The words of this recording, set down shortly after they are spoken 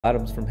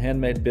items from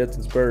handmade bits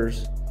and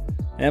spurs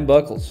and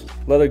buckles,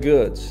 leather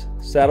goods,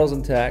 saddles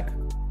and tack,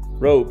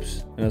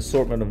 ropes, and an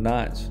assortment of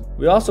knives.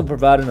 We also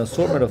provide an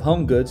assortment of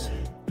home goods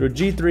through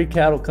G3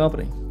 Cattle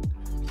Company.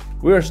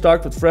 We are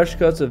stocked with fresh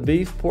cuts of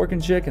beef, pork,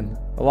 and chicken,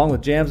 along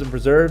with jams and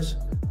preserves,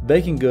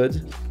 baking goods,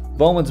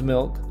 Bowman's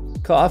milk,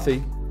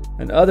 coffee,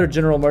 and other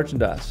general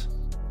merchandise.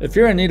 If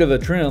you're in need of a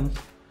trim,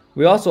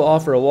 we also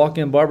offer a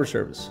walk-in barber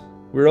service.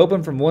 We're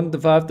open from 1 to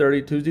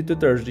 5:30 Tuesday to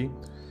Thursday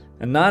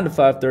and 9 to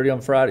 5:30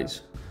 on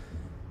Fridays.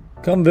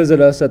 Come visit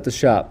us at the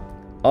shop,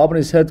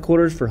 Albany's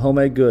headquarters for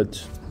homemade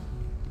goods.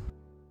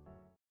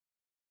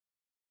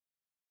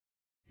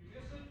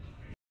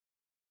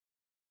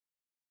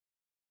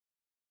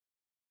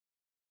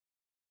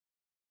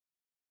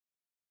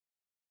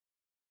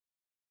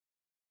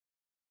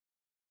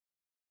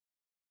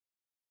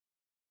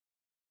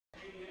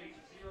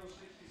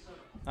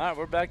 All right,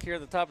 we're back here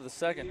at the top of the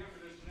second.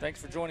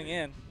 Thanks for joining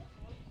in.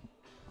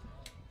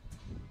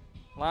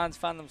 Lions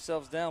find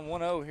themselves down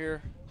 1-0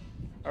 here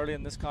early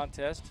in this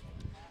contest.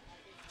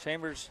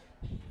 Chambers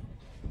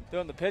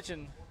doing the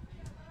pitching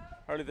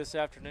early this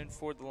afternoon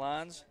for the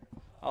Lions.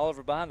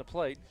 Oliver behind the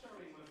plate.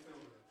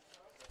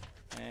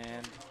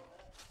 And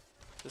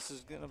this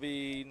is going to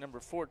be number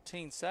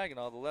 14,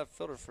 Saginaw, the left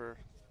fielder for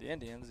the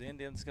Indians. The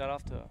Indians got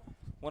off to a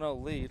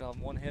 1-0 lead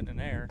on one hit in an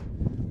error.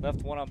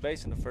 Left one on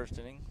base in the first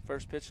inning.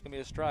 First pitch is going to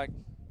be a strike.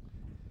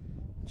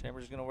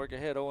 Chambers is going to work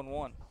ahead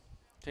 0-1.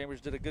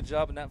 Chambers did a good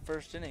job in that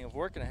first inning of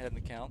working ahead in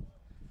the count.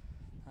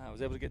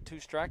 Was able to get 2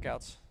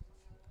 strikeouts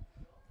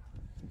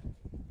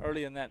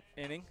early in that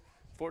inning.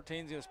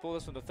 14's going to pull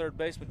this one to third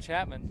baseman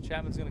Chapman.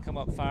 Chapman's going to come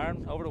up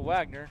firing over to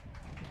Wagner,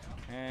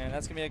 and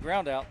that's going to be a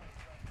ground out.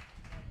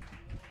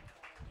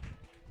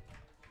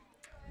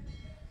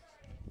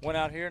 Went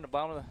out here in the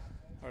bottom of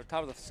the, or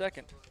top of the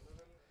second,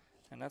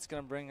 and that's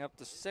going to bring up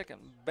the second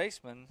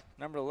baseman,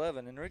 number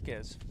 11,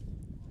 Enriquez.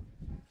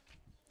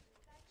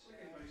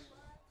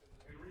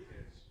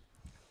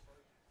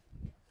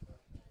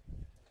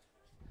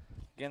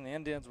 Again, the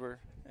Indians were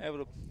able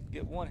to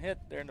get one hit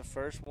there in the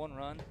first, 1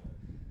 run.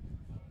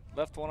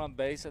 Left one on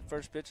base. That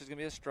first pitch is going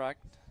to be a strike.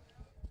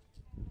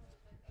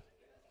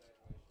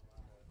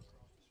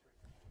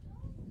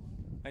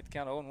 Make the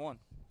count 0-1.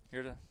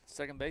 Here to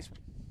second baseman.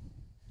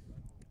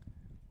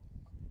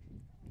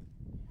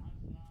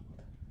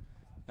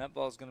 That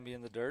ball is going to be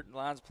in the dirt.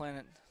 Lions playing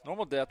at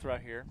normal depth right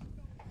here.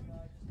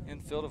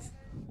 Infield of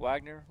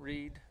Wagner,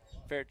 Reed,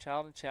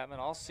 Fairchild, and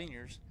Chapman, all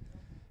seniors.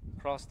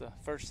 Across the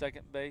first,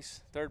 second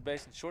base, third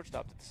base, and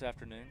shortstop this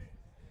afternoon.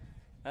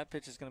 That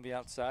pitch is going to be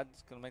outside.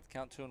 It's going to make the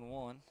count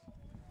 2-1.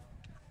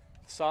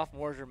 The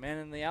sophomores are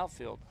manning the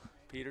outfield.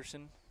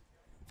 Peterson,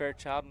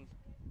 Fairchild,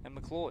 and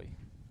McCloy.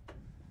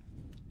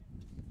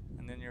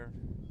 And then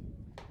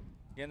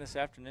again this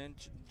afternoon,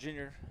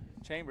 junior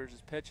Chambers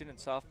is pitching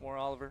and sophomore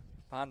Oliver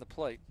behind the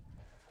plate.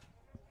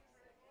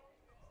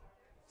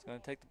 It's going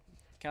to take the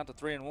count to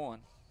 3-1.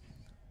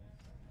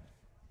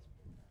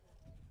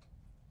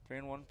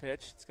 3-1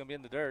 pitch. It's going to be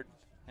in the dirt,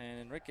 and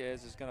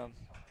Enriquez is going to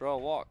draw a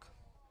walk.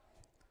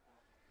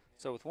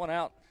 So with 1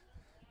 out,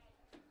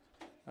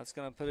 that's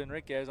going to put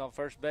Enriquez on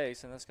first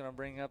base, and that's going to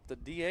bring up the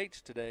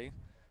DH today,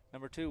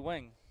 number 2,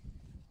 Wing.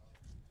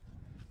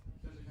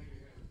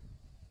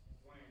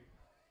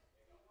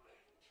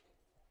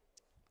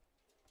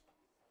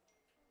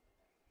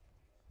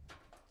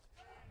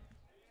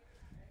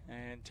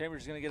 And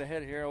Chambers is going to get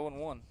ahead here,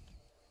 0-1.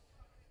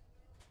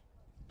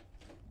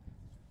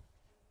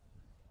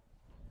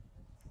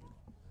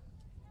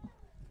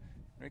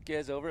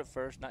 Enriquez over at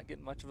first, not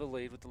getting much of a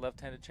lead with the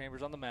left-handed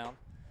Chambers on the mound.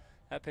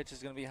 That pitch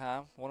is going to be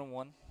high,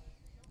 1-1.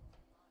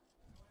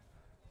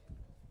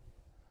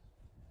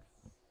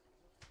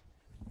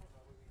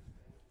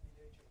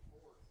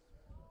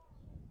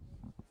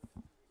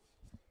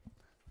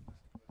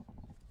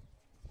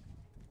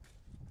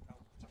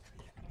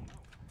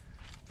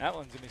 That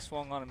one's going to be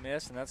swung on and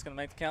missed, and that's going to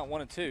make the count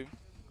 1-2.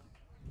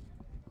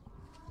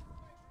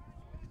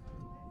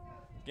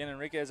 Again,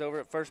 Enriquez over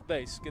at first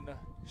base, getting a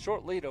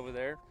short lead over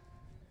there.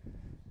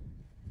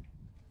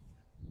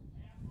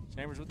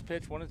 Chambers with the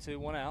pitch, 1-2,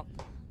 1 out.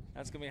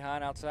 That's going to be high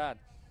and outside.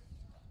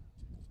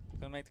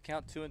 Going to make the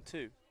count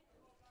 2-2.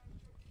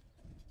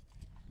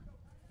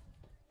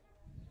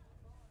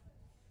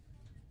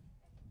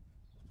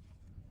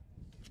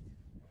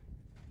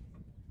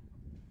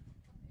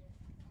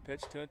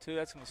 Pitch 2-2,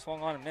 that's going to be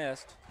swung on and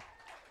missed.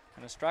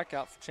 And a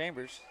strikeout for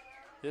Chambers,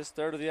 his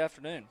third of the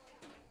afternoon.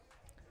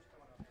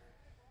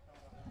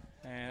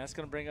 And that's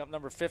going to bring up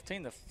number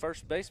 15, the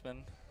first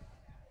baseman,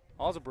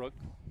 Osabrook.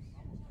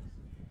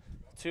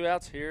 2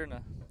 outs here in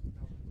the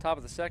top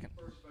of the second.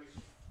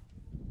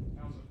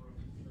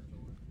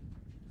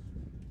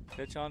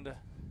 Pitch on to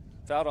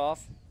fouled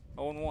off,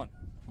 0-1.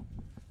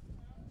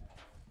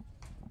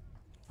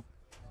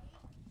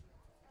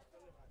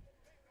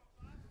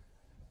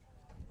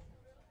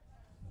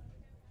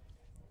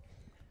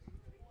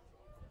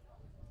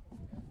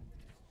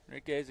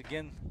 Enriquez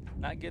again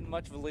not getting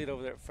much of a lead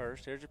over there at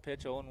first. Here's your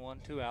pitch,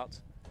 0-1, 2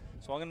 outs.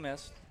 Swung and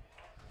missed,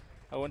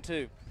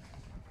 0-2.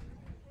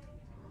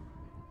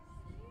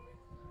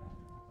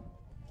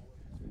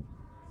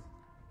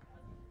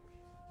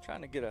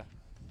 trying to get I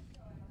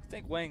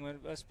think Wayne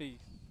must be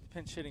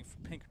pinch hitting for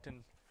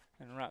Pinkerton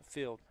in right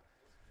field.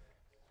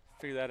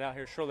 Figure that out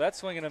here shortly. That's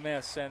swinging a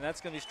miss, and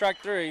that's going to be strike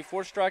 3.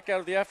 Fourth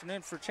strikeout of the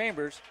afternoon for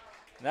Chambers.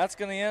 And that's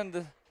going to end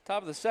the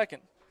top of the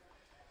second.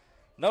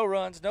 No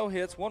runs, no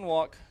hits, 1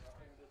 walk,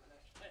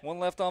 1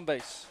 left on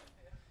base.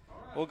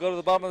 We'll go to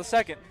the bottom of the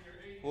second.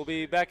 We'll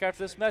be back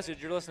after this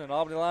message. You're listening to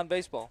Albany Line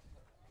Baseball.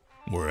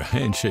 Where a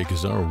handshake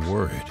is our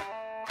word,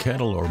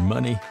 cattle are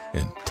money,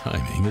 and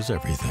timing is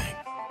everything.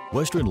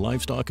 Western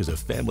Livestock is a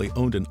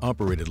family-owned and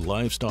operated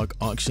livestock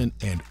auction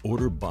and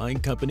order buying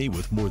company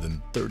with more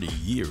than 30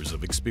 years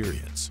of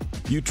experience.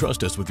 You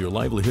trust us with your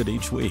livelihood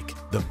each week.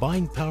 The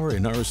buying power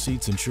in our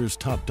seats ensures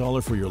top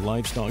dollar for your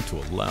livestock to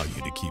allow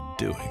you to keep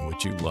doing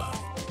what you love.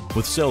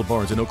 With sale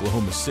barns in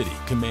Oklahoma City,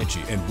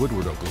 Comanche, and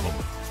Woodward,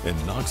 Oklahoma,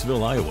 and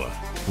Knoxville, Iowa,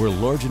 we're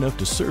large enough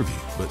to serve you,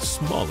 but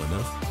small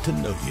enough to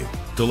know you.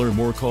 To learn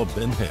more, call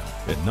Ben Hale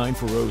at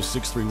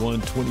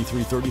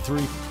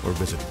 940-631-2333 or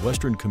visit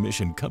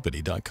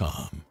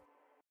westerncommissioncompany.com.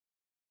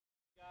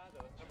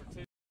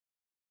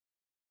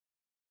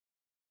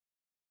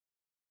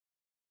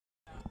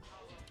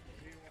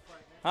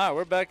 All right,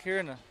 we're back here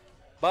in the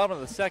bottom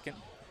of the second.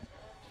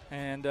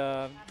 And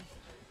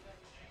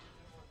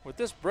with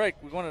this break,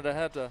 we wanted to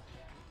have to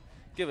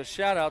give a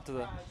shout out to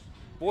the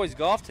boys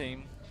golf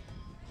team.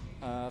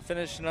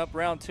 Finishing up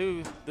round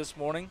 2 this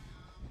morning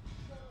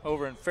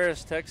over in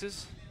Ferris,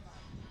 Texas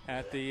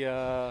at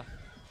the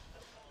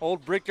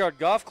old Brickyard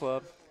Golf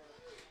Club.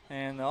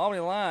 And the Albany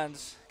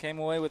Lions came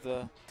away with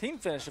a team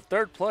finish of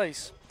 3rd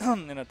place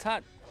in a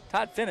tight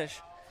finish.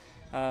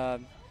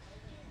 And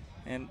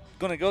going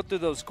to go through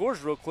those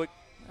scores real quick.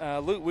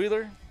 Luke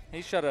Wheeler,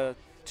 he shot a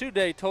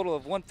 2-day total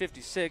of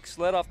 156,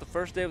 led off the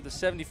first day with a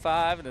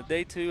 75 and a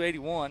day 2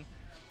 81.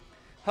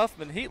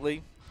 Huffman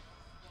Heatley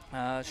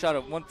shot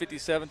a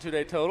 157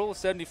 2-day total,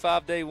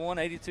 75 day 1,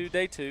 82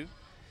 day 2.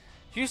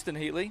 Houston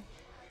Heatley,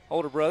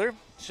 older brother,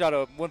 shot a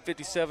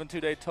 157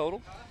 2-day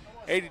total,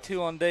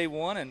 82 on day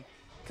 1, and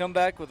come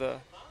back with a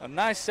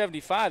nice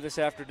 75 this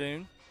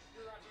afternoon.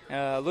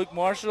 Luke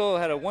Marshall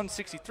had a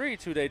 163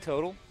 2-day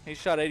total. He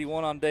shot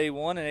 81 on day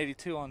 1 and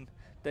 82 on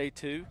day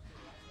 2.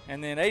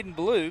 And then Aiden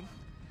Blue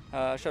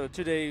shot a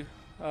 2-day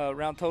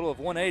round total of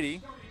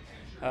 180,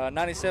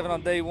 97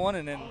 on day 1,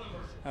 and then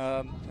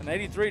an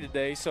 83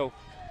 today. So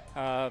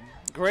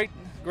great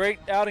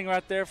outing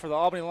right there for the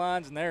Albany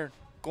Lions, and they're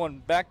going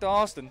back to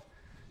Austin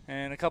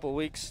in a couple of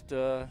weeks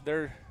to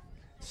their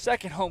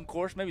second home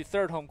course, maybe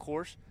 3rd home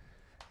course,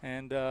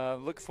 and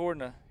look forward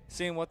to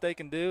seeing what they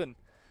can do.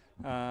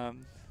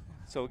 And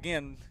so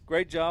again,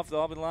 great job for the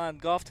Albany Lions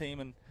golf team,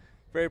 and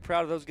very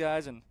proud of those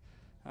guys, and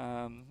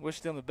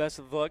wish them the best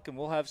of luck. And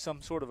we'll have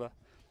some sort of a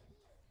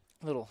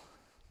little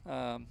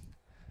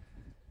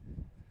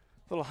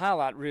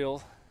highlight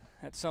reel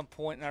at some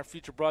point in our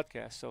future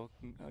broadcast. So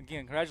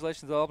again,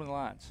 congratulations to the Albany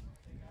Lions.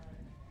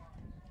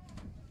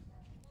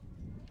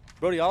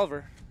 Brody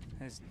Oliver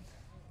is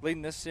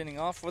leading this inning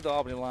off for the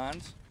Albany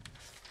Lions.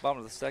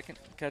 Bottom of the second,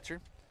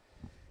 catcher.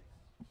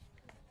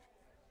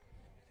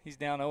 He's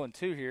down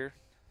 0-2 here.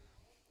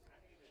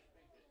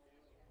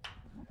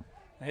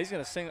 And he's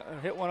going to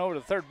hit one over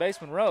to third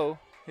baseman Rowe.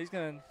 He's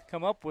going to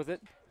come up with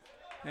it.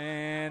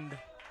 And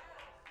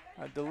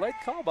a delayed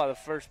call by the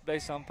first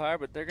base umpire,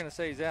 but they're going to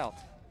say he's out.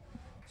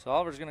 So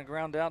Oliver's going to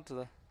ground out to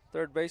the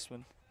third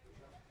baseman.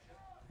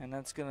 And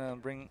that's going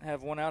to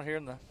have one out here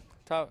in the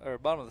top or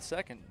bottom of the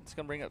second. It's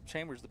going to bring up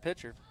Chambers, the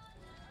pitcher.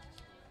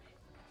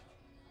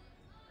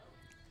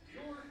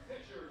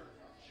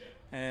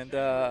 And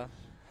I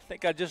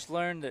think I just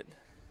learned that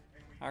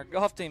our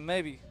golf team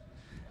may be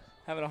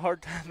having a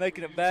hard time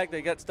making it back.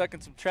 They got stuck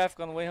in some traffic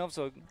on the way home,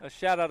 so a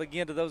shout-out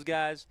again to those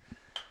guys.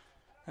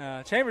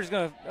 Chambers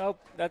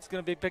that's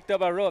going to be picked up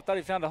by Rowe. I thought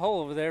he found a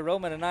hole over there. Rowe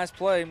made a nice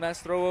play, nice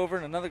throw over,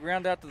 and another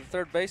ground out to the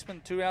third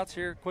baseman. 2 outs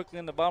here quickly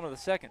in the bottom of the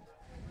second.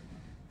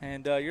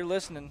 And you're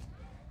listening.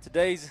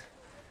 Today's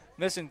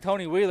missing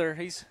Tony Wheeler.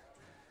 He's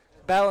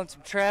battling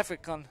some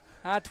traffic on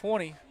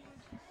I-20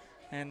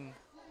 and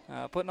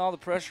putting all the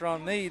pressure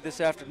on me this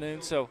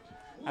afternoon. So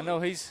I know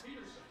he's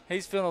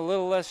feeling a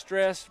little less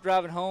stressed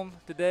driving home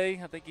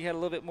today. I think he had a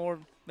little bit more,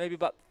 maybe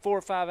about 4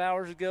 or 5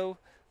 hours ago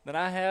than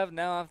I have.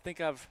 Now I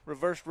think I've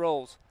reversed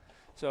roles.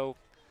 So,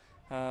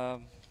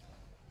 again,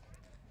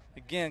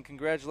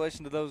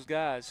 congratulations to those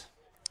guys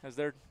as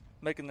they're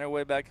making their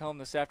way back home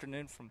this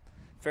afternoon from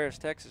Ferris,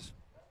 Texas.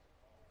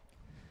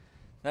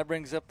 That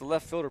brings up the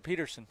left fielder,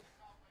 Peterson.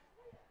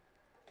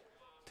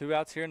 2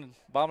 outs here in the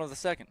bottom of the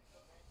second.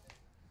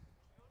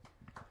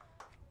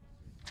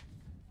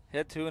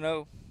 Hit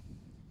 2-0.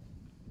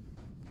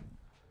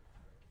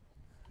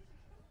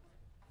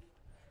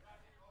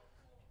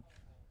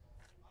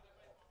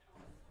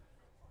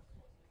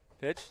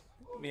 Pitch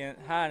being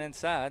high and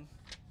inside.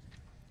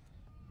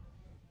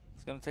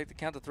 It's going to take the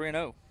count to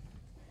 3-0.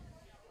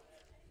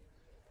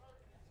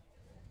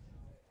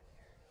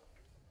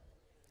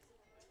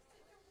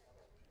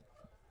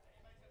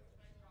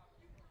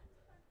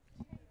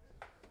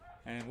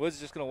 And Woods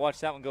is just going to watch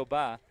that one go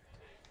by.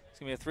 It's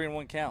going to be a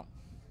 3-1 count.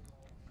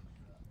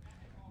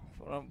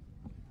 I'm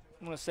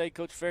going to say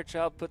Coach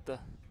Fairchild put the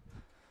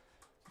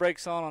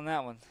brakes on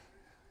that one.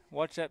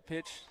 Watch that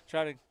pitch.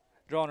 Try to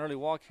draw an early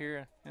walk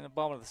here in the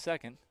bottom of the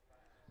second.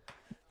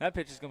 That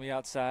pitch is going to be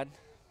outside.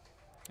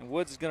 And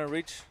Woods is going to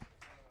reach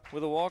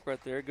with a walk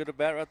right there. Good at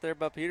bat right there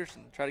by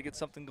Peterson. Try to get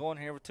something going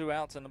here with 2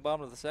 outs in the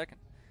bottom of the second.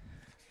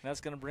 And that's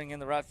going to bring in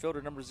the right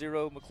fielder, number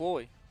 0,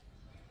 McCloy.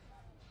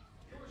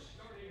 Your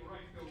starting right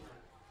fielder,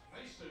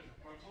 Mason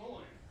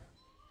McCloy.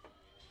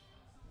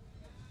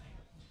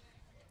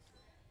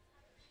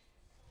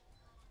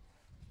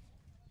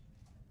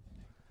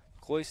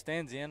 McCloy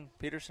stands in.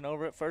 Peterson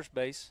over at first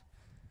base.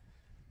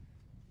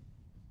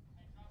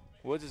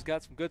 Woods has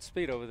got some good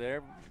speed over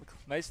there.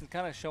 Mason's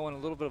kind of showing a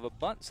little bit of a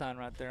bunt sign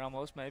right there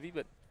almost maybe,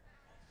 but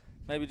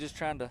maybe just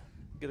trying to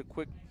get a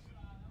quick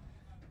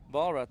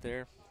ball right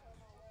there.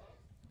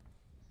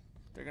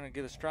 They're going to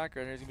get a strike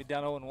right here. He's going to be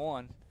down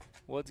 0-1.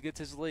 Woods gets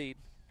his lead.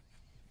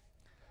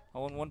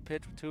 0-1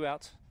 pitch with 2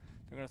 outs.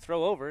 They're going to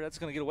throw over. That's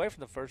going to get away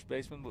from the first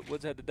baseman, but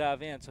Woods had to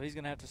dive in, so he's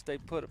going to have to stay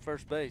put at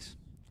first base.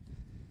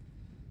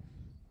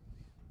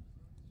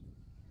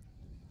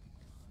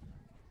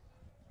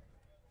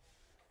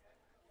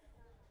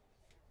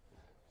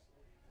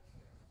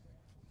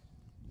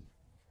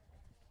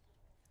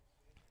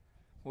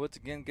 Woods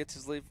again gets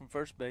his lead from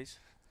first base.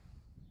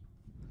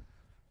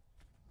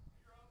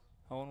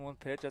 0-1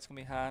 pitch. That's going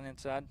to be high and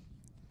inside.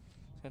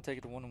 It's going to take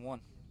it to 1-1.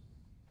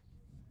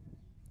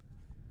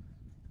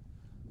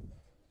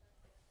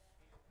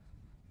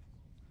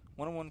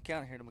 One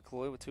count here to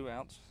McCloy with 2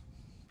 outs.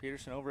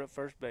 Peterson over at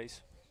first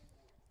base.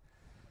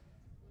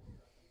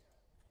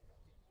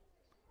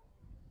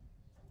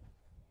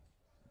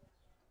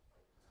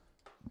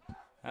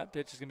 That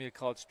pitch is going to be a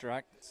called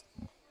strike. It's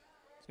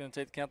going to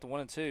take the count to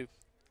 1-2.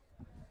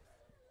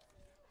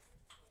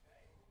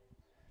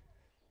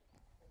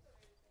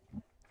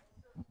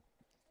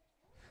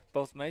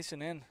 Both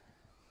Mason and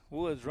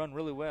Woods run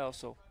really well,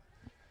 so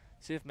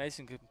see if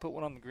Mason can put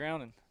one on the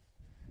ground and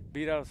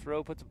beat out a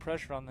throw, put some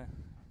pressure on the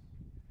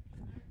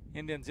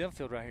Indians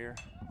infield right here.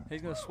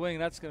 He's going to swing.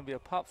 That's going to be a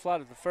pop fly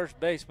to the first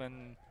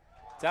baseman.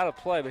 It's out of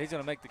play, but he's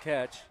going to make the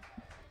catch.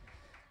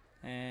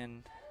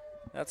 And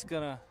that's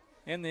going to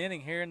end the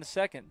inning here in the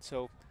second.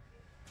 So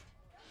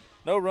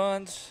no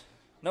runs,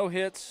 no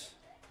hits,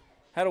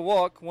 had a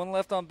walk, 1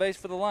 left on base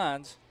for the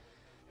Lions.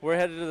 We're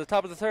headed to the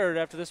top of the third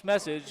after this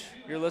message.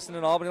 You're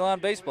listening to Albany Line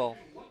Baseball.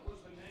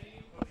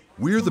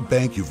 We're the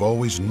bank you've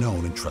always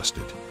known and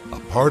trusted, a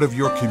part of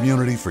your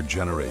community for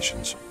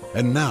generations.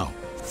 And now,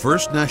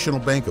 First National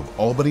Bank of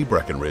Albany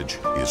Breckenridge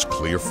is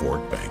Clear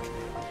Fork Bank.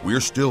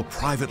 We're still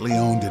privately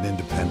owned and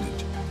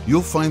independent.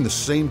 You'll find the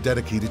same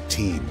dedicated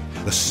team,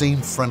 the same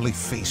friendly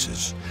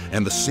faces,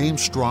 and the same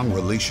strong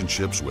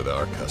relationships with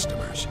our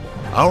customers.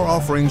 Our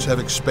offerings have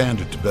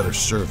expanded to better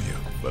serve you,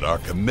 but our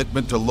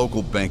commitment to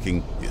local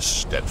banking is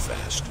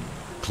steadfast.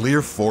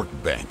 Clear Fork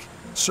Bank,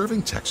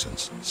 serving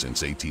Texans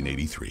since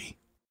 1883.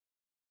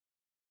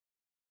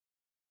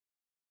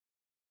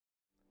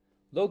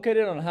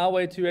 Located on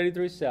Highway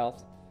 283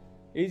 South,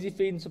 Easy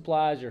Feed and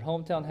Supply is your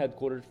hometown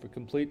headquarters for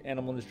complete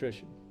animal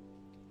nutrition.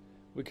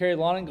 We carry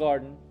lawn and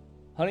garden,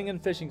 hunting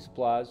and fishing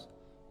supplies,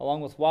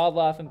 along with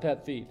wildlife and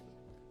pet feed.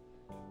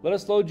 Let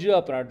us load you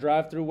up in our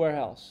drive-through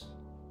warehouse.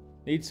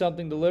 Need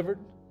something delivered?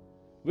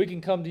 We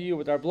can come to you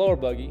with our blower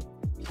buggy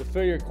to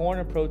fill your corn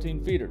and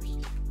protein feeders,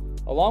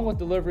 along with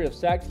delivery of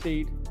sacked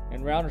feed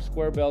and round or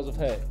square bales of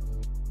hay.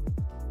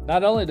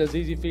 Not only does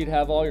Easy Feed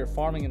have all your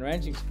farming and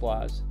ranching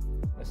supplies,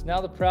 it's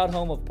now the proud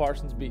home of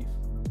Parsons Beef,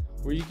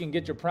 where you can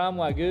get your prime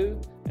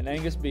Wagyu and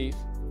Angus beef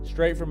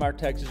straight from our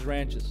Texas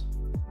ranches.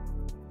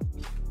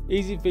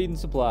 Easy Feed and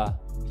Supply,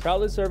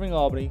 proudly serving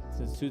Albany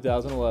since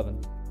 2011.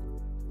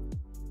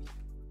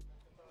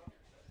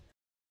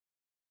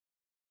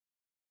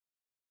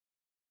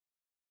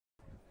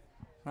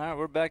 All right,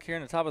 we're back here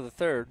in the top of the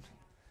third.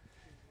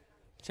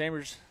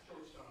 Chambers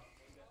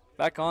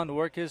back on to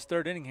work his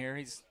third inning here.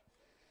 He's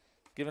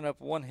given up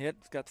 1 hit.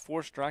 He's got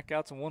 4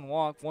 strikeouts and 1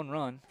 walk, 1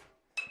 run.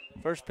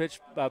 First pitch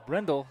by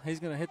Brindle. He's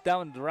going to hit that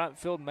one to right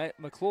field,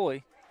 McCloy.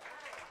 And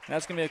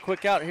that's going to be a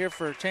quick out here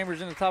for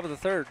Chambers in the top of the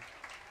third.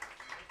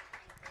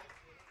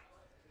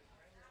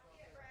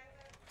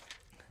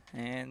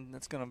 And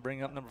that's going to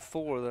bring up number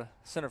 4, the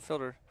center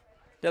fielder,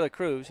 De La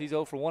Cruz. He's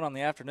 0 for 1 on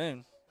the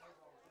afternoon.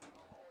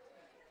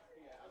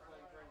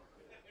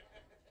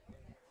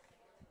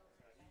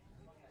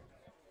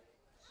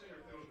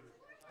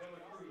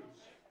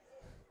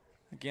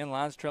 Again,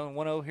 Lions trailing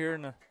 1-0 here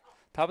in the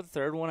top of the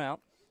third, 1 out.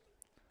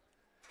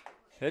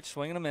 Pitch,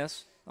 swing and a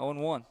miss,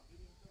 0-1.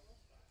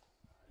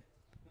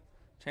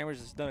 Chambers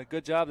has done a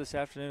good job this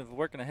afternoon of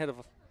working ahead of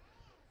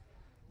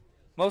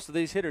most of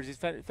these hitters. He's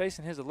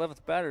facing his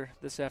 11th batter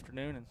this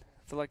afternoon, and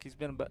I feel like he's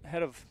been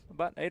ahead of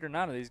about 8 or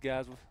 9 of these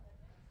guys.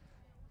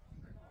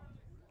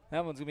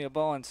 That one's going to be a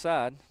ball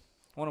inside,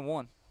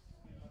 1-1.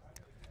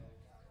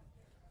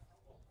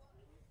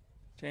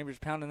 Chambers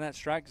pounding that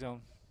strike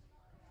zone.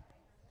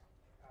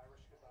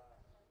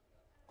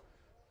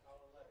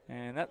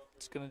 And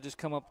that's going to just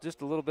come up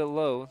just a little bit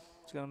low.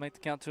 It's going to make the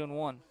count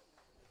 2-1.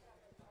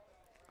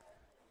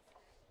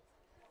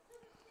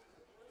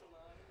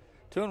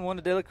 2-1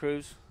 to De La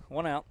Cruz.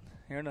 1 out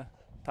here in the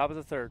top of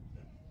the third.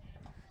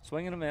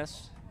 Swing and a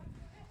miss.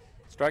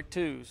 Strike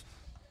twos.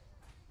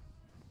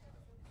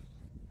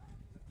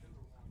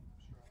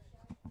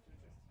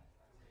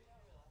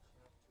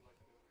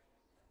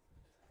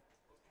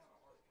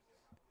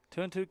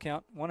 Two and two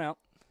count. 1 out.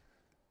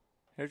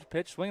 Here's your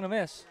pitch. Swing and a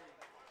miss.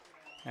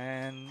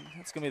 And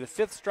that's going to be the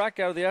 5th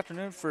strikeout of the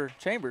afternoon for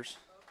Chambers.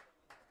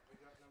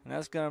 And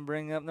that's going to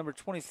bring up number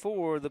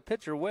 24, the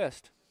pitcher,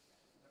 West.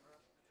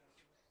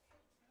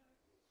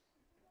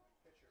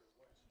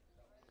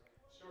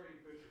 Starting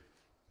pitcher,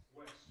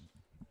 West.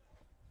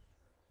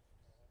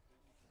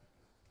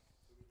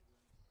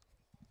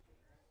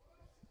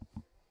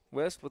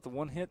 West with the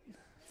 1 hit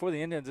for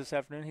the Indians this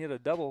afternoon. He hit a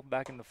double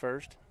back in the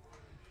first.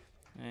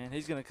 And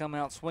he's going to come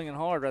out swinging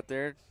hard right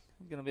there.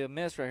 It's going to be a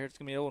miss right here. It's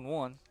going to be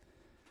 0-1.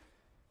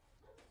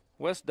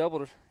 West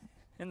doubled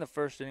in the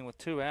first inning with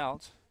 2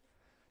 outs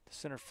to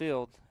center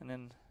field. And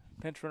then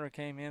pinch runner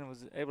came in and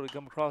was able to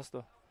come across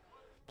the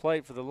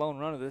plate for the lone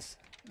run of this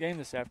game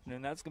this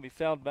afternoon. That's going to be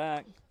fouled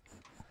back.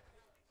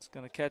 It's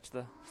going to catch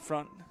the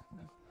front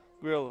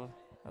grill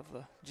of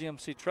the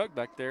GMC truck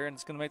back there, and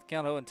it's going to make the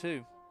count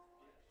 0-2.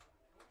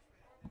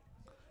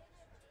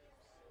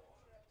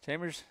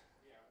 Chambers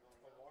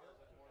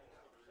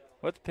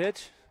with the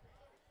pitch.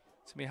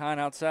 It's behind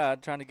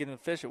outside, trying to get him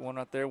to fish at one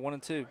right there,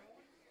 1-2.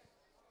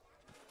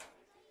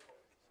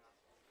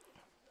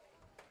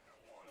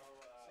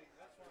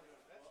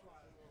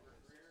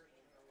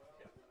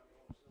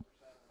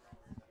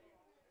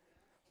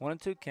 One and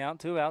two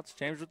count, 2 outs.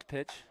 Chambers with the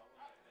pitch.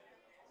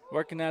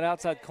 Working that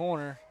outside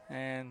corner,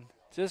 and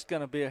just going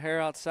to be a hair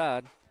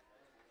outside.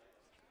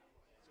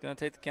 It's going to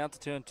take the count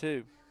to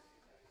 2-2.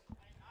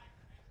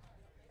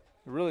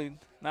 A really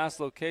nice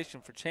location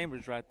for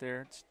Chambers right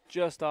there. It's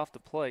just off the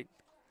plate.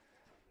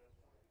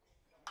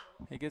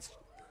 He gets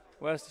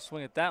West to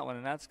swing at that one,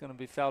 and that's going to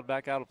be fouled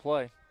back out of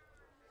play.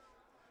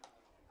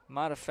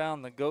 Might have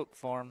found the goat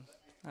farm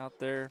out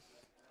there.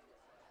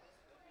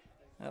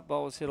 That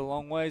ball was hit a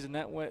long ways, and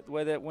the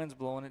way that wind's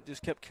blowing, it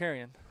just kept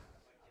carrying.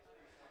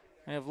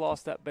 They have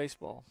lost that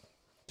baseball.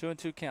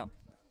 2-2 count.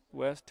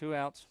 West, 2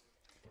 outs.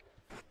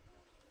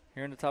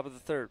 Here in the top of the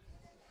third.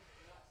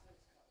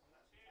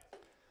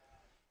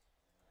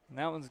 And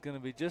that one's going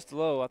to be just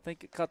low. I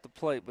think it cut the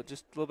plate, but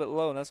just a little bit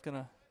low, and that's going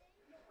to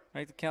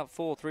make the count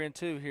full.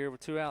 3-2 here with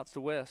 2 outs to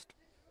West.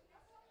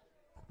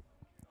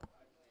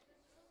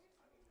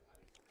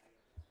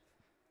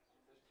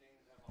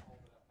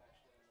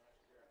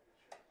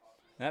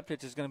 That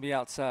pitch is going to be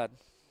outside.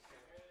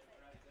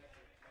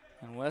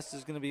 And West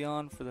is going to be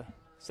on for the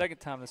second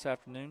time this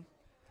afternoon.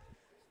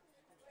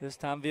 This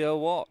time via a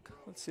walk.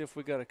 Let's see if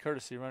we got a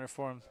courtesy runner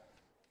for him.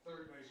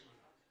 Third baseman,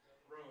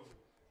 Rowe.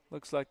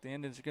 Looks like the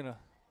Indians are going to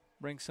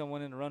bring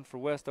someone in to run for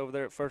West over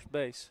there at first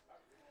base.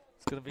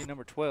 It's going to be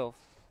number 12.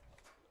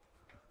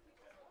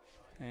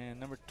 And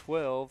number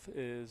 12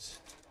 is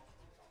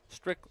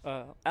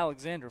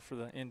Alexander for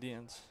the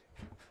Indians.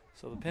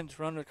 So the pinch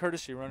runner,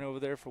 courtesy runner over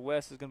there for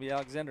West is going to be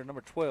Alexander,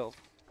 number 12.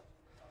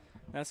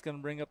 That's going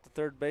to bring up the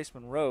third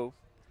baseman, Rowe.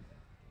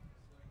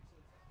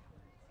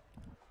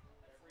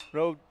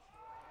 Rowe,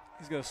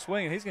 he's going to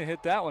swing, and he's going to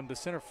hit that one to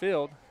center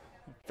field.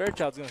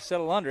 Fairchild's going to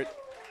settle under it.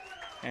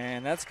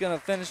 And that's going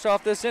to finish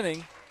off this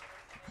inning.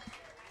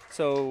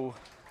 So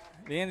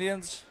the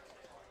Indians,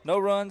 no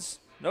runs,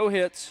 no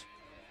hits,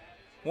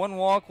 1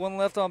 walk, 1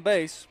 left on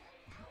base.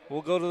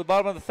 We'll go to the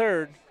bottom of the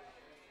third.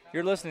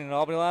 You're listening to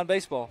Albany Line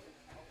Baseball.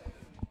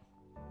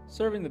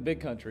 Serving the Big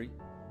Country,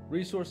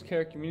 Resource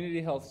Care Community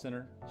Health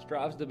Center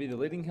strives to be the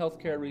leading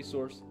healthcare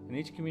resource in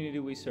each community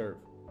we serve.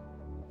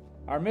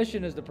 Our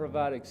mission is to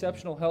provide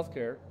exceptional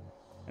healthcare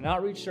and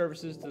outreach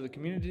services to the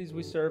communities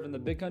we serve in the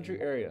Big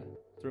Country area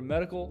through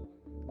medical,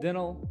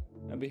 dental,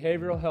 and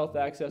behavioral health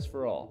access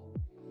for all.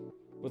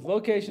 With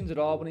locations at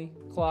Albany,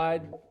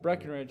 Clyde,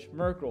 Breckenridge,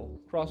 Merkle,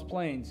 Cross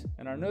Plains,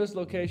 and our newest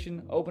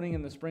location opening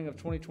in the spring of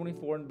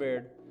 2024 in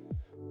Baird,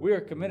 we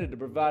are committed to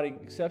providing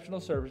exceptional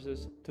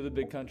services to the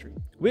Big Country.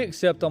 We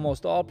accept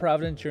almost all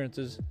private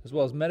insurances, as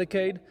well as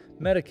Medicaid,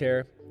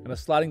 Medicare, and a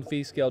sliding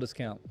fee scale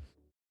discount.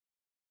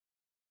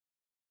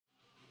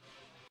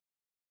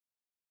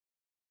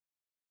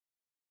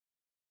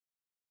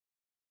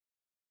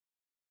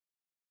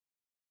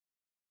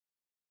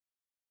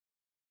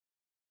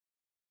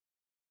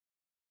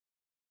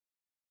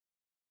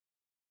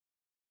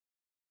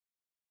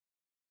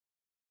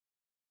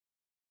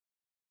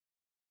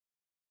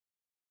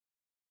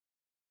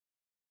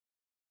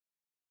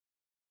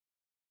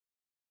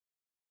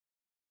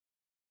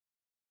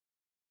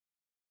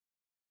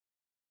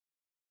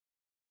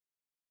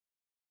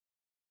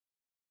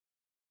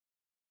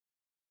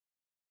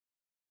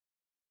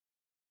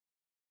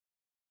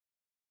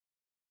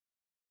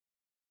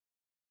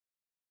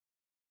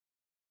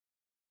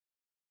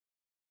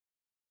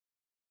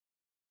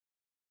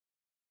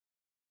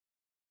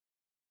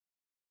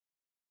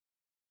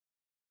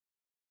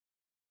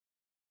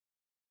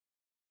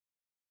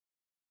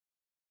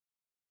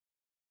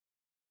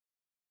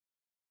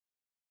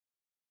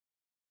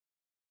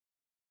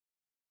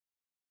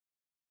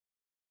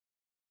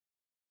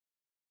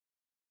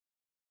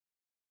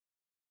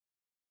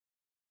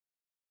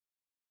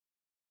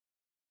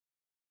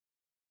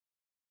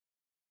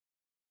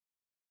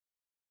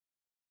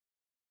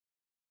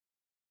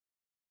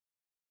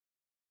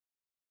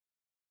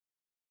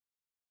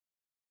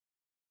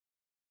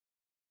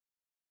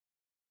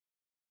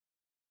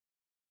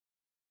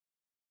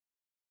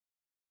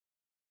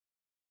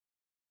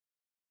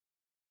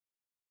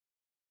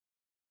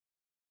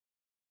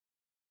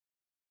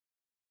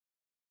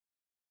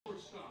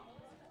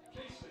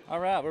 All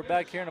right, we're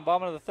back here in the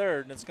bottom of the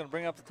third, and it's going to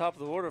bring up the top of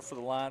the order for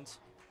the Lions.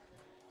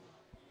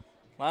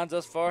 Lions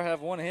thus far have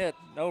 1 hit,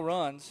 no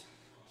runs,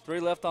 3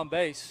 left on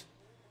base.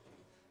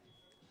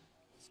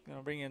 It's going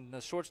to bring in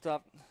the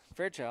shortstop,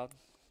 Fairchild,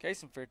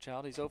 Casey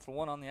Fairchild. He's 0 for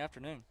 1 on the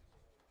afternoon.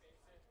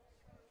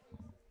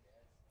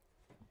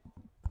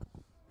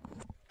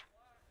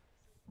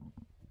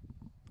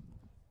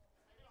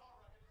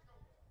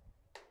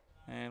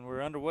 And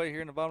we're underway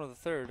here in the bottom of the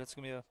third. That's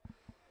going to be a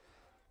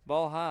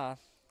ball high.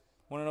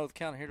 1-0 the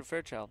count here to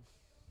Fairchild.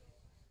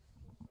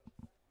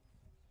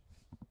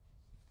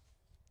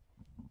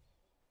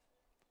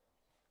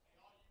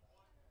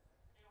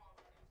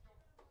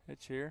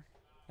 Pitch here.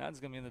 That's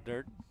going to be in the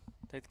dirt.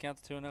 Take the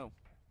count to 2-0.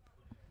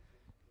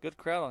 Good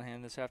crowd on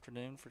hand this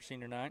afternoon for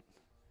senior night.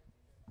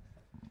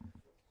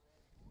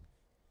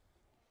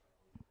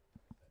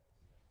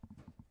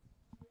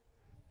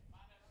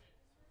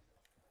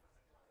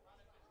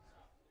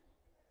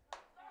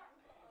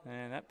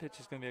 And that pitch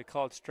is going to be a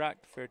called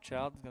strike to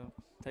Fairchild. He's going to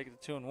take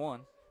it to 2-1.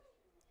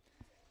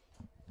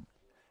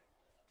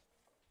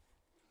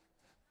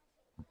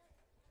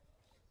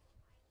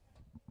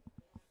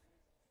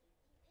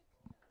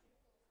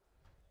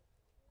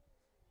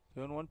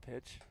 Two and 1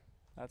 pitch.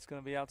 That's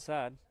going to be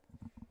outside.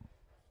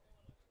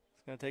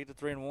 It's going to take it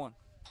to 3-1.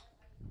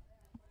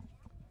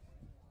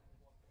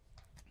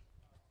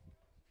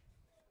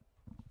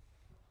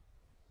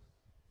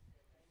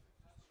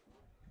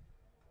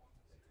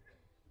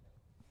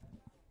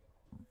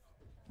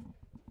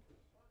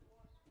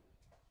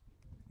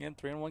 Again,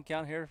 3-1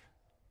 count here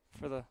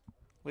for the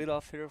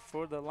leadoff hitter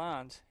for the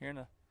Lions here in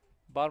the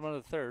bottom of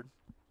the third.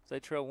 As they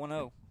trail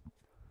 1-0.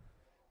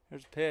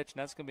 Here's a pitch,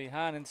 and that's going to be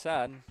high and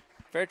inside. And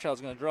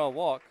Fairchild's going to draw a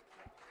walk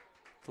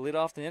to lead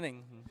off the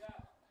inning.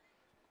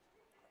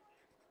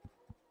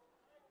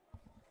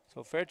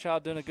 So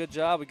Fairchild doing a good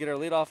job. We get our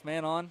leadoff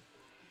man on.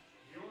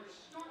 Your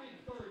starting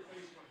third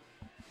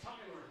baseman, Tyler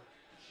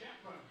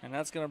Chapman. And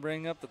that's going to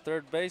bring up the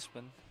third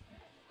baseman,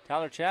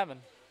 Tyler Chapman.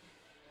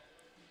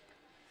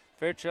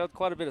 Fairchild,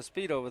 quite a bit of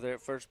speed over there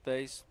at first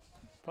base.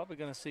 Probably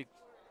going to see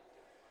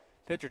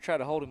pitcher try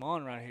to hold him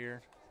on right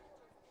here.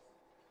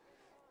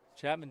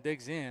 Chapman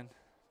digs in.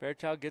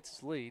 Fairchild gets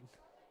his lead.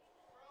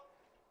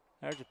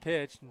 There's a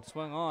pitch and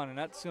swung on, and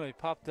that's going to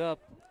be popped up.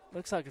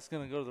 Looks like it's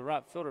going to go to the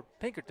right fielder,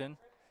 Pinkerton.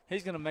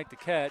 He's going to make the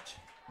catch.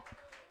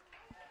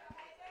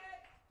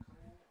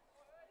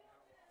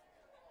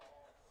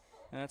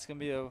 And that's going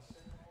to be a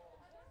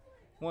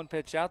one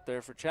pitch out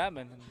there for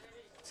Chapman. And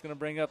it's going to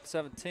bring up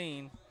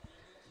 17,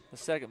 the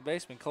second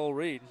baseman, Cole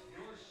Reed.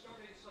 Your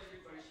starting second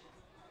baseman,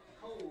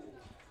 Cole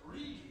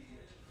Reed.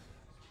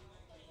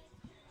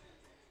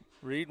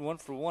 Reed 1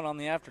 for 1 on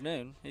the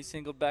afternoon. He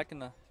singled back in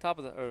the top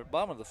of the or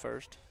bottom of the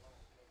first.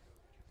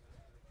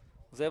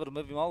 Was able to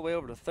move him all the way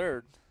over to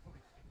third.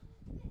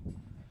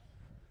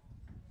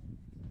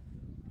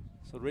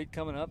 So Reed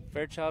coming up.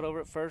 Fairchild over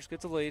at first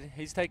gets a lead.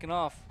 He's taking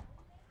off.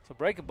 So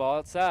breaking ball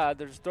outside.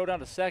 There's a throw down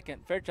to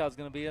second. Fairchild's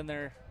going to be in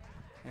there,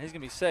 and he's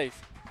going to be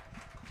safe.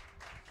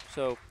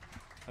 So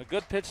a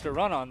good pitch to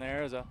run on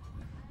there is a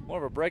more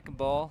of a breaking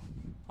ball,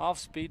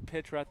 off-speed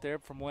pitch right there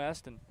from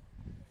West, and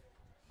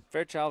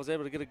Fairchild was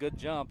able to get a good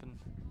jump and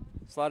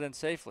slide in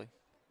safely.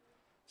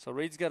 So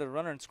Reed's got a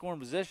runner in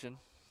scoring position.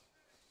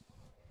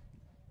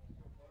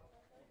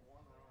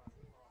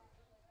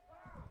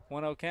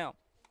 1-0 count.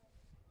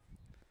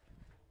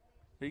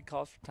 Reed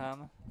calls for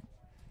time.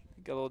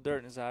 Got a little dirt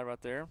in his eye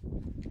right there.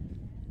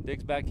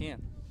 Digs back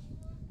in.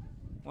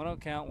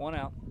 1-0 count, 1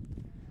 out.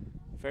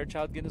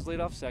 Fairchild getting his lead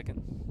off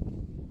second.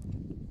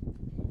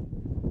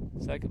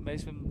 Second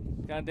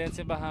baseman kind of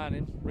dancing behind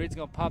him. Reed's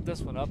going to pop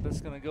this one up. It's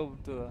going to go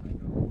to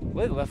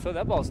the left field.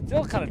 That ball's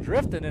still kind of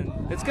drifting,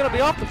 and it's going to be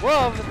off the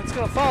glove, and it's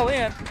going to fall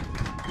in.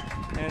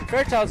 And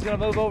Fairchild's going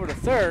to move over to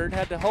third.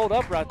 Had to hold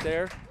up right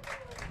there.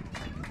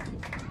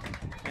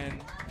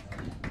 And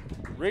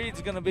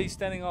Reed's going to be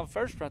standing on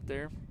first right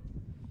there.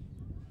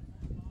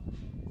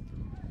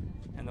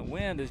 And the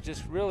wind is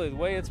just really, the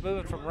way it's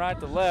moving from right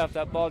to left,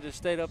 that ball just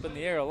stayed up in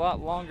the air a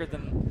lot longer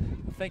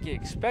than I think he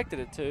expected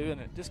it to,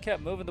 and it just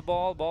kept moving the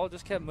ball. The ball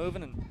just kept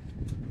moving, and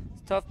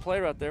it's a tough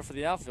play right there for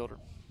the outfielder.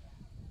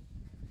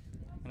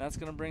 And that's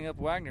going to bring up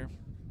Wagner.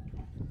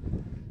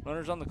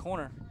 Runners on the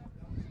corner.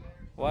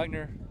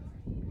 Wagner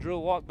drew a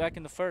walk back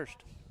into first.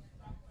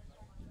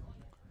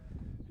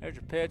 There's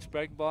your pitch,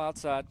 breaking ball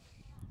outside.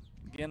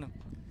 Again,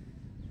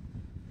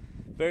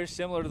 very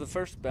similar to the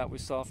first bat we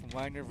saw from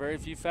Wagner. Very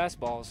few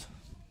fastballs.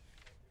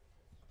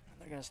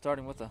 They're going to start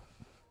him with a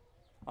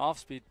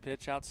off-speed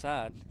pitch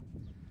outside.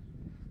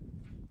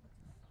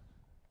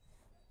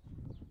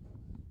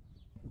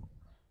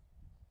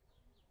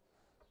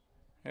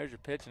 There's your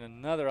pitch and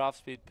another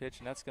off-speed pitch,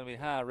 and that's going to be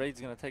high.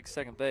 Reed's going to take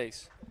second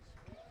base.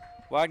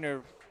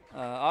 Wagner,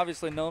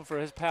 obviously known for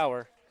his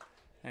power,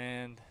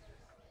 and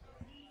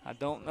I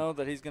don't know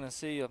that he's going to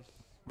see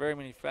very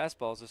many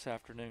fastballs this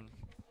afternoon.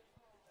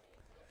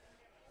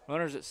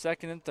 Runners at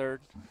second and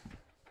third.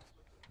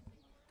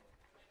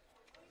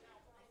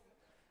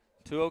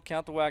 2-0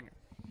 count to Wagner.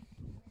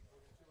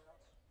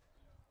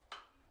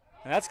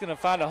 And that's going to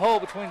find a hole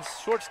between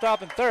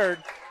shortstop and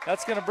third.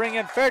 That's going to bring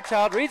in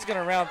Fairchild. Reed's going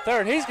to round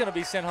third. He's going to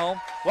be sent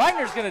home.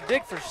 Wagner's going to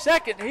dig for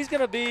second. He's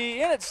going to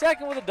be in at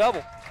second with a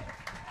double.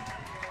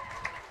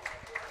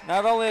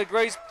 Not only a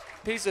great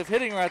piece of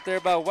hitting right there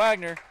by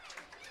Wagner,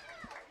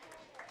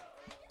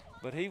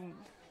 but he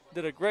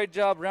did a great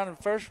job rounding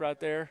first right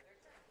there.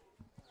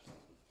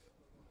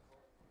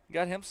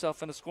 Got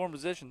himself in a scoring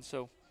position,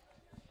 so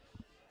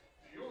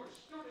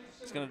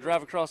he's going to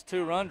drive across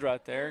 2 runs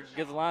right there,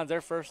 give the Lions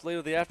their first lead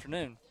of the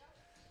afternoon.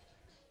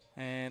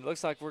 And it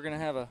looks like we're going to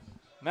have a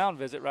mound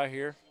visit right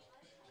here.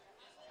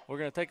 We're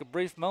going to take a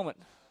brief moment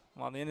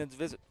while the Indians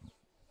visit.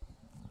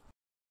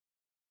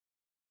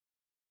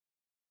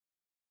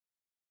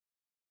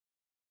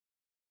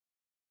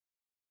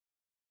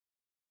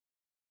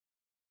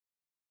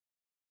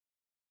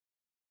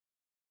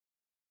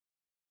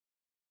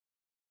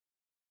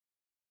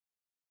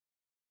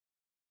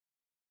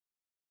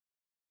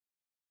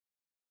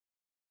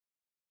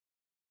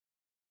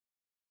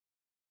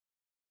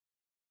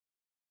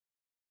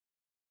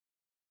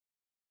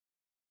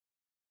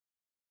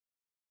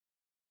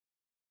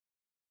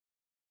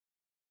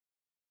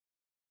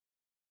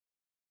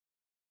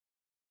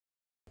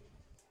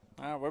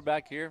 All right, we're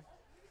back here.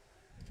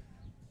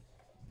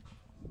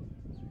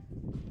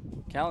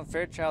 Callan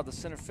Fairchild, the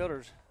center fielder,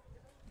 is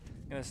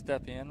going to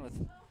step in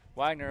with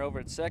Wagner over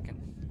at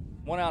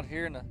second. One out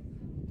here in the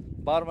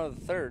bottom of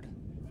the third.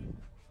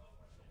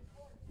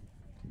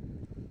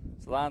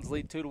 So the Lions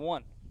lead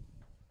 2-1.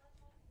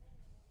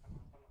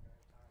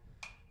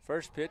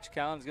 First pitch,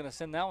 Callan's going to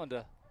send that one to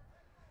a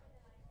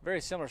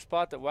very similar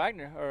spot that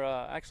Wagner, or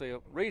actually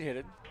Reed hit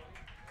it.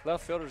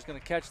 Left fielder is going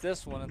to catch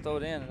this one and throw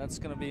it in, and that's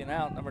going to be an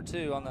out, number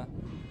 2 on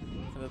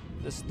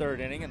this third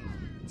inning, and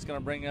it's going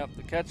to bring up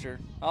the catcher,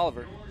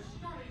 Oliver.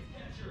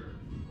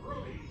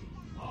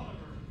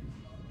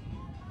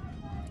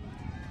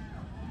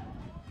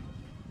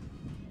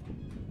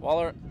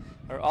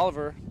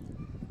 Oliver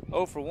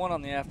 0 for 1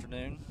 on the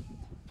afternoon.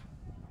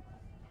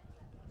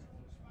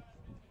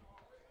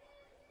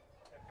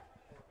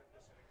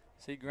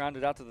 So he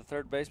grounded out to the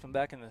third baseman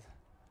back in the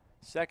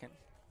second.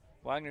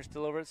 Wagner's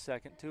still over at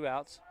second, 2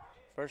 outs.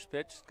 First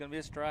pitch is going to be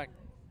a strike.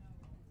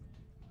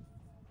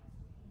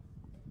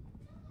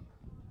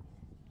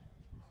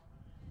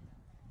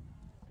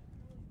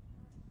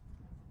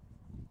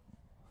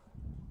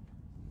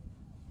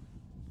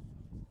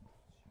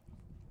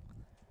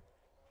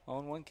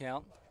 On 1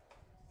 count.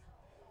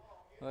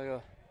 Like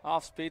a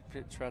off-speed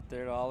pitch right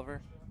there to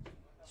Oliver.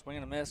 Swing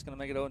and a miss, going to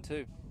make it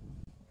 0-2.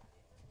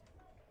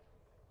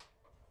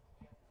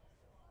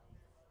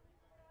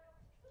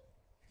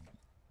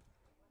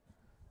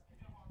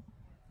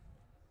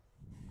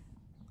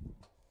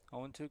 Oh,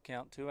 1-2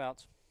 count, 2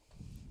 outs.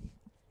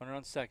 Runner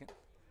on second.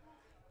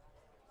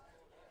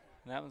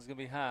 And that one's going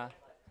to be high.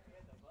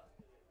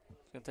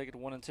 It's going to take it to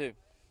 1-2.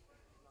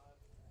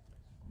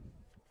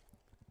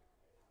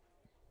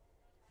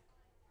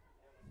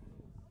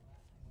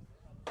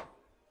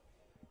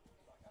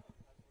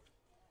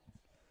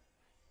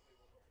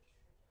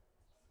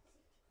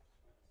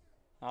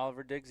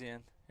 Oliver digs in.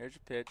 Here's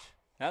your pitch.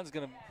 That one's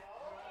going to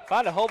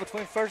find a hole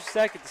between first and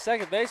second. The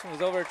second baseman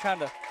was over there trying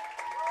to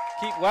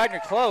keep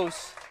Wagner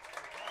close.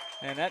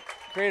 And that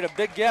created a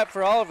big gap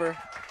for Oliver.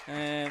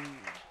 And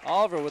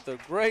Oliver, with a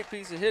great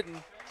piece of hitting,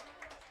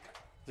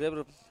 was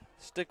able to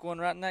stick one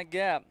right in that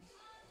gap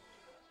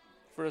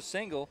for a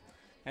single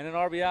and an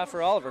RBI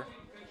for Oliver.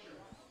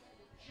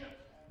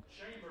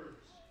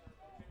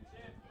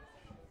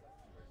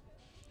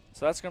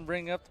 So that's going to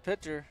bring up the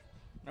pitcher,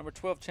 number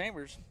 12,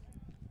 Chambers.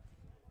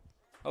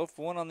 0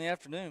 for 1 on the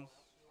afternoon.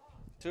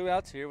 2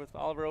 outs here with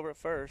Oliver over at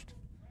first.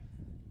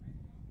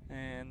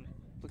 And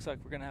looks like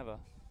we're going to have a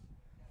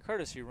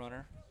courtesy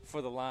runner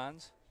for the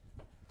Lions.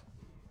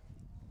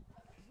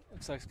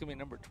 Looks like it's going to be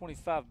number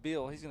 25,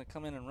 Bill. He's going to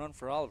come in and run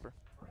for Oliver.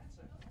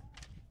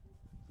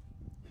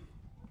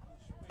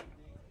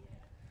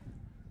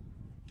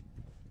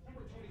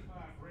 Number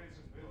 25,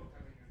 Branson Bill,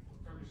 coming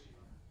in for courtesy.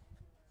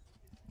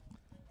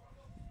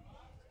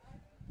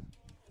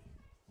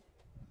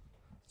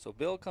 So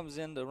Bill comes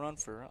in to run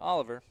for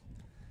Oliver.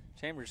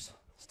 Chambers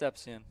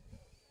steps in.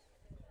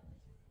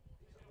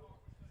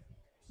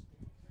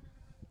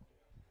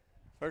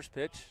 First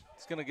pitch,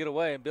 it's going to get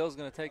away, and Bill's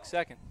going to take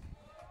second.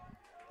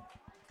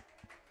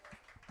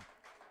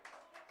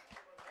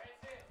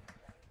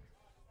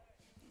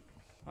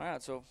 All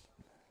right, so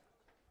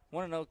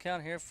 1-0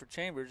 count here for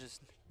Chambers.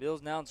 As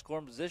Bill's now in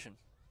scoring position.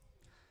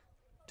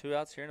 2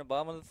 outs here in the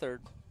bottom of the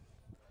third.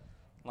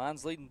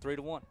 Lions leading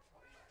 3-1.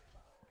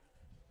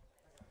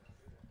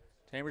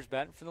 Chambers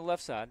batting from the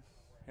left side.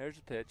 Here's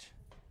the pitch.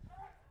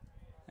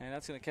 And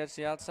that's going to catch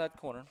the outside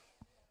corner.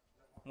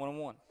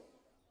 1-1.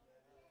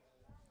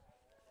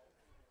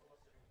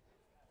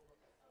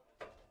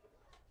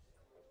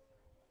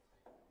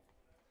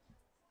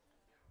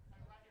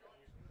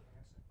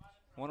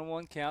 One and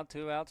 1 count,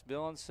 2 outs,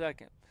 Bill on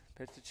second.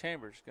 Pitch to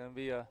Chambers, going to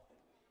be a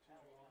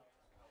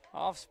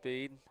off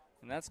speed,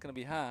 and that's going to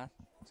be high.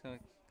 It's going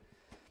to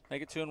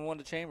make it 2-1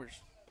 to Chambers.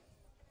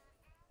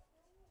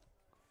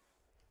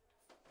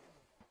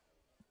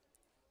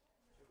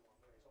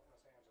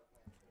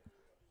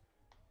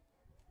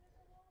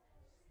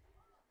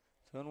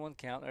 2-1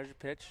 count. There's your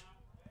pitch.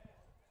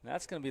 And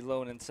that's going to be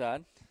low and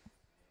inside.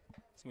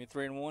 It's going to be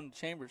 3-1 to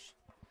Chambers.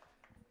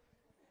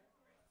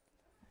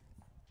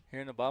 Here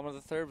in the bottom of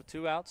the third with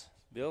 2 outs.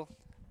 Bill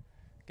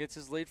gets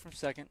his lead from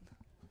second.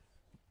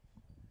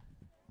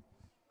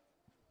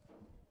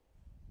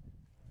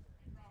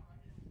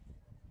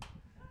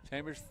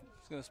 Chambers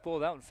is going to spoil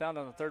that one, found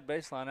on the third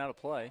baseline, out of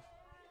play.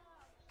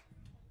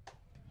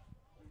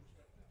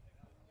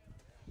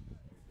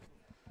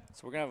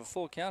 So we're going to have a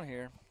full count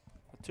here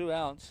with 2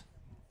 outs.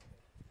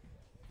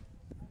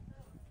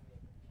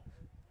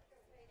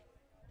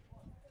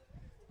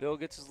 Bill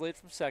gets his lead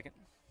from second.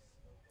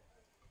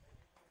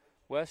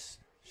 Wes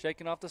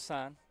shaking off the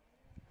sign.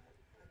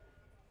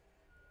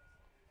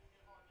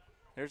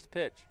 Here's the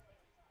pitch.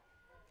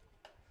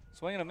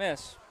 Swing and a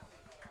miss.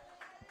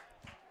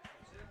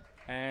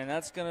 And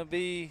that's going to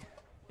be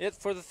it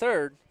for the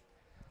third.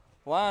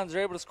 Lions are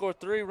able to score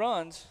 3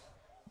 runs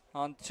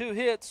on 2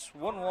 hits,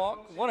 1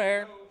 walk, 1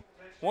 error,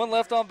 1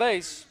 left on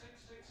base.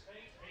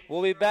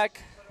 We'll be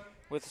back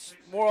with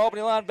more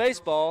Albany Lion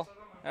baseball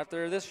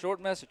after this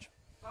short message.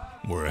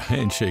 Where a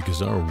handshake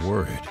is our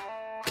word,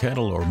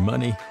 cattle are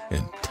money,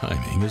 and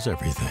timing is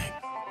everything.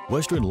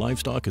 Western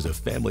Livestock is a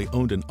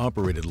family-owned and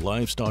operated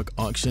livestock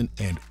auction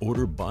and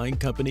order buying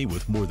company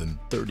with more than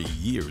 30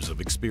 years of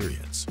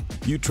experience.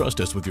 You trust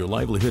us with your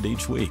livelihood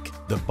each week.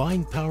 The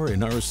buying power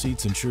in our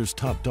receipts ensures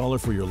top dollar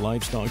for your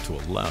livestock to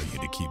allow you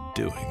to keep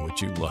doing what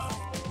you love.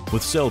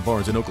 With sale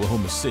barns in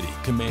Oklahoma City,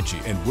 Comanche,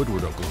 and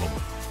Woodward, Oklahoma,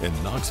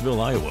 and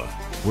Knoxville, Iowa,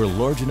 we're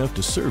large enough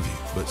to serve you,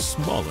 but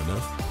small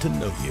enough to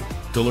know you.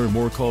 To learn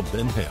more, call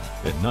Ben Hale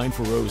at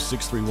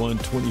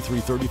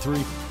 940-631-2333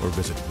 or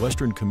visit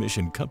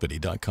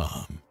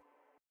westerncommissioncompany.com.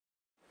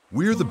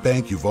 We're the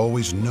bank you've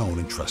always known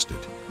and trusted,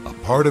 a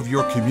part of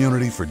your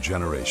community for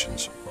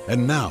generations.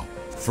 And now,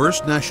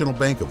 First National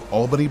Bank of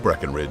Albany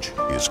Breckenridge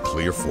is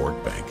Clear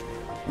Fork Bank.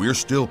 We're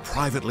still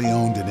privately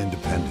owned and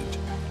independent.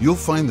 You'll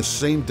find the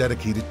same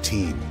dedicated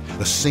team,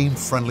 the same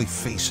friendly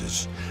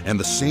faces, and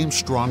the same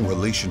strong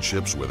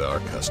relationships with our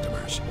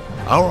customers.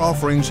 Our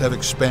offerings have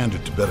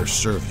expanded to better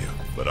serve you,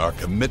 but our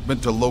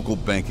commitment to local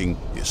banking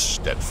is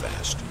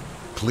steadfast.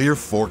 Clear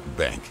Fork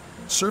Bank,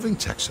 serving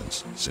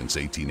Texans since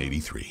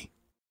 1883.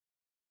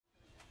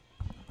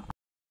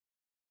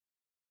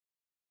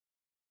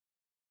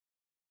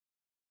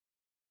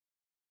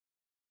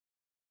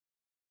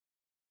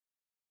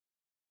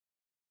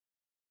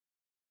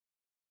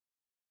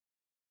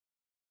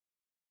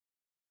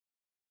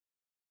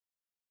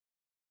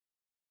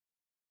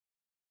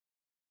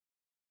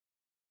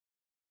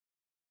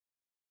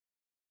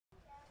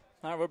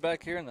 All right, we're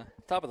back here in the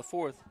top of the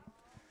fourth.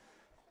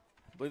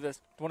 I believe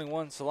that's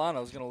 21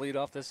 Solano is going to lead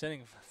off this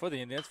inning for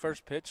the Indians.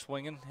 First pitch,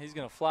 swinging. He's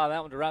going to fly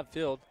that one to right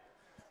field.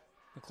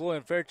 McCloy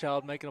and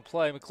Fairchild making a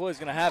play. McCloy's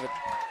going to have it.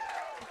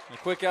 And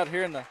a quick out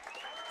here in the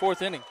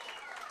fourth inning.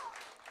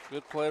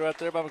 Good play right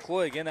there by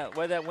McCloy. Again, that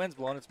way that wind's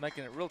blowing, it's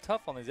making it real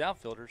tough on these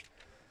outfielders.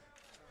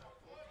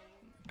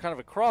 Kind of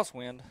a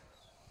crosswind.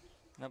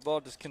 That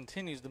ball just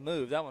continues to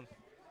move. That one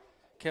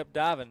kept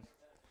diving.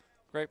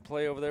 Great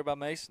play over there by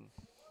Mason.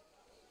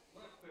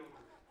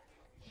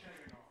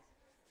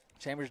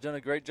 Chambers done a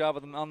great job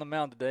on the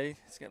mound today.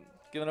 He's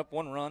given up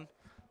 1 run,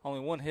 only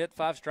 1 hit,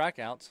 5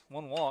 strikeouts,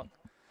 1 walk.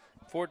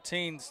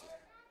 14's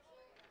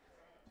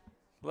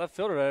left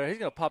fielder there. He's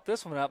going to pop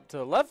this one up to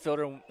the left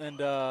fielder,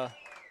 and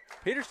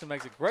Peterson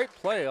makes a great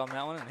play on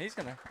that one, and he's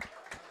going to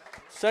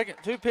second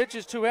 2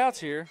 pitches, 2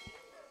 outs here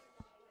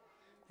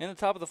in the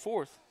top of the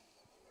fourth.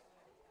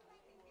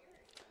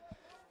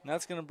 And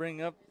that's going to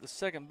bring up the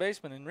second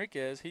baseman,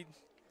 Enriquez. He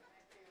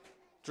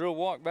drew a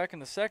walk back in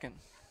the second.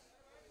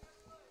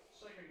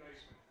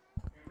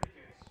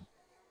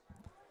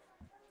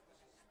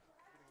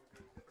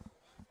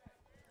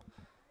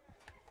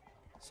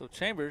 So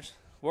Chambers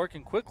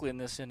working quickly in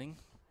this inning.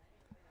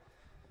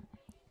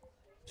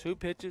 2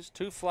 pitches,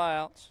 2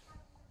 flyouts.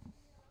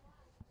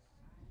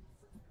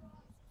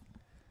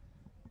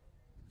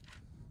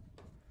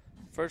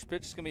 First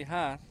pitch is going to be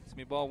high. It's going to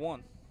be ball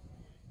 1.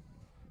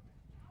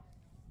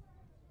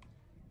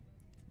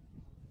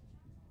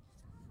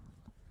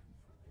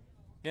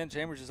 Again,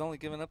 Chambers has only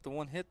given up the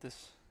 1 hit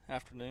this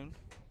afternoon.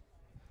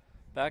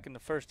 Back in the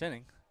first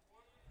inning.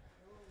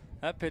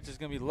 That pitch is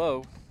going to be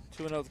low.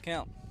 2-0 the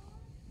count.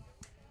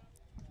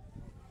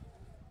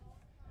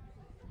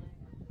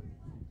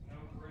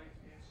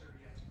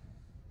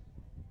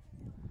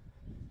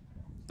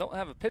 Don't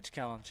have a pitch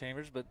count on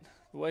Chambers, but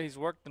the way he's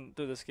worked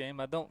through this game,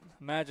 I don't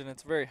imagine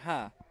it's very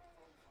high.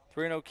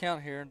 3-0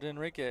 count here to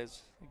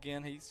Enriquez.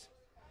 Again, he's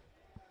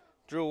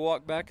drew a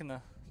walk back in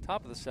the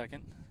top of the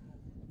second.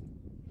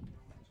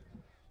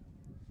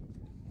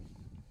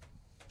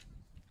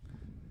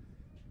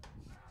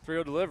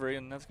 .30 delivery,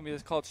 and that's going to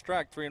be called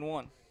strike,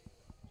 3-1.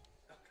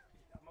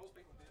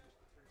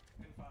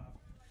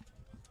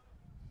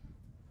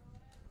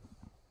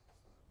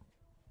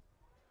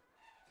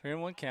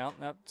 3-1 count.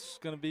 That's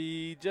going to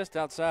be just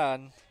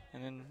outside.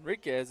 And then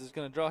Enriquez is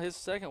going to draw his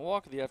second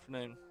walk of the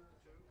afternoon.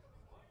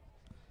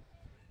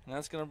 And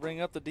that's going to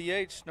bring up the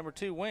DH, number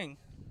 2, Wing.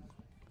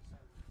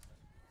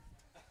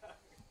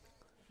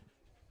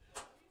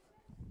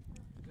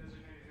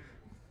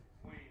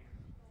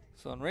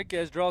 So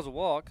Enriquez draws a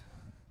walk.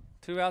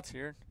 2 outs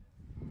here.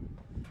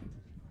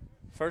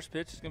 First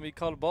pitch is going to be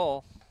called a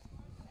ball.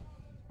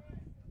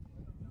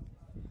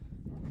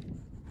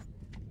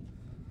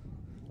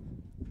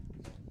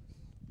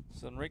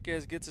 So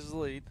Enriquez gets his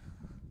lead.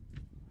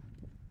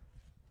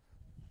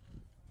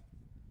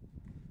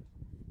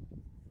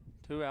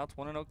 Two outs,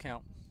 1-0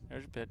 count.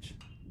 There's your pitch.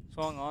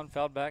 Swung on,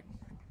 fouled back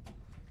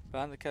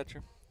behind the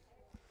catcher.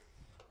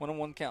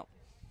 1-1 count.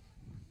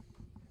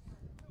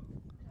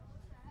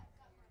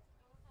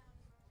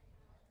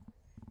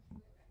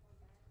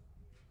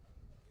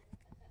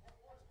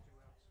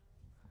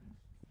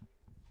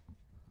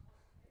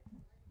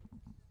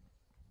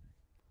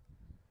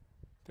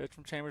 Pitch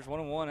from Chambers,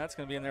 1-1. That's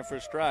going to be in there for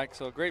a strike.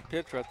 So a great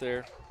pitch right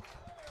there.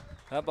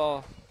 That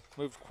ball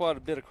moved quite a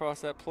bit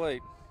across that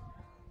plate.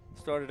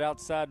 Started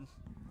outside,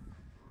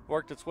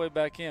 worked its way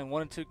back in.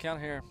 1-2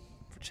 count here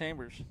for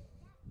Chambers.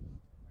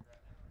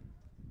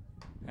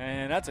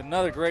 And that's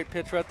another great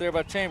pitch right there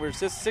by Chambers.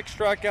 This 6th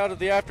strikeout of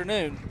the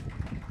afternoon.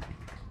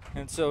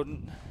 And so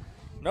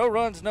no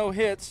runs, no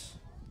hits.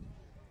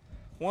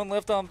 1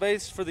 left on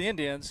base for the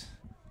Indians.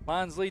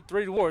 Lions lead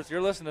 3-4.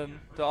 You're listening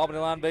to Albany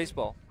Line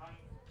Baseball.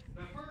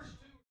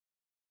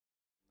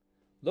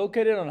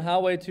 Located on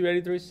Highway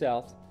 283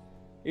 South,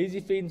 Easy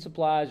Feed and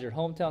Supply is your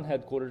hometown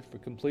headquarters for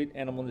complete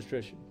animal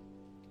nutrition.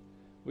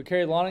 We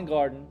carry lawn and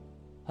garden,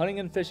 hunting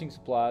and fishing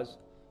supplies,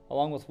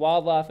 along with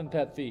wildlife and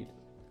pet feed.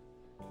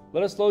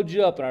 Let us load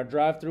you up in our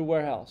drive-through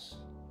warehouse.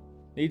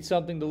 Need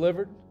something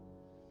delivered?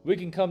 We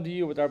can come to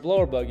you with our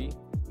blower buggy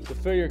to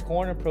fill your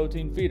corn and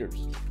protein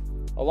feeders,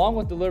 along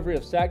with delivery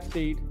of sacked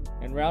feed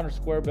and round or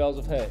square bales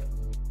of hay.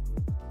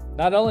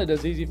 Not only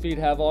does Easy Feed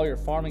have all your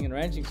farming and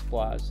ranching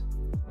supplies,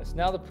 it's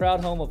now the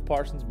proud home of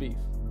Parsons Beef,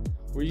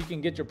 where you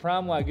can get your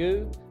prime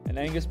Wagyu and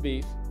Angus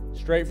beef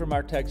straight from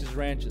our Texas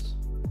ranches.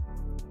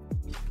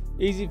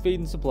 Easy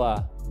Feed and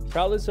Supply,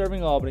 proudly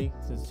serving Albany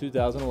since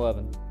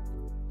 2011.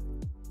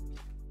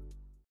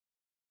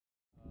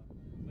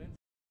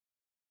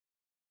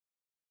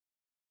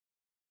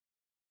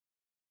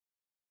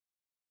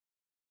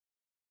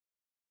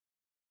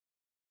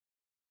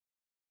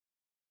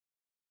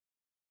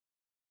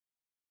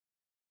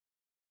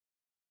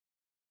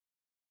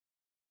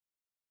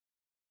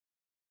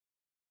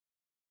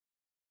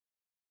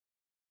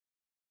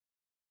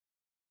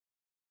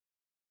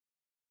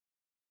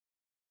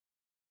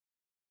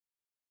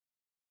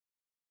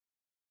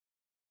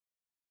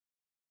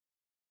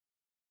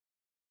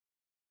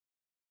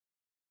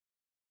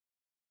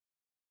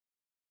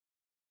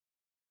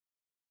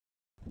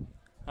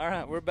 All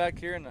right, we're back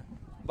here in the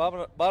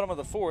bottom of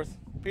the 4th.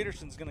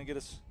 Peterson's going to get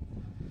us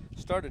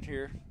started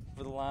here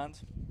for the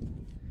Lions.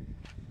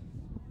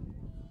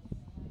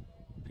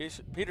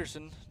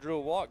 Peterson drew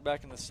a walk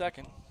back in the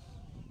 2nd.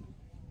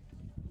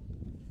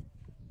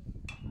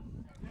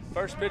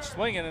 First pitch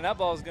swinging, and that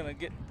ball's going to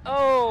get,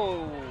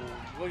 oh,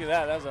 look at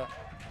that. That was a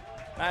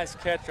nice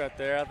catch right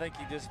there. I think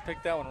he just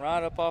picked that one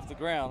right up off the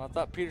ground. I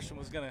thought Peterson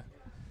was going to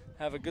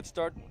have a good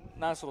start,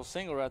 nice little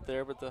single right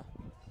there, but the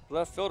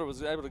left fielder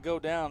was able to go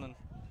down and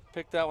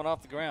pick that one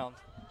off the ground.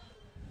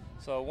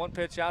 So 1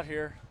 pitch out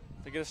here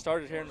to get us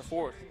started here in the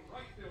 4th.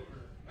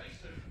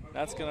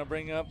 That's going to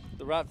bring up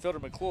the right fielder,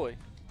 McCloy.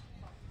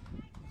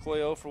 McCloy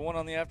 0 for 1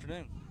 on the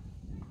afternoon.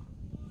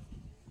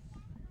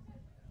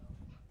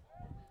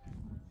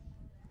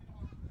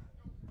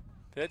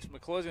 Pitch,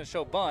 McCloy's going to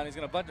show bunt. He's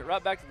going to bunt it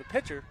right back to the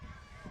pitcher.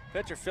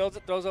 Pitcher fields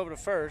it, throws over to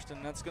first,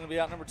 and that's going to be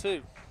out number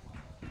 2.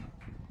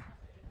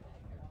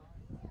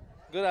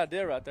 Good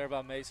idea right there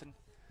by Mason.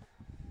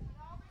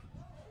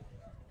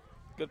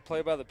 Good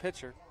play by the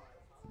pitcher.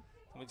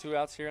 Only 2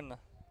 outs here in the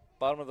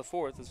bottom of the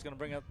 4th. It's going to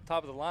bring up the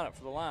top of the lineup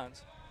for the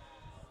Lions.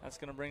 That's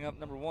going to bring up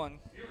number 1,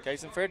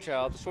 Kason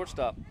Fairchild, the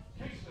shortstop.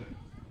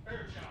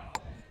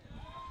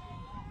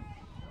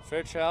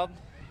 Fairchild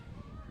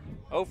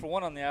 0 for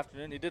 1 on the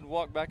afternoon. He did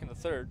walk back in the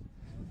 3rd.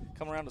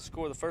 Come around to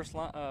score the first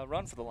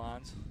run for the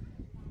Lions.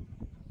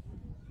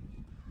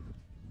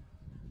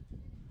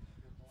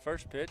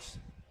 First pitch,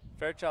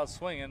 Fairchild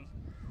swinging.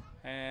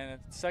 And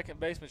second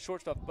baseman,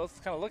 shortstop,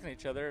 both kind of looking at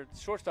each other.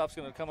 Shortstop's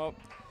going to come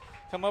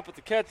up with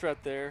the catch right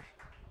there.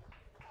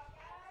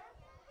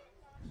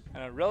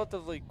 And a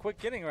relatively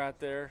quick inning right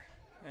there.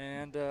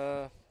 And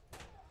no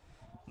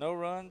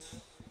runs,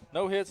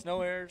 no hits, no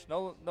errors,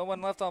 no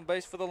one left on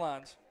base for the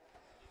Lions.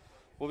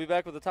 We'll be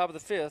back with the top of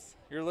the 5th.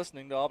 You're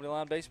listening to Albany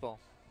Line Baseball.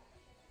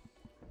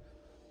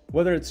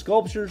 Whether it's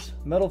sculptures,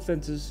 metal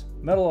fences,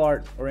 metal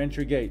art, or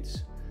entry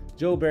gates,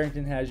 Joe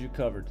Barrington has you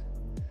covered.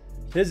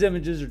 His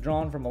images are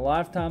drawn from a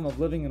lifetime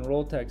of living in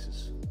rural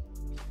Texas.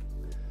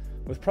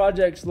 With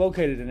projects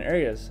located in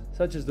areas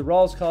such as the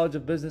Rawls College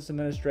of Business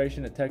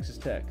Administration at Texas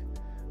Tech,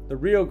 the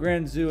Rio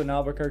Grande Zoo in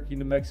Albuquerque,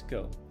 New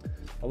Mexico,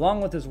 along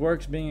with his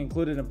works being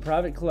included in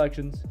private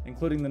collections,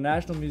 including the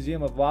National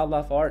Museum of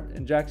Wildlife Art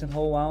in Jackson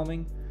Hole,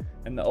 Wyoming,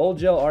 and the Old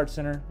Jail Art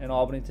Center in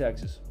Albany,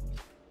 Texas.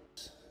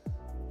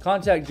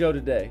 Contact Joe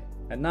today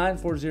at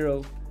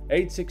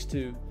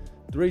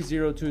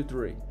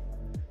 940-862-3023.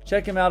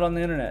 Check him out on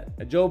the internet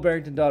at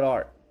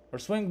joebarrington.art or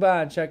swing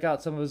by and check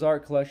out some of his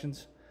art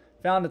collections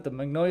found at the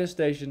Magnolia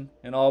Station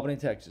in Albany,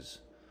 Texas.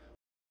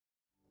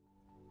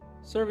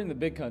 Serving the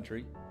Big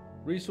Country,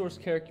 Resource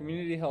Care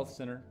Community Health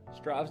Center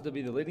strives to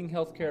be the leading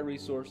healthcare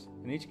resource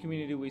in each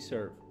community we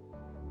serve.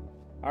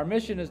 Our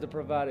mission is to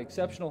provide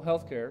exceptional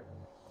healthcare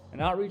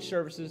and outreach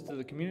services to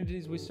the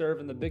communities we serve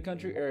in the Big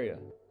Country area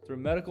through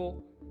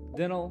medical,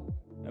 dental,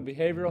 and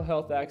behavioral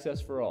health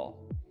access for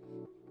all.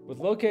 With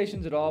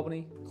locations at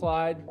Albany,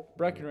 Clyde,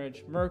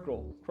 Breckenridge,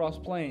 Merkel, Cross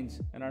Plains,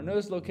 and our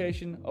newest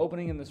location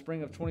opening in the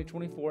spring of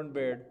 2024 in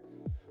Baird,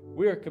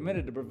 we are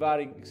committed to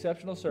providing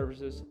exceptional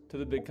services to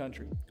the Big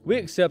Country. We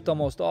accept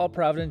almost all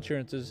private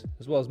insurances,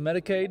 as well as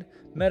Medicaid,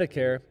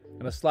 Medicare,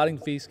 and a sliding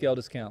fee scale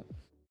discount.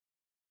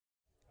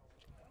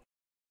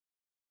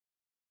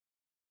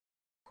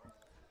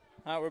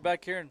 All right, we're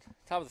back here in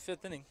top of the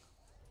fifth inning.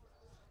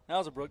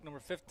 Alzabrook, number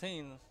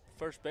 15,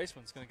 first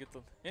baseman's going to get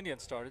the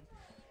Indians started.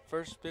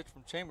 First pitch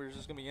from Chambers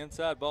is going to be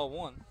inside, ball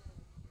one.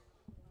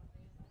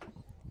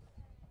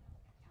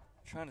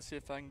 Trying to see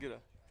if I can get a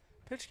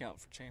pitch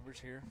count for Chambers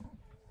here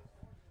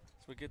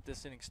as we get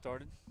this inning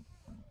started.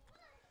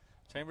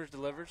 Chambers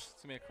delivers.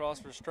 It's going to be a cross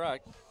for a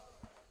strike.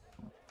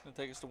 Going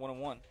to take us to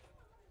 1-1.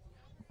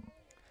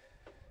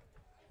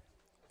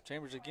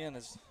 Chambers again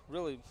has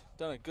really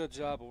done a good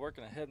job of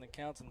working ahead in the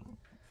counts, and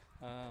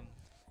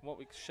what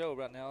we show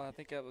right now, I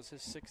think that was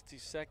his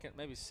 62nd,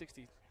 maybe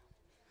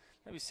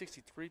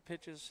 63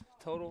 pitches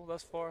total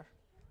thus far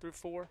through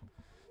 4.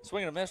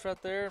 Swinging a miss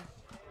right there,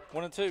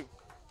 1-2.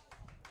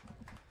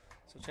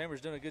 So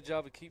Chambers doing a good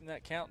job of keeping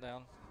that count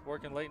down,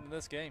 working late into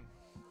this game.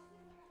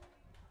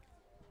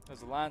 As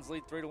the Lions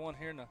lead 3-1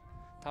 here in the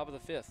top of the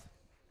fifth.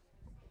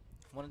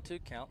 1-2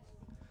 count.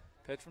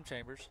 Pitch from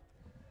Chambers.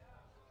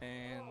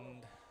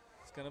 And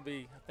it's going to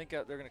be, I think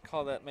they're going to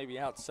call that maybe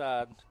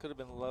outside. Could have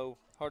been low.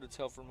 Hard to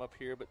tell from up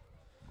here, but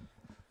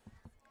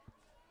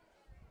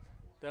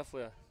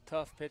definitely a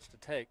tough pitch to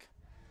take.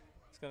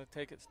 It's going to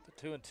take it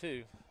to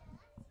 2-2.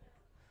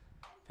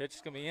 Pitch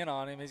is going to be in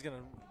on him. He's going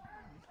to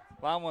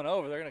line one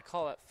over. They're going to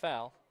call that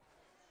foul.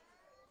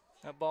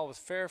 That ball was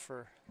fair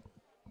for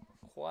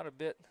quite a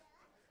bit.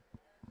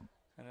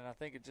 And then I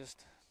think it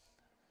just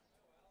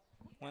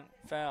went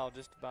foul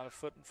just about a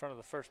foot in front of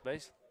the first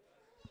base.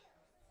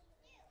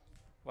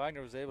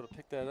 Wagner was able to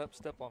pick that up,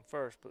 step on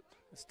first, but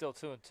it's still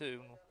 2-2.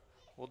 And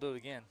we'll do it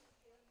again.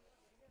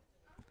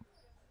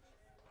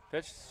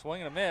 Pitch,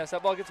 swing and a miss.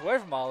 That ball gets away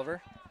from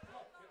Oliver.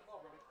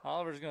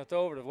 Oliver's going to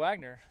throw over to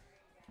Wagner.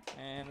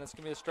 And that's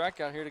going to be a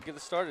strikeout here to get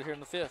us started here in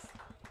the fifth.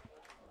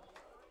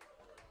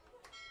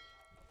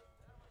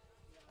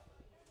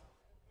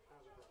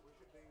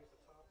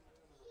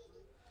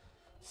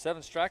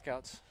 Seven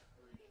strikeouts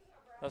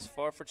thus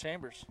far for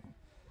Chambers.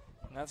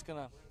 And that's going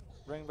to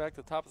bring back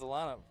the top of the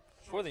lineup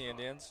for the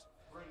Indians.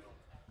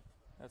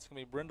 That's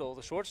going to be Brindle,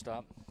 the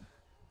shortstop.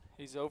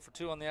 He's 0 for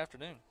 2 on the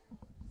afternoon.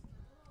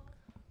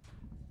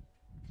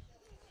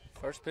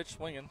 First pitch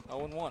swinging,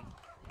 0-1.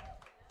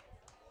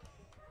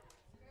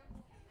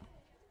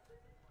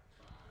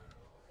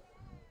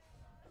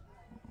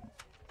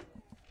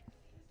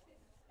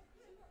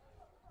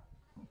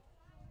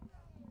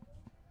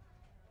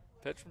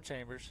 Pitch from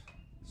Chambers,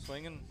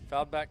 swinging,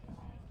 fouled back,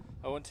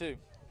 0-2.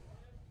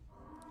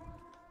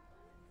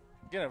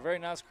 Again, a very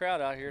nice crowd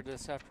out here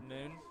this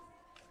afternoon.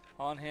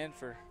 On hand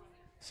for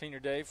senior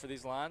day for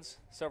these Lions.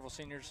 Several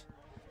seniors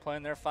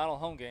playing their final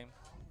home game.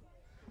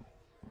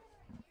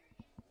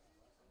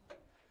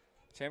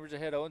 Chambers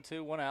ahead,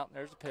 0-2, 1 out.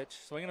 There's the pitch.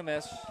 Swing and a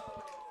miss.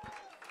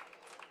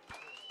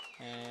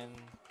 And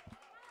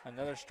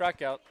another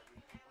strikeout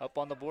up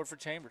on the board for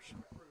Chambers.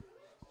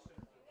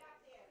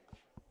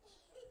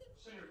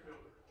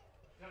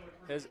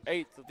 His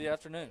 8th of the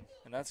afternoon.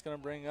 And that's going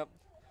to bring up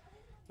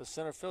the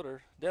center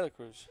fielder, De La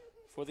Cruz,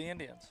 for the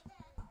Indians.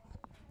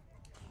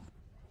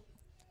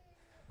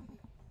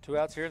 2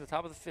 outs here at the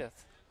top of the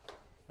fifth.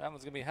 That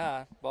one's going to be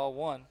high. Ball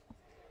 1.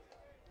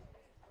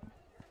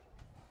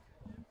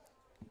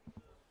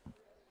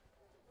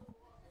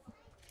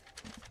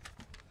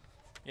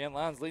 Again,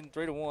 Lions leading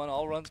 3-1.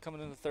 All runs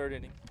coming in the third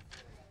inning.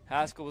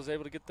 Haskell was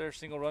able to get their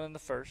single run in the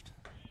first.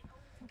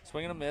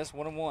 Swing and a miss,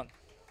 1-1.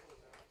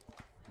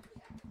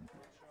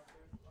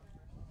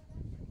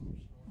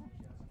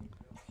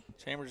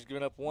 Chambers has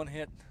given up 1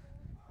 hit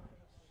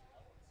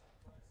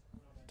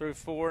through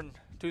 4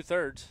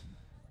 2/3.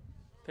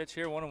 Pitch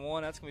here,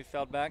 1-1. That's going to be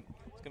fouled back.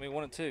 It's going to be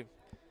 1-2.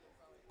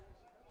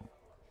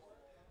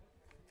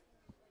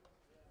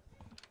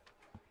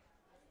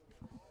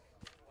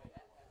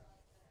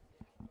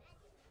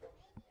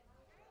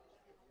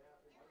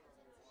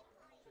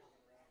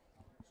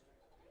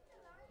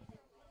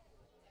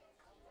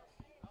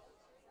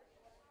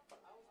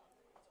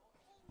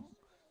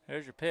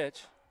 There's your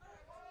pitch.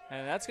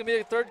 And that's going to be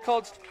a third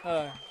called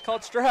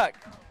strike.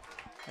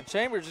 And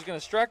Chambers is going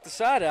to strike the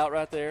side out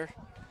right there.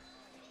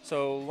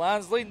 So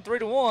Lions leading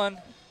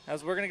 3-1.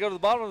 As we're going to go to the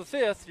bottom of the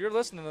fifth, you're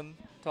listening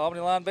to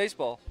Albany Lion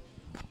Baseball.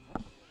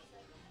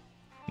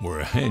 Where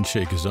a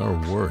handshake is our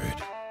word,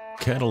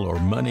 cattle are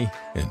money,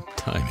 and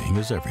timing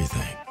is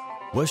everything.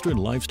 Western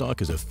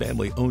Livestock is a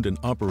family-owned and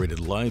operated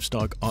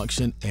livestock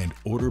auction and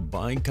order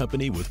buying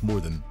company with more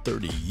than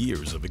 30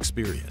 years of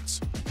experience.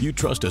 You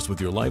trust us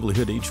with your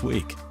livelihood each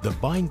week. The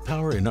buying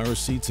power in our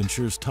seats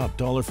ensures top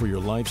dollar for your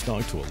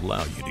livestock to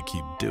allow you to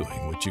keep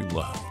doing what you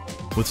love.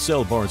 With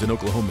sale barns in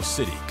Oklahoma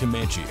City,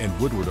 Comanche, and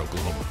Woodward,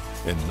 Oklahoma,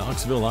 and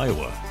Knoxville,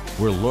 Iowa,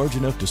 we're large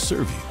enough to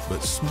serve you,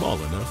 but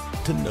small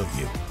enough to know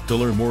you. To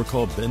learn more,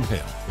 call Ben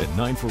Hale at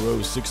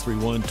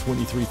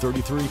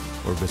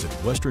 940-631-2333 or visit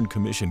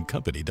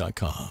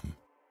westerncommissioncompany.com.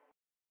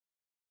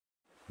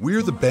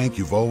 We're the bank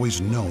you've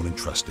always known and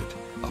trusted,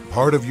 a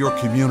part of your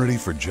community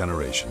for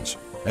generations.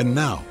 And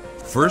now,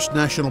 First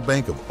National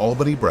Bank of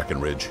Albany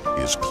Breckenridge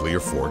is Clear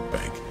Fork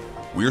Bank.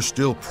 We're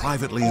still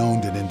privately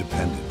owned and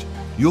independent.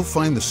 You'll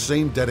find the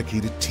same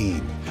dedicated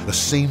team, the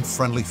same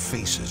friendly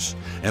faces,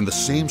 and the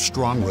same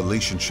strong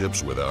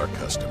relationships with our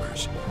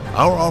customers.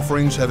 Our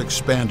offerings have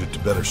expanded to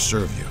better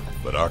serve you,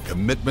 but our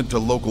commitment to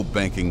local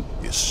banking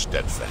is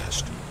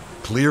steadfast.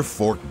 Clear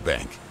Fork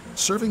Bank,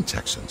 serving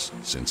Texans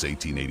since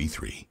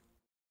 1883.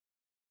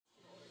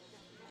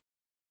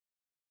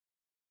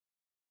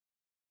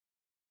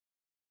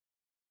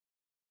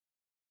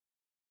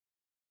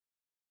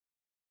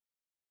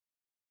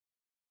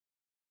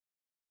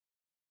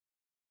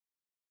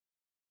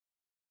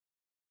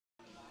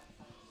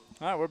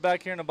 All right, we're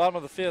back here in the bottom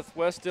of the fifth.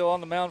 West still on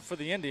the mound for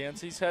the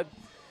Indians. He's had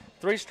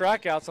 3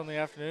 strikeouts on the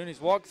afternoon.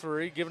 He's walked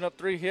 3, given up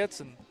 3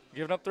 hits, and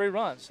given up 3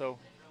 runs. So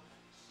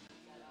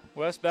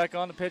West back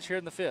on the pitch here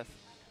in the fifth.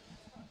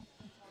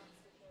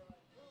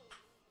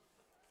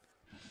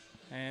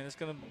 And it's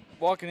going to,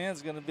 walking in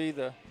is going to be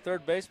the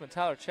third baseman,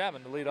 Tyler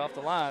Chapman, to lead off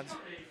the lines.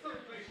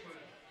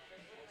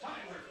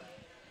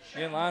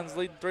 Again, Lions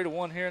leading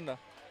 3-1 here in the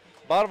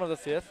bottom of the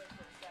fifth.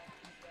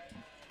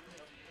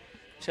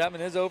 Chapman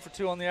is 0 for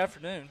 2 on the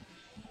afternoon.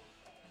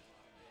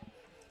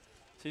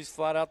 He's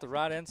flat out the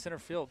right end center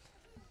field.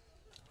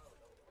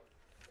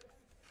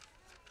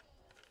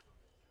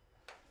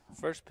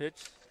 First pitch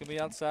is going to be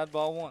outside,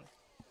 ball 1.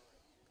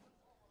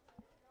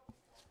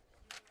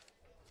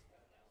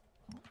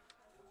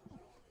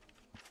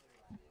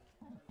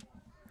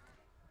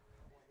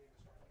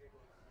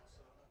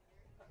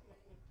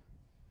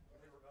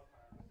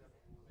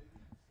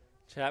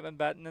 Chapman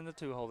batting in the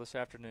 2-hole this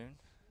afternoon.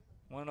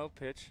 1-0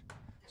 pitch.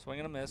 Swing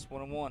and a miss,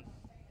 1-1.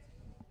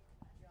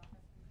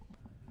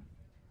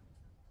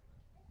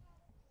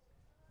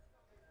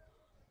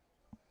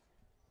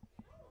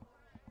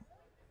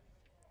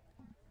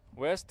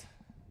 West,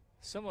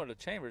 similar to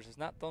Chambers, has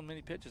not thrown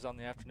many pitches on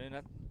the afternoon.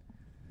 That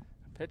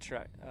pitch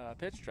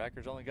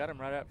tracker's only got him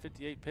right at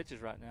 58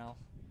 pitches right now.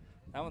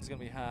 That one's going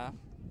to be high.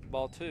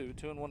 Ball 2,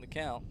 2-1 to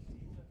count.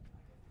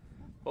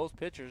 Both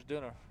pitchers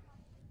doing a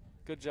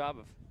good job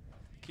of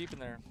keeping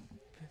their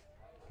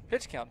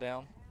pitch count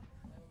down,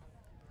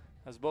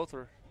 as both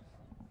are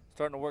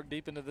starting to work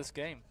deep into this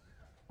game.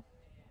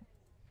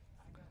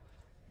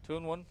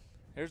 2-1.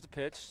 Here's the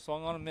pitch.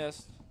 Swung on a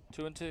miss.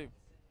 2-2.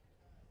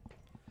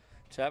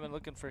 Chapman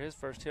looking for his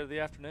first hit of the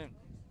afternoon.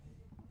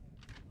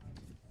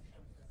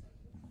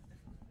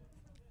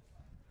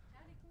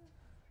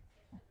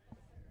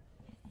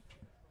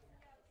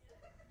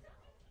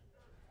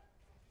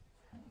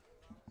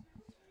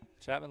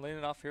 Chapman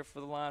leaning off here for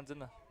the Lions in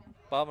the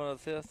bottom of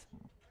the fifth.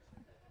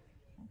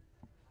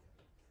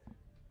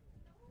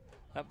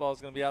 That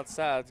ball's going to be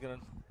outside. It's going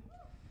to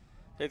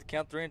take the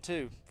count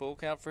 3-2. Full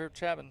count for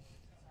Chapman.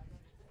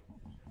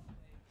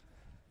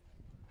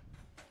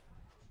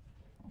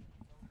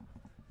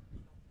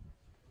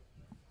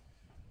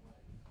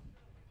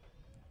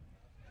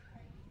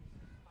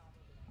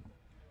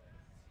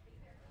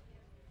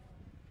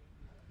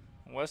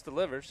 West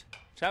delivers.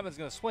 Chapman's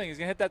going to swing. He's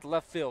going to hit that to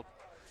left field.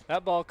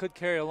 That ball could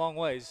carry a long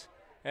ways.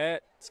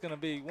 It's going to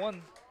be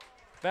one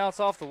bounce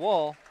off the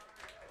wall.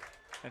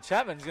 And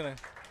Chapman's going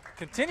to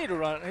continue to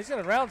run. He's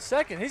going to round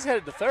second. He's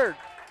headed to third.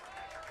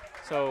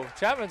 So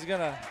Chapman's going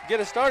to get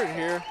us started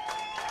here.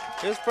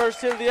 His first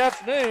hit of the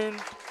afternoon.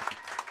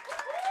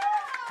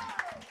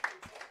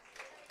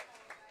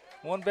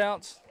 One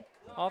bounce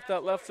off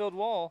that left field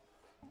wall.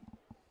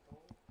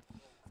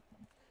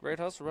 Great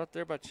hustle right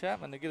there by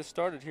Chapman to get us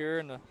started here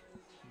in the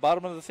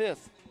bottom of the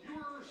fifth.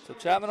 So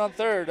Chapman on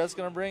third. That's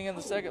going to bring in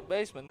the second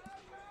baseman.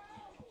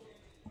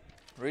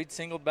 Reed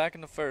singled back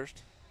in the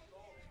first.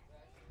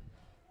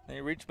 Then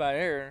he reached by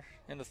error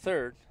in the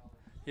third.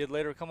 He'd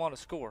later come on to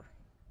score.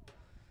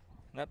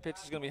 And that pitch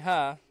is going to be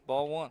high.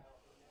 Ball 1.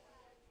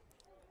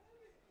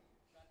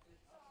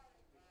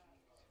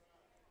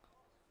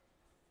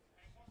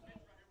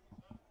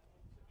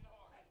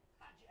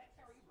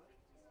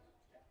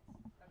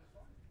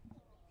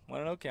 One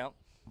and no count.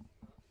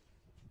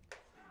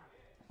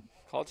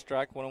 Called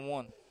strike,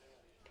 1-1.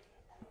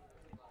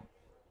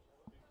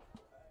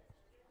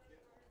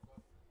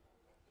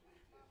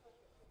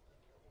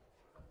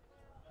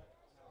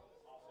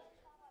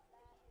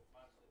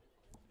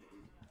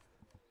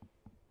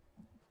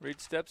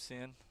 Reed steps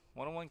in,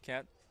 1-1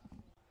 count.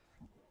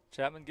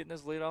 Chapman getting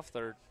his lead off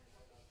third.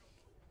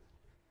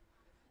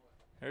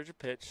 Here's your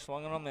pitch,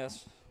 swung on a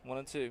miss,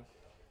 1-2.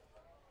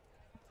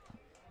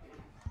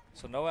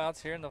 So no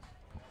outs here in the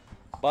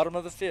bottom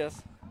of the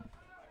 5th.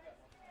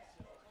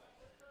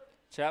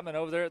 Chapman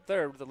over there at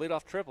third with the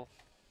leadoff triple.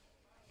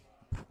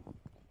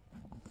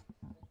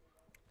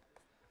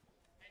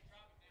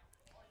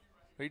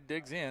 Reed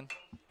digs in.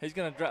 He's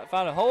going to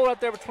find a hole right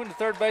there between the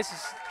third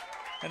bases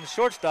and the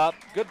shortstop.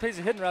 Good piece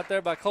of hitting right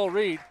there by Cole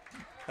Reed.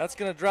 That's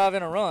going to drive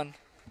in a run.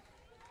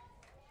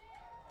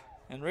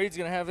 And Reed's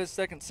going to have his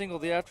second single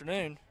of the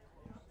afternoon.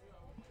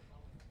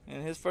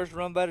 And his first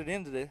run batted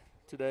in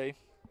today.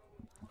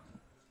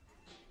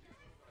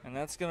 And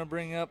that's going to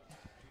bring up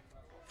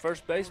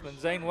first baseman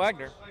Zane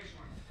Wagner.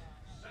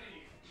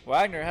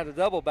 Wagner had a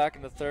double back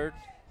in the third,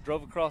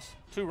 drove across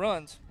 2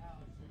 runs,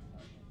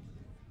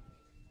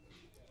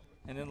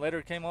 and then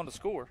later came on to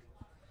score.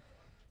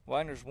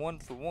 Wagner's 1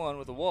 for 1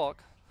 with a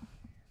walk.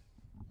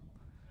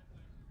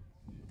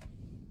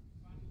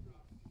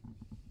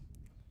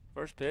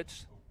 First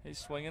pitch, he's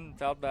swinging,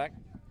 fouled back.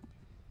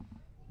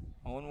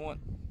 0-1.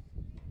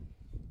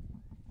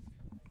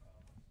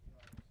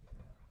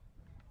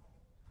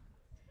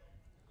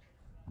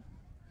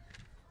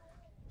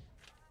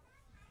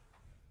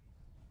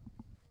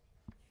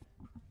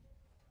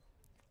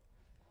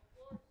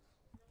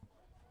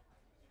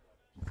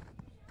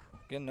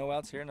 Again, no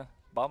outs here in the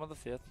bottom of the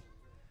 5th.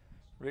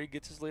 Reed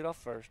gets his lead off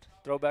first.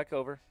 Throw back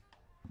over.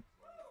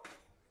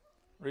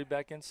 Reed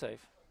back in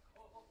safe.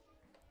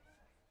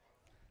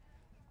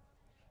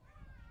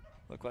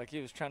 Looked like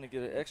he was trying to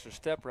get an extra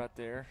step right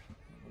there.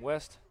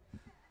 West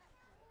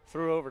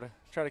threw over to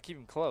try to keep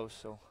him close.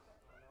 So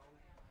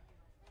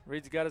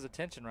Reed's got his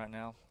attention right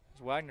now.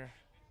 Wagner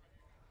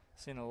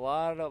seen a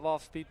lot of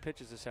off-speed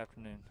pitches this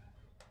afternoon.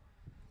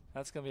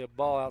 That's going to be a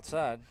ball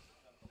outside.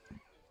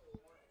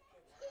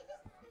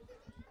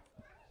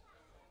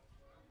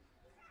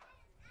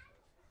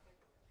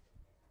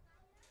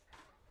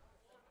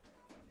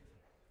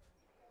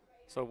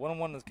 So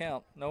 1-1 is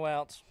count, no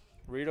outs.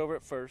 Reed over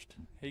at first.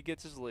 He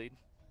gets his lead.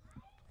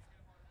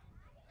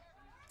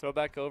 Throw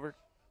back over.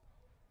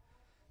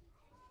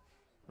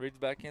 Reed's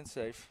back in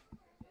safe.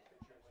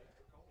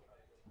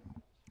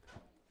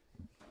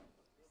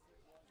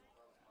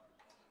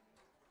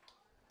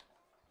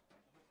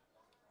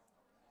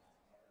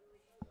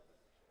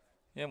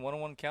 Yeah,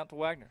 1-1 count to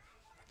Wagner.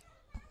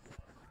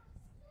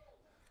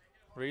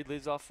 Reed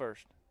leads off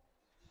first.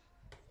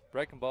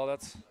 Breaking ball,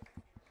 that's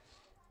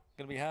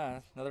going to be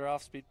high. Another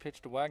off-speed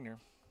pitch to Wagner.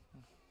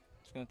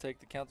 It's going to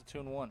take the count to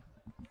 2-1.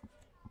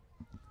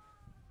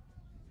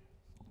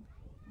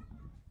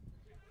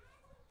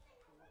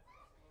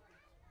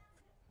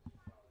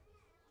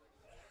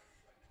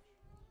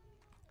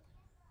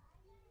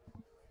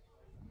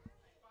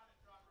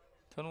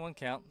 Two and 1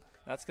 count.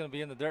 That's going to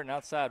be in the dirt and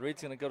outside.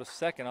 Reed's going to go to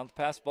second on the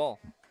pass ball.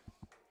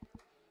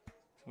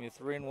 It's going to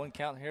be a 3-1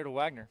 count here to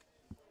Wagner.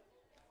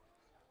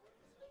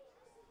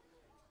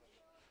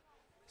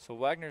 So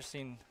Wagner's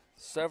seen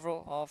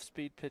several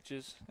off-speed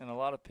pitches and a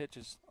lot of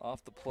pitches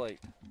off the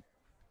plate.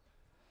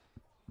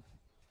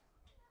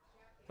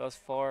 Thus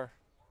far,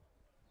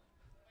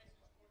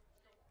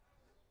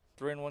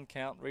 3-1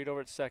 count. Reed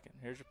over at second.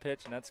 Here's your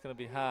pitch, and that's going to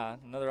be high.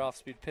 Another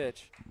off-speed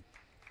pitch.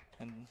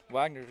 And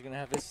Wagner's going to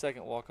have his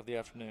second walk of the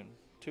afternoon.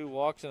 2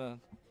 walks and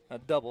a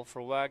double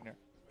for Wagner.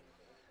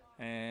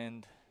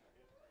 And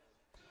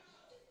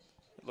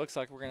it looks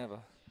like we're going to have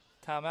a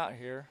timeout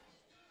here.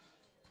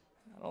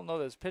 I don't know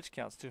that his pitch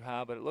count's too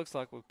high, but it looks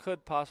like we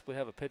could possibly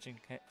have a pitching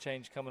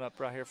change coming up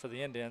right here for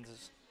the Indians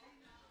as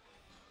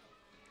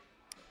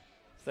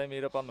they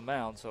meet up on the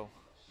mound. So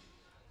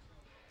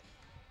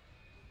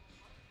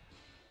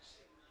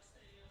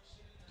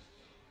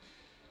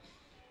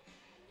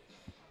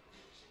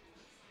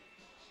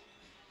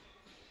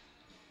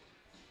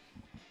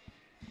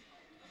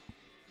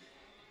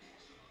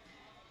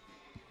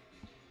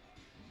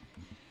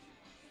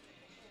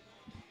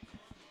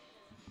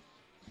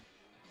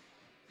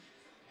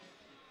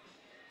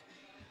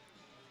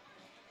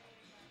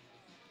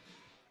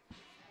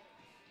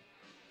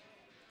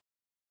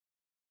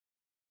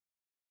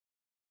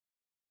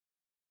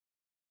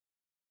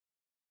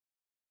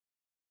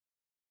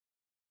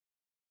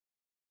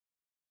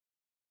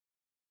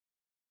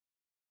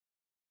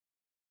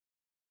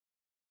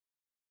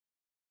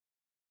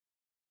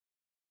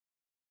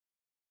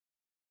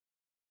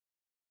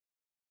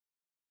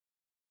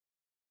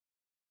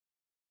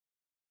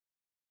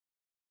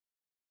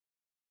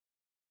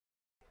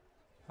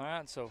all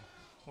right, so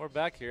we're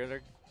back here.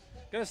 They're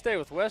going to stay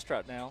with West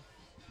right now.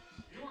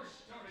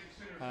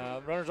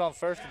 Runners on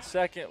first and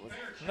second with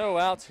no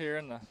outs here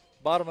in the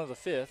bottom of the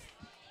 5th.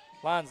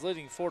 Lions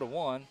leading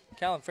 4-1.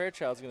 Callan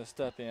Fairchild's going to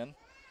step in.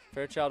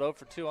 Fairchild 0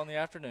 for 2 on the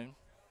afternoon.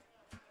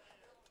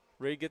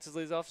 Reed gets his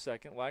leads off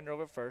second. Wagner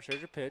over first.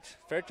 Here's your pitch.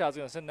 Fairchild's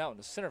going to send that one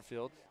to center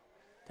field.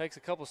 Takes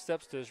a couple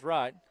steps to his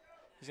right.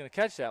 He's going to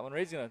catch that one.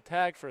 Reed's going to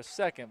tag for a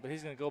second, but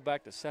he's going to go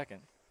back to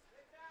second.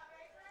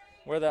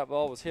 Where that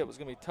ball was hit was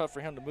going to be tough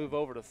for him to move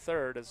over to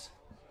third, as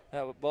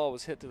that ball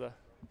was hit to the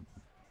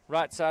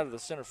right side of the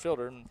center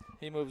fielder, and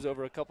he moves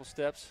over a couple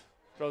steps,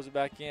 throws it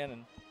back in,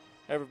 and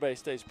everybody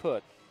stays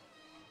put.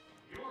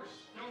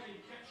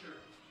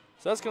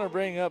 So that's going to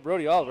bring up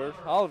Brody Oliver.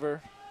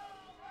 Oliver,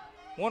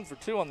 1 for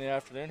 2 on the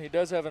afternoon. He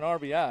does have an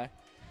RBI.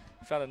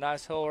 Found a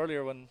nice hole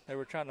earlier when they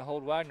were trying to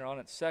hold Wagner on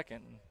at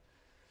second.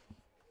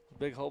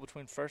 Big hole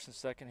between first and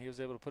second. He was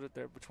able to put it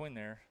there between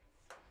there.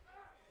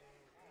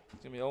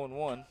 It's going to be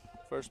 0-1.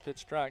 First pitch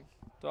strike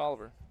to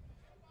Oliver.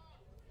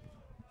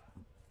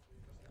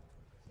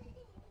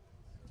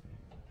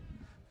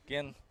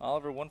 Again,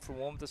 Oliver 1 for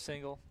 1 with a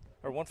single,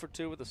 or 1 for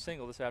 2 with a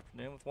single this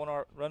afternoon with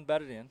 1 run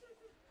batted in.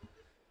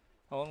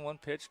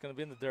 0-1 pitch, going to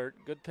be in the dirt.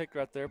 Good pick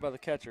right there by the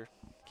catcher.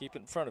 Keep it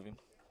in front of him.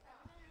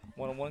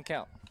 1-1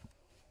 count.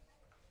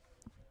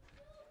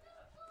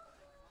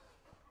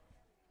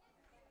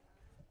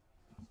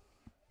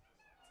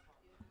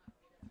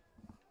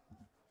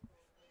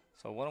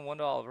 So 1-1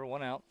 to Oliver,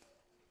 1 out.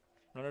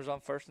 Runners on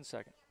first and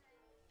second.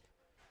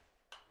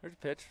 Here's a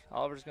pitch.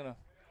 Oliver's going to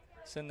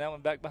send that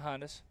one back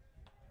behind us.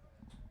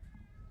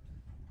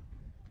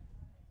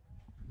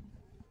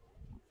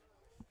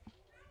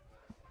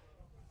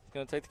 He's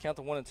going to take the count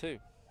to 1-2.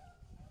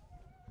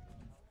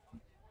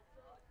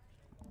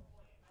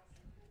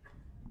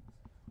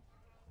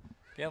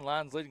 Again,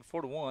 Lions leading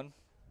 4-1.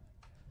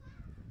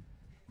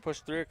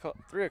 Pushed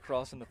three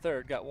across in the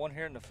third. Got 1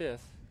 here in the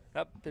fifth.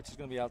 That pitch is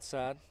going to be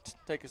outside.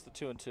 Take us to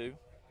 2-2.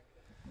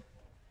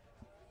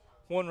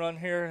 1 run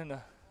here in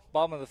the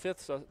bottom of the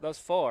fifth thus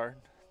far.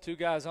 2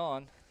 guys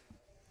on.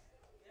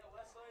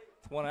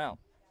 1 out.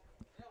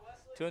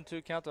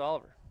 2-2 count to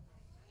Oliver.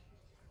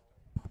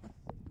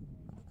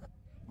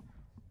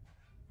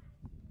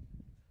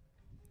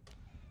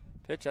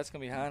 Pitch, that's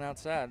going to be high and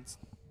outside.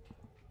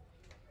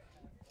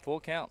 Full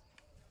count.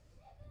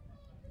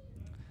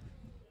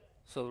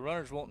 So the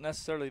runners won't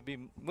necessarily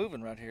be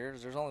moving right here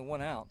as there's only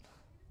 1 out.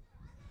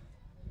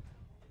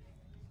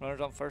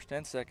 Runners on first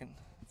and second.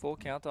 Full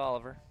count to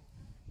Oliver.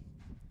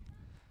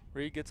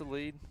 Reed gets a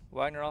lead.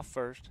 Wagner off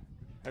first.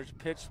 There's a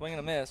pitch, swing and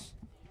a miss.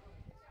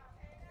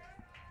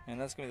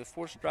 And that's going to be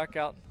the 4th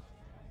strikeout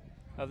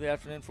of the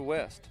afternoon for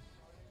West.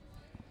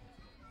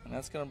 And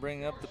that's going to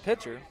bring up the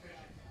pitcher,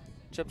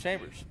 Chip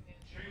Chambers.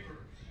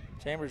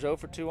 Chambers 0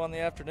 for 2 on the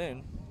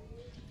afternoon.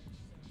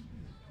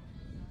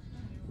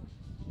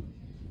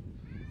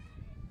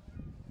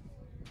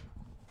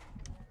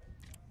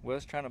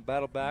 West trying to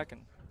battle back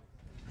and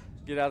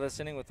get out of this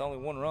inning with only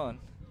 1 run.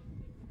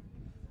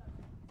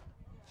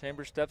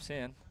 Chambers steps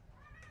in.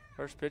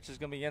 First pitch is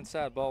going to be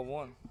inside, ball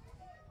 1.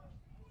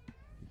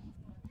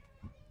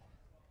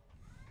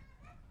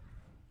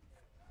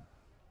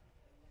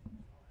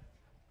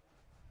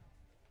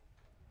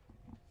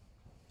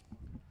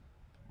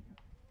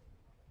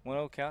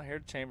 Count here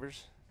to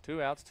Chambers.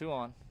 2 outs, 2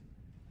 on.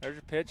 There's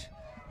your pitch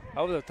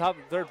over the top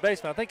of the third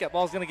baseman. I think that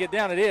ball's going to get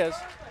down. It is.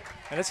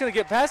 And it's going to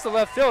get past the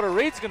left fielder.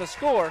 Reed's going to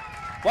score.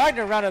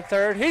 Wagner rounded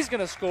third. He's going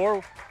to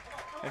score.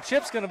 And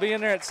Chip's going to be in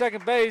there at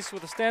second base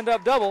with a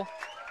stand-up double.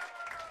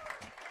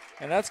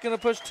 And that's going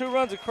to push 2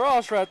 runs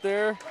across right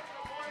there.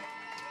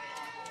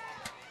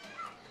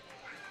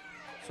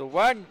 So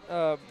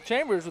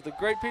Chambers with a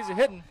great piece of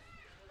hitting.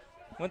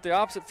 Went the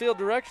opposite field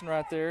direction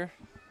right there.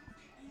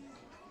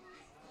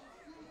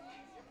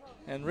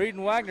 And Reed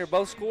and Wagner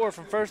both score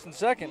from first and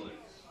second.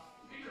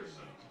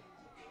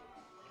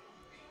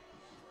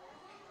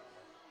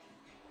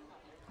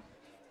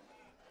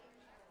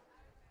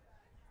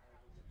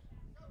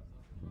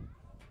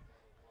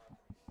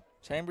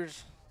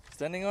 Chambers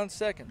standing on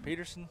second.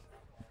 Peterson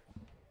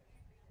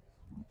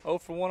 0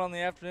 for 1 on the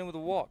afternoon with a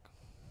walk.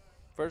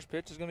 First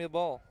pitch is going to be a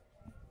ball.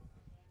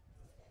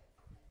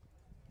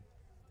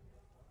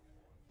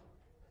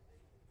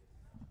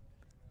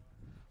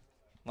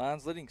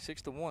 Lions leading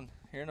 6-1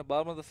 here in the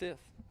bottom of the 5th.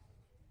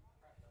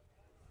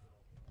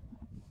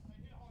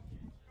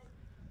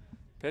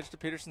 Pitch to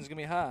Peterson's going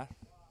to be high.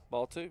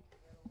 Ball 2.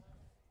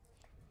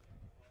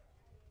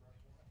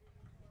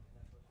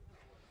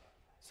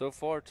 So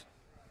far,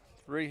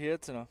 3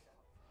 hits and a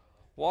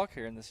walk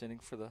here in this inning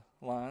for the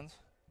Lions.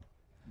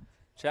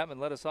 Chapman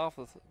led us off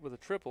with a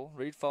triple.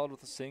 Reed followed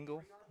with a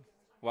single.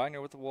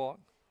 Wagner with a walk.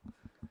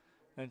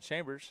 And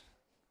Chambers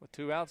with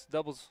 2 outs,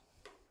 doubles.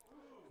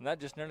 And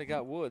that just nearly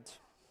got Woods.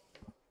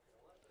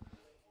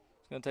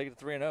 It's going to take it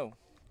to 3-0.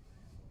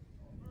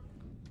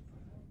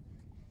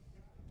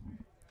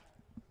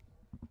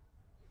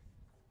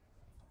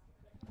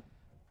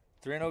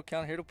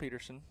 Count here to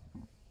Peterson.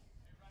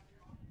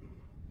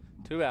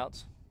 2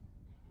 outs.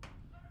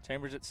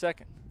 Chambers at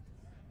second.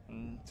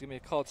 And it's going to be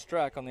a called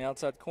strike on the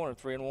outside corner,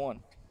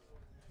 3-1.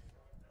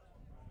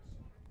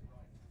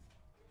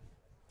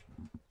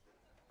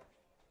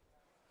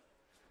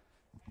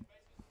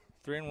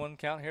 Three and 1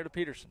 count here to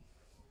Peterson.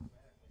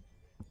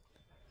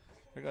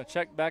 They're going to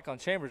check back on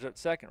Chambers at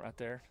second right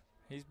there.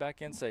 He's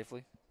back in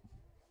safely.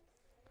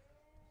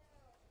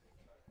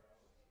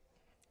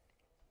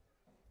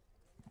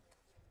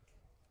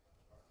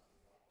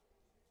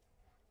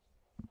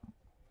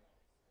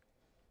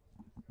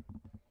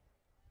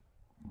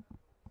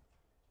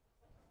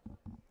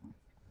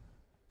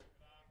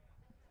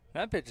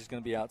 That pitch is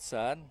going to be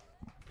outside.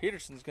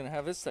 Peterson's going to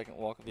have his second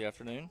walk of the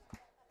afternoon.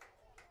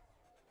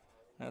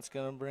 That's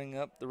going to bring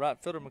up the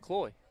right fielder,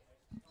 McCloy.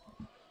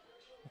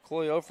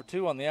 McCloy 0 for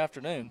 2 on the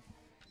afternoon.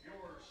 Your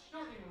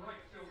starting right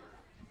fielder,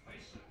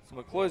 Mason. So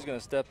McCloy's going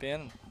to step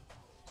in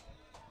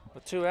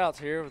with 2 outs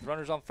here with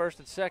runners on first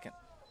and second.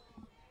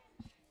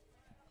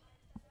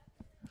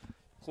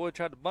 McCloy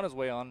tried to bunt his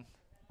way on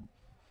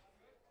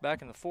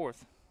back in the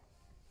fourth.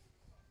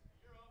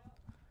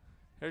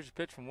 Here's your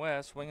pitch from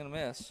West, swing and a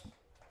miss.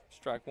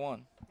 Strike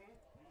 1.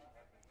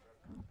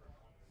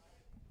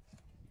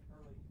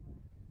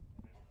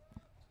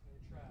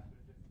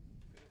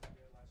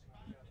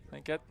 I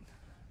think that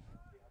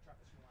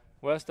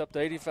West up to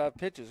 85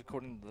 pitches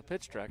according to the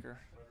pitch tracker.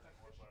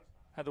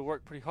 Had to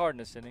work pretty hard in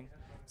this inning.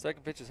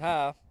 Second pitch is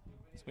high.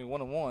 It's going to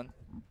be 1-1.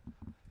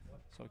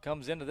 So it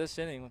comes into this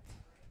inning with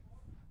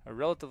a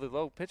relatively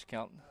low pitch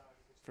count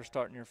for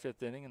starting your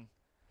 5th inning and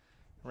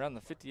around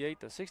the 58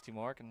 to 60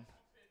 mark. And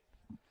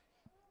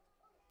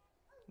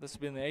this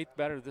will be in the 8th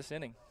batter of this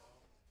inning.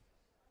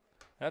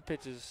 That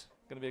pitch is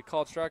going to be a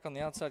called strike on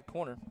the outside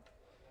corner.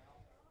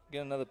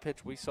 Again, another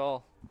pitch we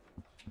saw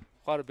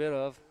quite a bit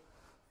of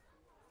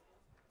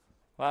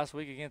last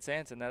week against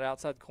Anson, that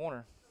outside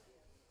corner.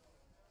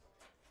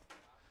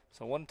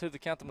 So 1-2 the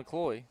count to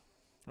McCloy.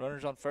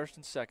 Runners on first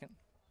and second.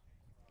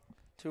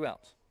 2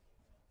 outs.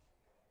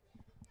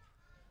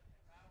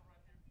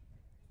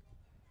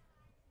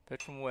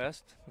 Pitch from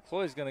West.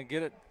 McCloy's going to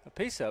get it, a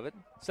piece of it.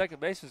 Second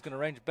baseman's going to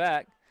range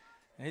back,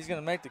 and he's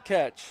going to make the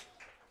catch.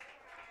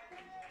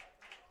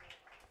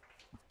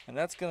 And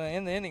that's going to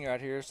end the inning right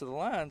here. So the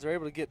Lions are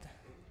able to get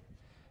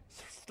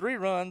 3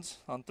 runs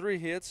on 3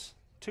 hits,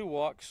 2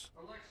 walks,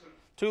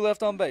 2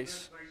 left on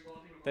base.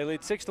 They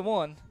lead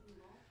 6-1.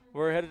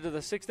 We're headed to the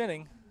 6th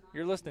inning.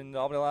 You're listening to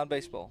Albany Lion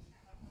Baseball.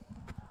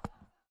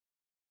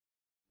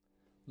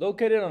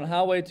 Located on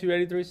Highway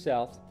 283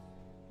 South,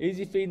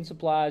 Easy Feed and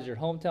Supply is your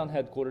hometown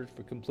headquarters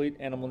for complete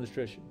animal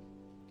nutrition.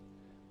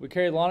 We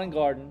carry lawn and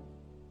garden,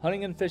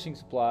 hunting and fishing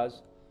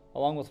supplies,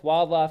 along with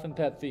wildlife and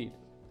pet feed.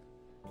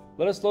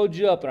 Let us load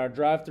you up in our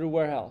drive-through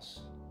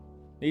warehouse.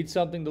 Need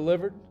something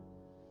delivered?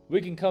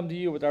 We can come to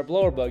you with our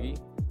blower buggy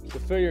to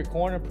fill your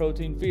corn and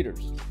protein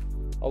feeders,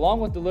 along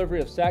with delivery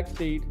of sacked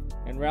feed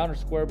and round or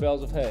square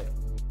bales of hay.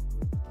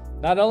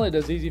 Not only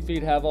does Easy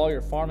Feed have all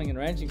your farming and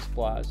ranching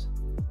supplies,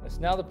 it's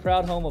now the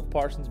proud home of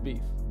Parsons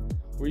Beef,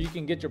 where you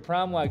can get your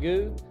prime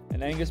Wagyu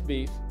and Angus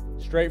beef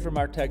straight from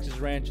our Texas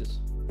ranches.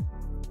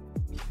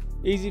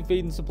 Easy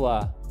Feed and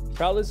Supply,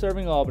 proudly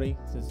serving Albany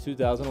since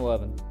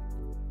 2011.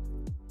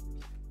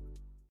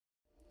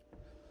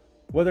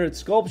 Whether it's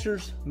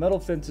sculptures, metal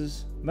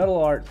fences,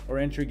 metal art, or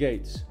entry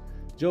gates,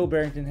 Joe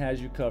Barrington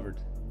has you covered.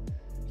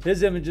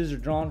 His images are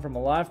drawn from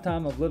a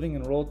lifetime of living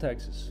in rural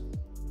Texas.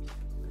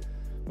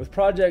 With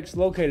projects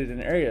located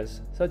in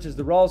areas such as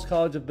the Rawls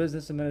College of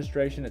Business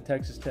Administration at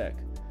Texas Tech,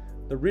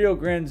 the Rio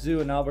Grande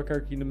Zoo in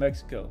Albuquerque, New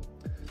Mexico,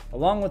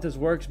 along with his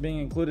works being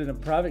included in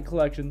private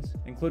collections,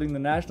 including the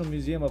National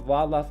Museum of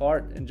Wildlife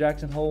Art in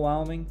Jackson Hole,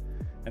 Wyoming,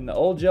 and the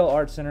Old Jail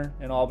Art Center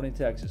in Albany,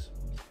 Texas.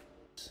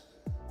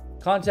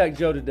 Contact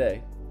Joe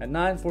today at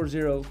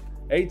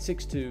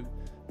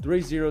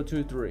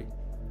 940-862-3023.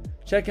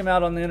 Check him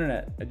out on the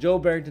internet at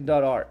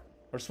joebarrington.art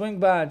or swing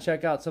by and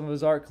check out some of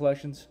his art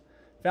collections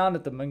found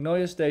at the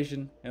Magnolia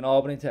Station in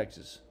Albany,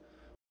 Texas.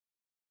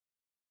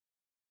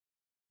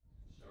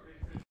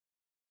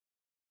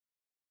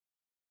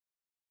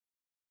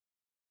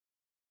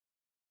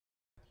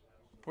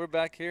 We're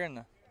back here in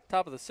the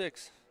top of the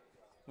 6th.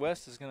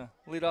 West is going to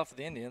lead off for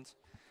the Indians.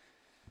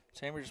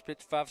 Chambers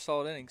pitched 5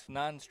 solid innings,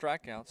 9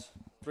 strikeouts,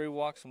 3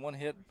 walks and 1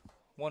 hit,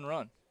 1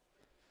 run.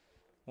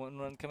 1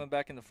 run coming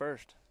back in the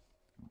first.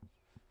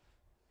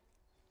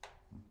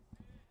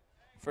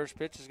 First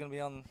pitch is going to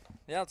be on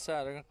the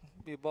outside. It's going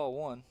to be a ball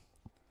 1.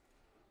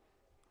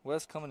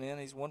 West coming in.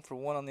 He's 1 for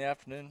 1 on the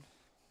afternoon.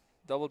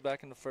 Doubled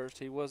back in the first.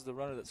 He was the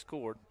runner that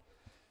scored.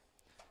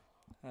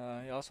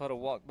 He also had a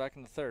walk back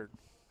in the third.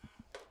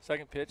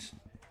 Second pitch,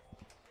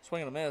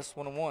 swing and a miss,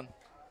 1-1.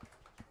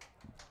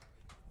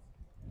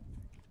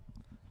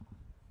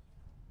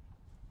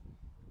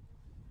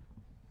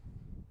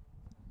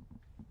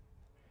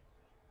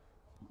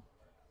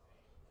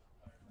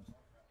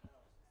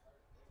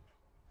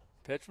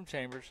 Pitch from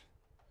Chambers,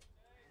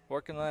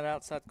 working that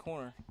outside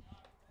corner.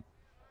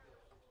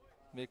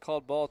 Be a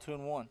called ball,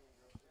 2-1.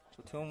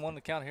 So 2-1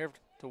 to count here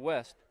to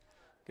West.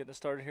 Getting it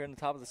started here in the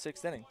top of the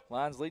 6th inning.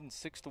 Lions leading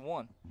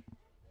 6-1.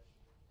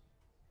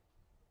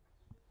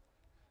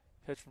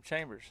 Pitch from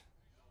Chambers.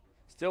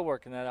 Still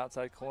working that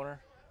outside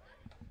corner.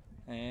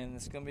 And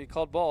it's going to be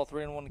called ball,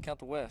 3-1 to count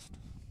to West.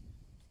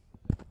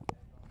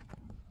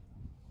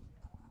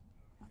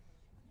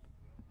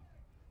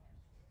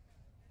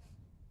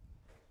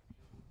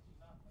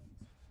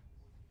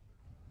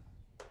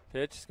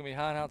 Pitch is going to be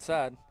high and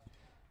outside.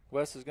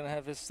 West is going to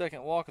have his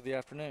second walk of the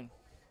afternoon.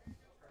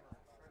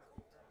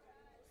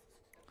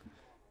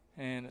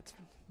 And it's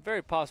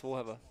very possible we'll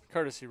have a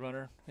courtesy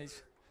runner.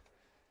 He's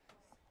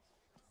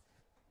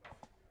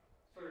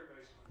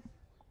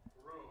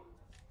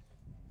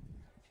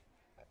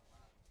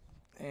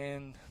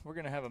and we're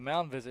going to have a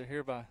mound visit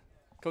here by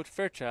Coach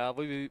Fairchild.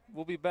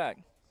 We'll be back.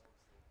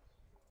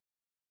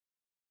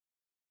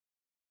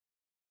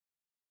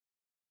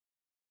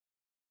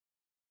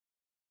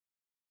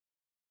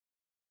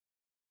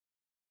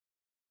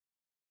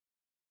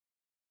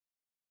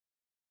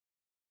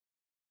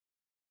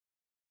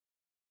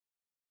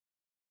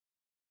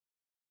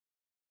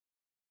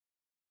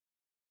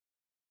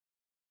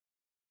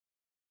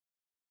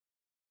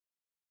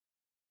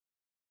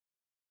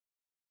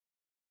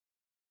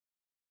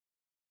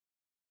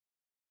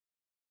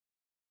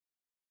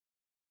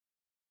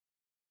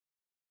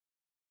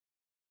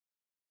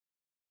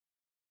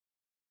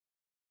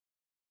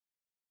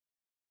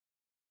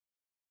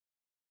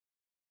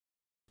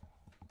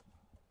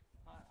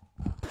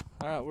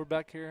 All right, we're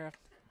back here after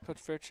Coach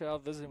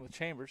Fairchild visiting with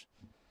Chambers.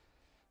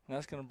 And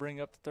that's going to bring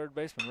up the third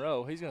baseman,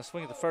 Rowe. He's going to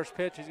swing at the first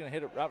pitch. He's going to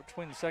hit it right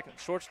between the second and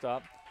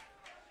shortstop.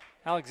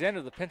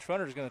 Alexander, the pinch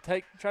runner, is going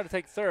to try to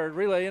take third.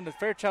 Relay into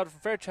Fairchild from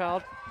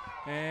Fairchild.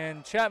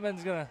 And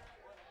Chapman's going to,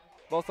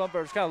 both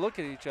umpires kind of look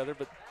at each other,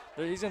 but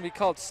he's going to be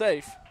called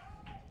safe.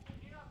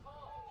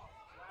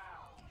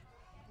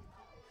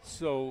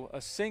 So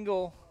a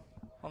single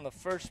on the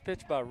first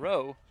pitch by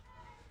Rowe.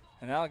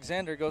 And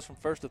Alexander goes from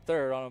first to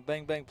third on a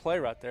bang-bang play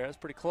right there. That's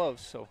pretty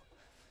close. So,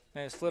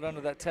 man, it slid under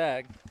that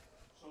tag.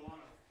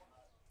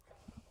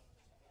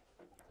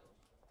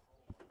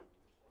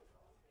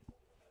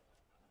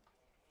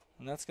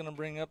 And that's going to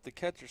bring up the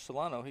catcher,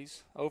 Solano.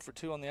 He's 0 for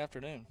 2 on the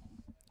afternoon.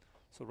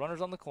 So runners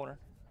on the corner.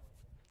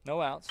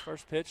 No outs.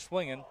 First pitch,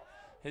 swinging.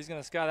 He's going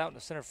to scout out into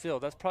center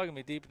field. That's probably going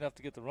to be deep enough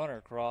to get the runner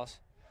across.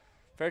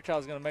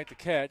 Fairchild's going to make the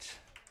catch.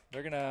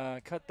 They're going to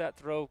cut that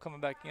throw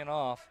coming back in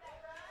off.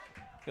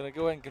 Going to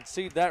go ahead and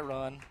concede that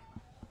run.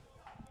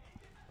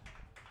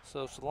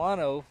 So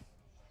Solano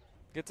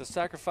gets a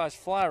sacrifice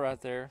fly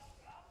right there.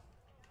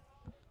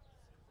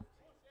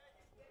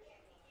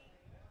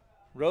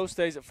 Rowe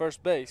stays at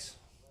first base.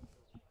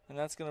 And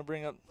that's going to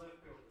bring up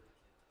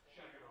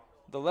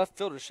the left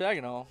fielder,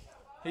 Shaganall.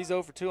 He's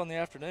 0 for 2 on the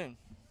afternoon.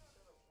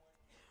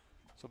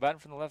 So batting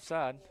from the left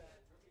side.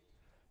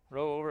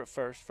 Rowe over at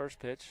first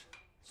pitch.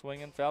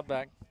 Swinging, fouled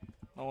back.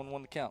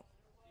 0-1 the count.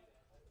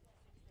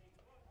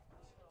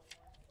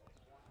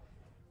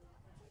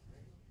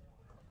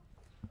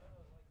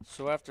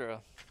 So after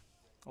a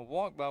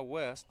walk by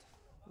West,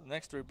 the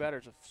next three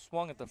batters have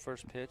swung at the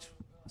first pitch.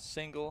 A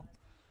single,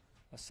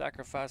 a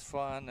sacrifice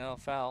fly, and now a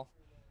foul.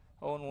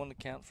 0-1 to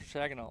count for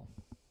Shaganall.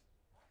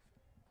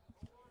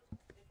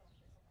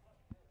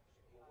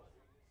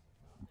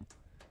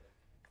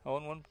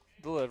 One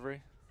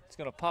delivery. It's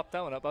going to pop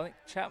that one up. I think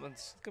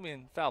Chapman's going to be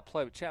in foul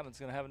play, but Chapman's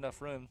going to have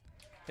enough room.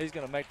 He's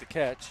going to make the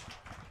catch.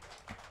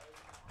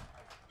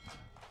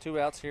 2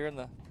 outs here in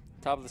the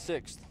top of the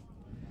 6th.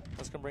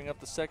 That's going to bring up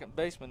the second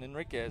baseman,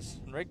 Enriquez.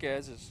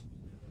 Enriquez has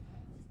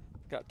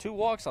got 2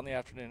 walks on the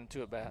afternoon and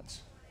 2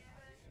 at-bats.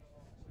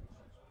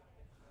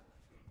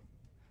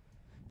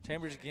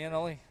 Chambers again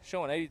only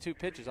showing 82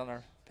 pitches on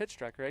our pitch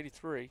tracker,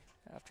 83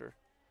 after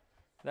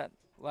that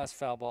last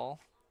foul ball.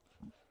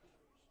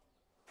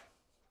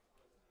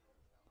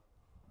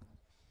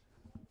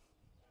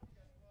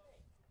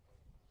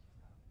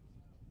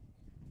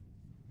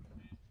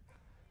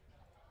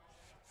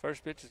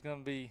 First pitch is going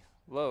to be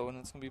low, and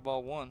it's going to be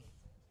ball 1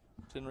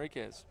 to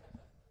Enriquez.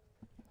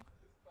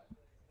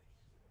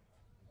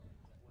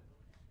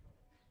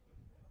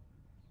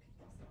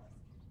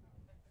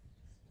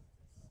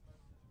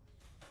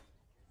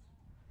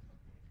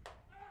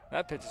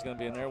 That pitch is going to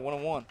be in there,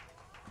 1-1.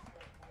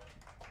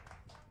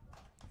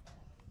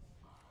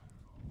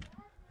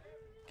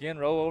 Again,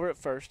 Rowe over at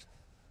first.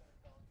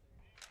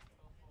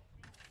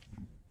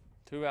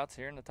 2 outs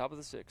here in the top of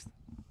the 6th.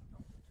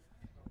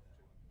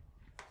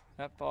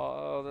 That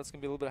ball, that's going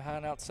to be a little bit high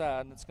and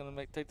outside, and it's going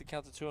to take the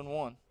count to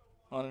 2-1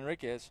 on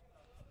Enriquez.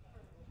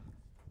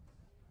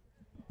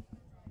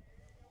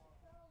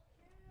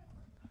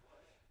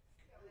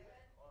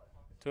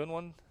 Two and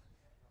 1,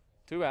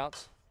 2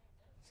 outs.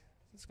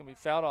 It's going to be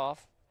fouled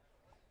off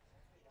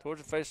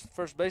towards the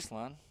first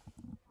baseline.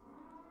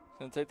 It's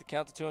going to take the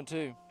count to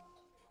 2-2.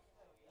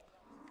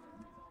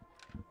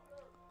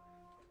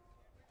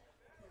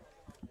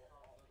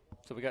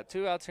 So we got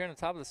 2 outs here in the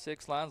top of the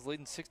 6th. Lions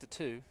leading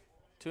 6-2.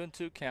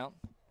 2-2 count.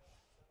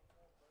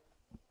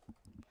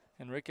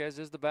 Enriquez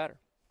is the batter.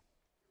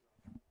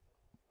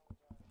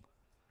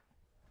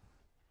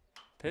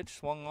 Pitch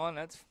swung on.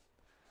 That's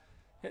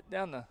hit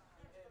down the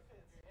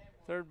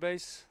third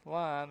base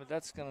line, but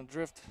that's going to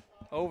drift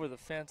over the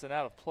fence and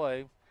out of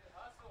play.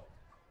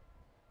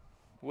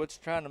 Wood's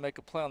trying to make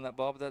a play on that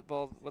ball, but that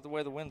ball, with the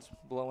way the wind's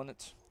blowing,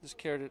 it's just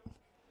carried it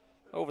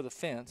over the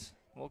fence.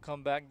 We'll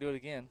come back and do it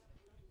again.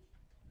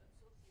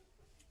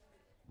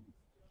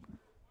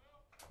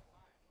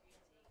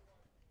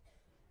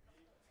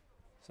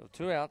 So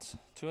 2 outs,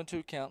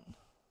 2-2 count.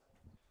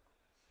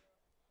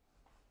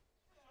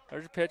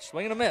 There's your pitch,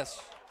 swing and a miss.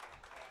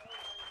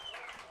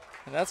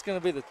 And that's going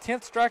to be the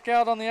 10th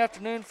strikeout on the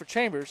afternoon for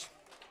Chambers,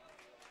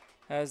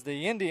 as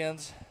the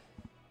Indians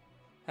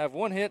have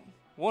 1 hit,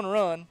 1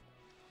 run,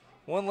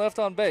 1 left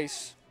on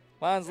base.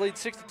 Lions lead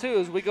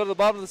 6-2 as we go to the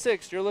bottom of the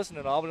 6th. You're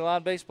listening to Albany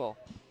Lion Baseball.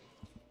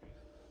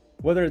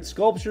 Whether it's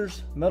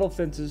sculptures, metal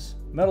fences,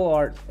 metal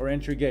art, or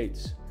entry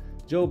gates,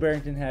 Joe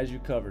Barrington has you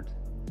covered.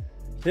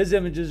 His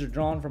images are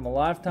drawn from a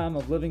lifetime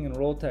of living in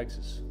rural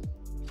Texas.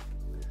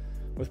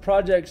 With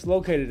projects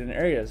located in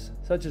areas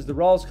such as the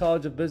Rawls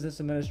College of Business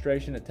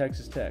Administration at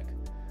Texas Tech,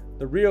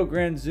 the Rio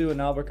Grande Zoo in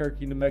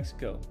Albuquerque, New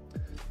Mexico,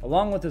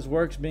 along with his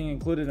works being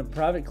included in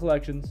private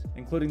collections,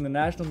 including the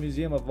National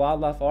Museum of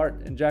Wildlife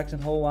Art in Jackson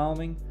Hole,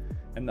 Wyoming,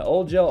 and the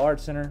Old Jail Art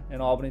Center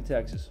in Albany,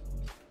 Texas.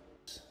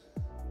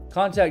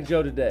 Contact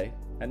Joe today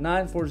at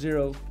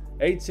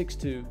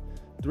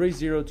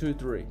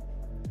 940-862-3023.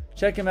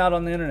 Check him out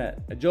on the internet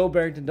at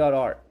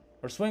joebarrington.art,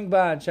 or swing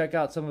by and check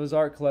out some of his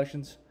art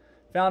collections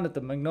found at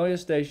the Magnolia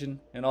Station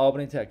in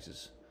Albany,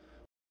 Texas.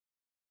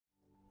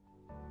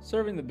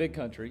 Serving the Big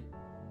Country,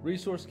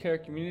 Resource Care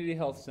Community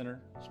Health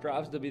Center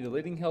strives to be the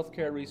leading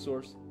healthcare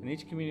resource in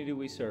each community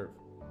we serve.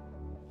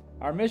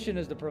 Our mission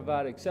is to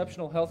provide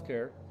exceptional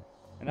healthcare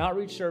and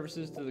outreach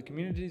services to the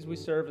communities we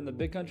serve in the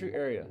Big Country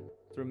area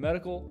through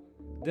medical,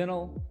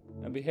 dental,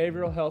 and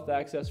behavioral health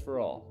access for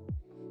all.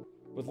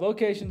 With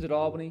locations at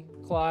Albany,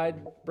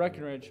 Clyde,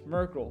 Breckenridge,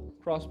 Merkel,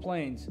 Cross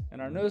Plains,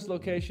 and our newest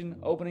location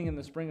opening in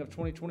the spring of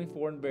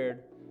 2024 in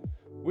Baird,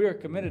 we are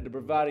committed to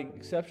providing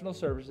exceptional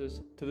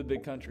services to the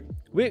Big Country.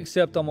 We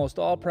accept almost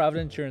all private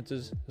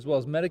insurances, as well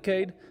as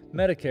Medicaid,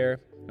 Medicare,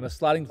 and a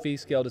sliding fee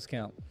scale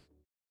discount.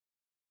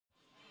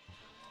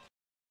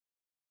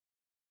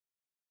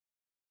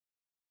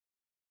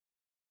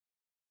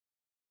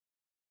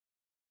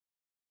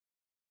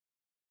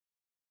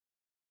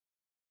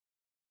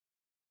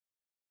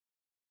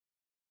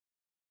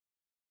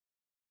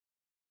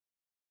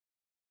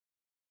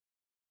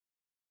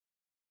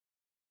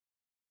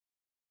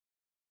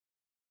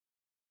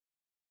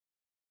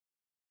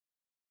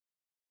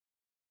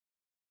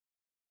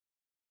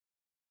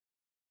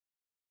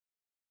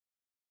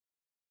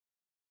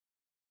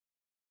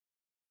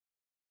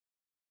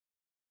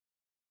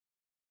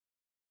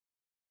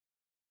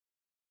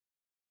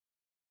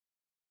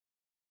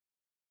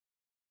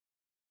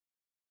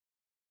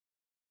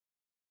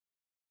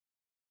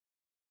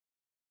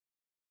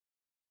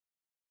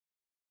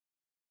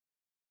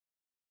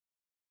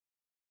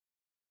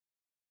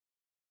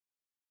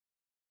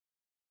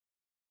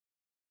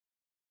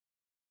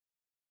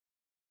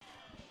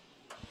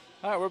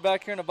 All right, we're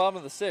back here in the bottom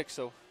of the sixth,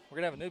 so we're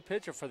going to have a new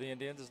pitcher for the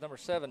Indians. It's number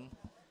 7.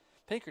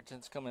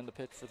 Pinkerton's coming to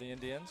pitch for the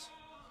Indians.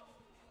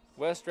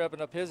 West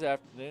wrapping up his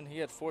afternoon. He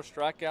had 4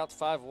 strikeouts,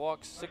 5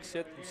 walks, 6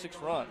 hits, and 6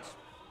 runs.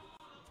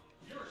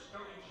 Your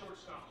starting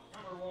shortstop,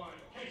 number 1,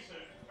 Casey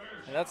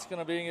Fairchild. And that's going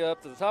to be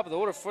up to the top of the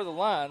order for the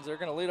Lions. They're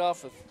going to lead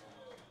off with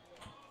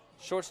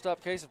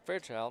shortstop Casey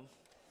Fairchild.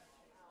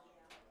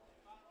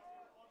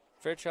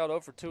 Fairchild 0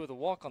 for 2 with a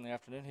walk on the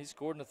afternoon. He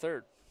scored in the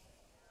 3rd.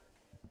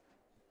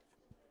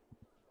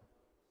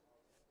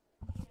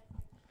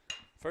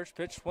 First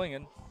pitch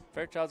swinging.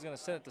 Fairchild's going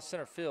to send it to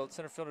center field.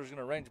 Center fielder's going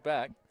to range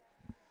back.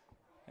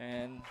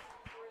 And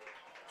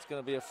it's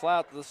going to be a fly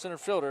out to the center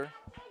fielder.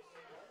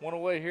 One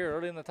away here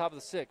early in the top of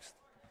the 6th.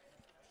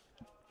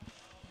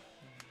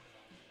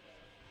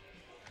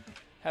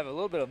 Have a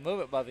little bit of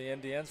movement by the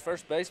Indians.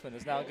 First baseman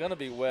is now going to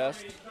be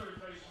West.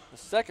 The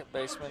second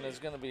baseman is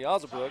going to be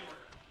Osabrook.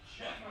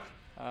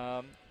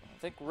 I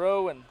think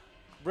Rowe and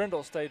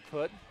Brindle stayed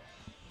put.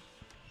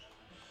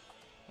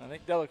 I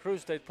think Dela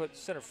Cruz stayed put in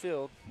center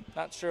field.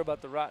 Not sure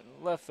about the right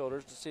and left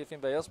fielders to see if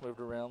anybody else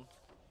moved around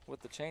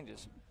with the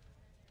changes.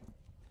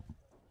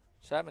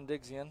 Chapman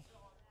digs in.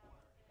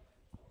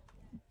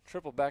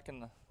 Triple back in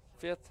the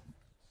 5th.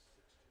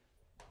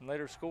 And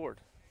later scored.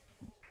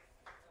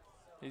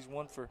 He's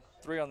 1 for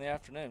 3 on the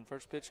afternoon.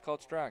 First pitch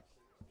called strike.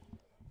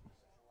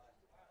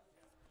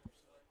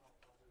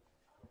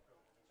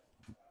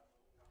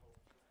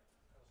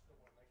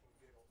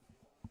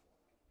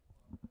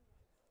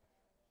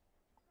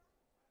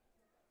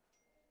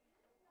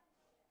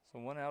 So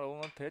 1 out,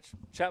 0-1 pitch.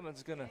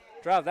 Chapman's going to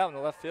drive that one to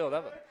left field.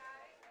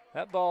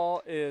 That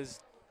ball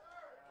is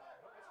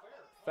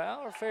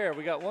foul or fair?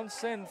 We got one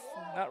send,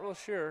 not real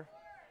sure.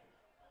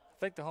 I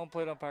think the home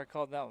plate umpire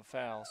called that one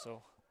foul.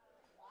 So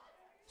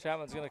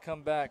Chapman's going to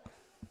come back.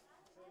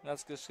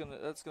 That's going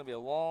to be a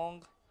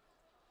long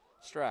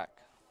strike.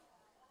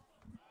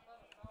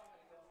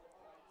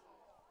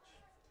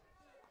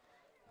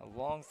 A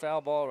long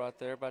foul ball right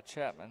there by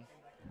Chapman.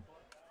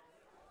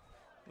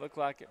 Looked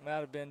like it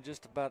might have been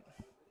just about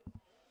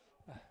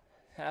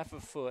half a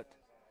foot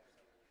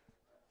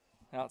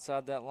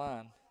outside that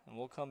line. And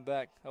we'll come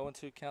back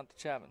 0-2 count to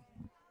Chapman.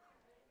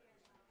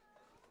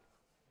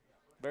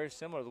 Very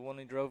similar to the one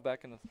he drove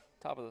back in the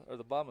top of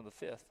the bottom of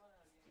the 5th.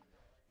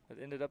 It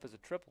ended up as a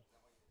triple.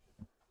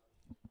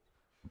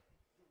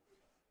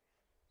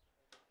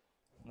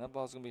 And that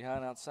ball's going to be high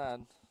and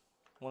outside,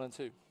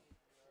 1-2.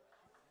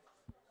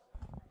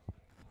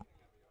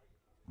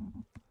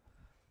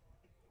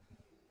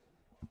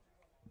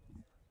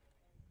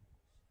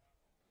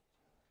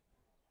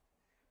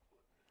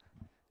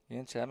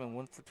 Again, Chapman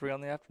 1 for 3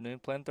 on the afternoon,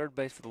 playing third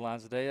base for the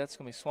Lions today. That's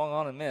going to be swung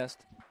on and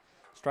missed.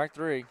 Strike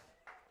 3.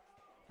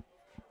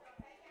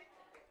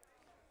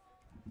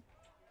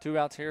 2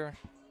 outs here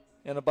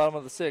in the bottom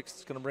of the 6th.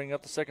 It's going to bring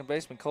up the second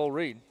baseman, Cole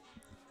Reed.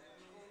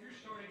 Your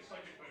starting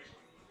second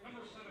baseman,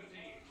 number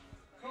 17,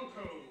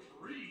 Coco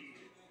Reed.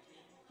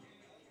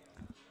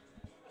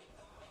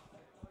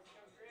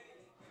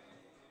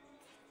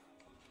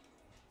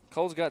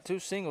 Cole's got 2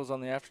 singles on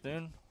the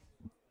afternoon.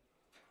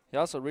 He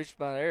also reached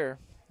by air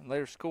and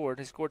later scored.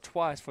 He scored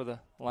twice for the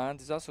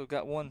Lions. He's also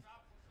got 1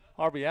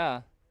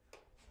 RBI.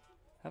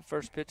 That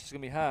first pitch is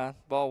going to be high,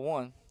 ball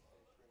 1.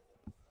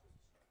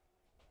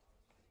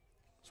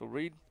 So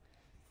Reed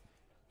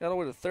got all the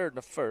way to third in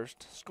the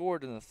first,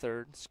 scored in the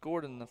 3rd,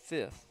 scored in the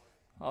 5th.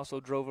 Also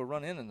drove a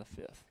run in the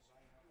 5th.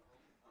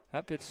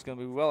 That pitch is going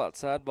to be well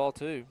outside, ball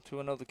 2.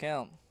 2-0 the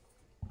count.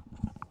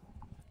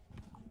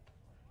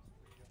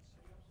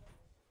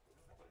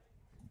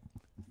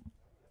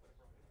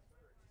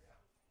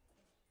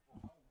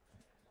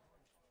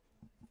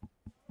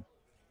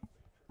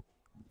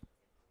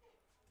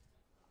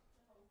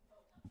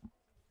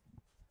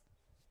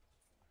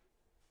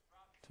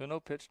 No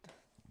pitched.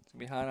 It's going to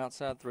be high and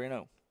outside,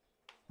 3-0.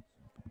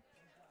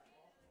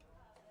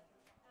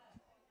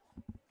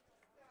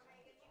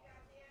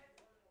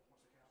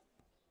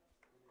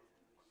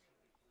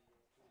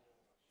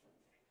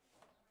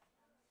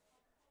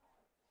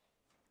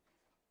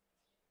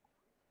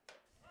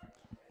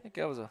 I think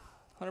that was a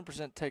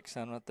 100% take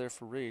sound right there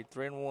for Reed.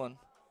 3-1.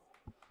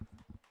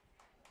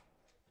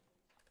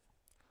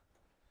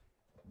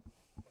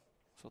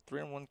 So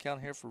 3-1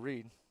 count here for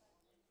Reed.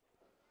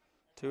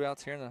 2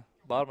 outs here in the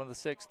bottom of the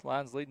 6th.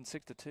 Lions leading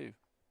 6-2.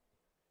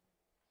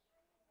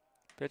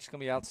 Pitch is going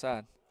to be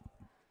outside.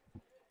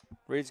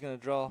 Reed's going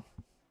to draw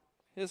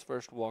his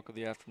first walk of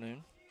the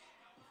afternoon.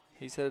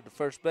 He's headed to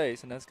first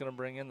base, and that's going to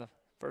bring in the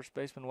first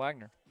baseman,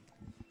 Wagner.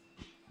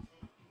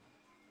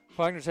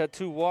 Wagner's had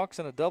 2 walks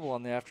and a double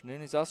on the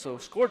afternoon. He's also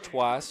scored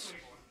twice,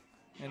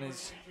 and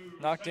he's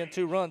knocked in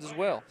 2 runs as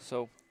well.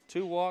 So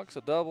 2 walks,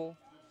 a double,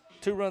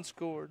 2 runs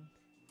scored,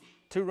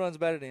 2 runs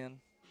batted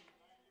in.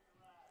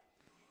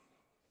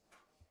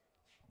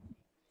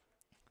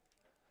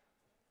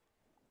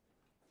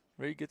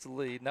 Reed gets a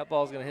lead, and that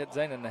ball's going to hit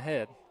Zane in the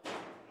head.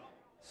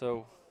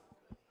 So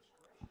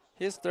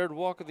his 3rd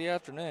walk of the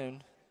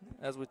afternoon.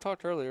 As we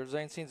talked earlier,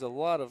 Zane sees a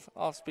lot of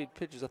off-speed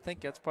pitches. I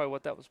think that's probably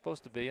what that was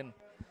supposed to be, and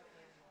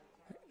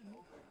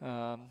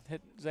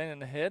hit Zane in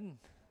the head. And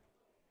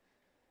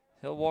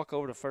he'll walk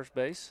over to first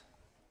base.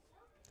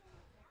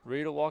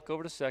 Reed will walk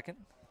over to second.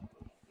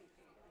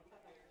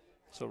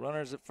 So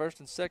runners at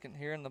first and second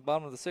here in the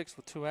bottom of the 6th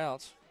with 2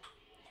 outs.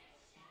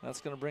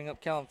 That's going to bring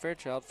up Callum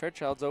Fairchild.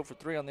 Fairchild's 0 for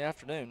 3 on the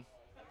afternoon.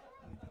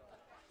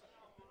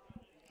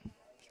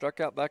 Struck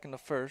out back in the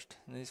 1st,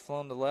 and he's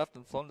flown to left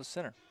and flown to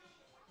center.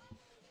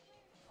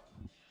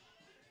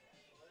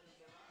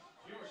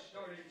 Your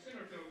starting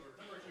center fielder,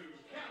 number 2,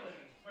 Callum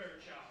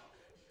Fairchild.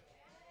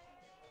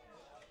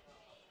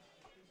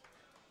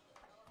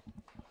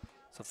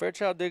 So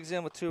Fairchild digs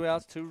in with 2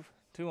 outs, two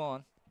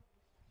on.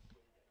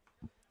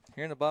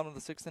 Here in the bottom of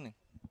the 6th inning.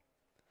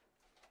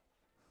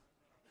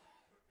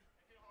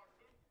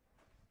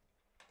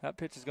 That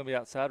pitch is going to be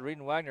outside. Reed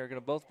and Wagner are going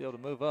to both be able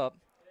to move up.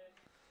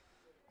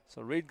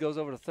 So Reed goes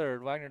over to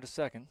third, Wagner to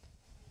second.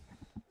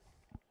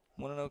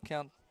 1-0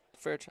 count to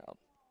Fairchild.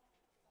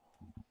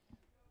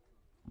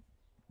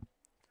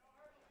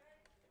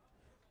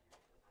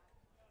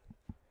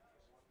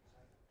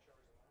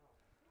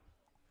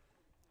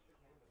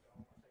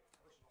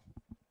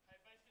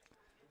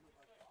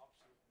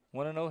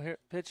 One and 0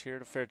 pitch here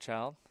to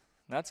Fairchild.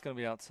 That's going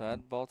to be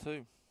outside. Ball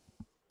 2.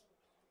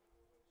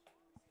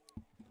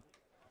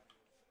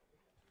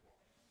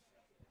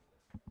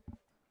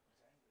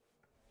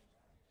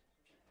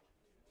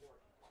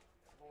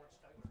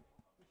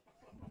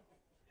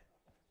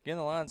 Again,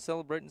 the Lions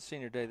celebrating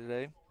Senior Day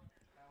today.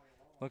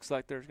 Looks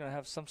like they're going to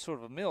have some sort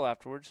of a meal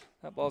afterwards.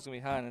 That ball's going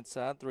to be high and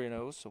inside,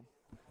 3-0. So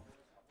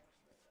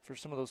for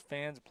some of those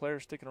fans and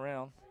players sticking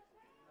around.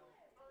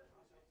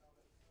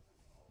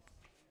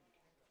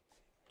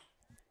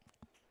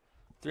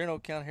 Three 0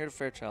 count here to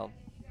Fairchild.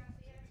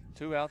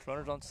 2 outs,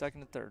 runners on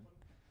second and third.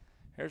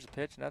 Here's a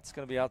pitch, and that's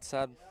going to be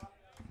outside.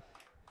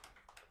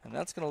 And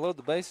that's going to load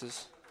the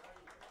bases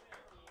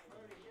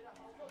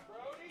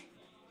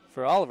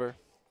for Oliver.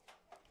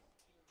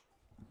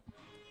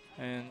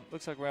 And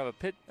looks like we're going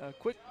to have a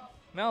quick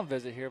mound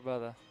visit here by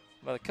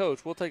the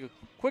coach. We'll take a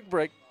quick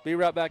break. Be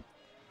right back.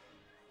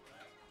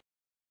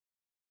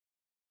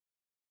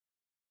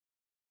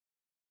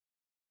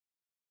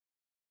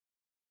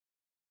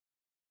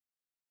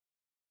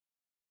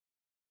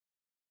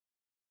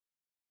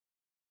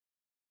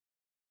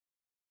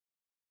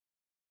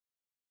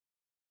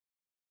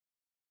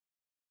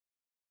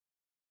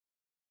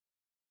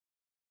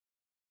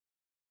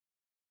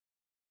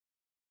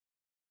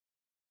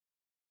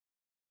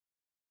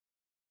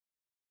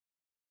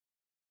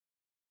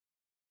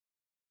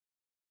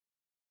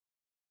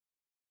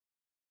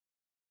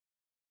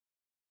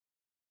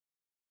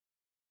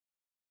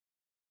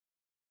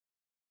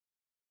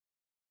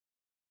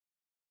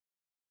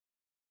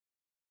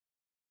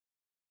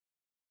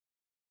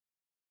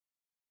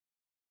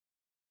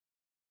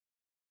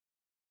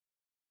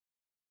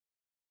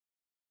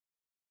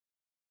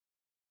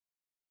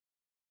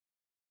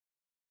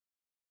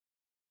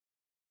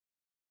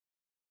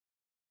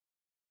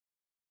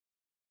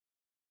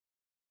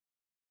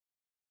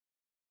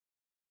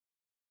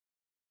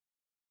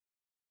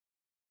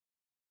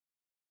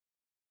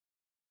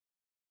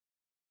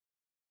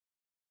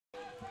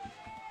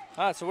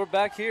 All right, so we're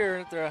back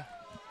here after a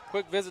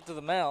quick visit to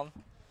the mound.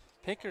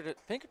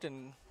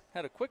 Pinkerton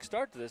had a quick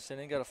start to this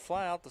inning, got a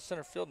fly out to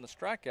center field and a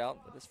strikeout,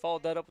 but has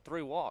followed that up with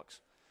 3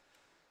 walks.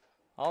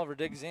 Oliver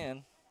digs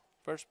in.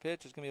 First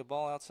pitch is going to be a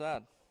ball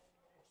outside.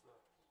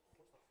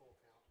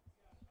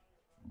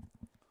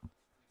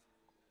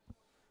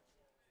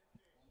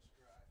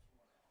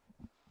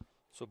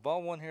 So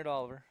ball one here to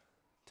Oliver.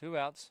 2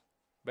 outs.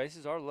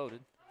 Bases are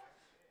loaded.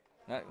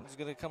 That is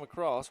going to come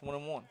across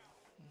 1-1.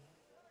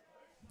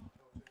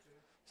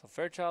 So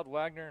Fairchild,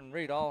 Wagner, and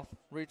Reed all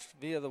reached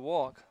via the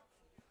walk.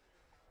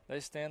 They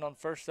stand on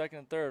first, second,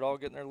 and third, all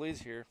getting their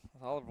leads here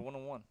with Oliver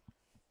 1-1.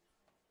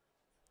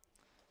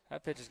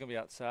 That pitch is going to be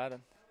outside,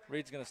 and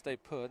Reed's going to stay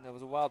put. That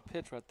was a wild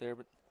pitch right there,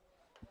 but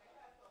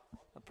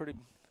a pretty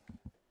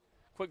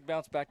quick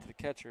bounce back to the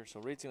catcher.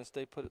 So Reed's going to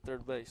stay put at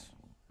third base.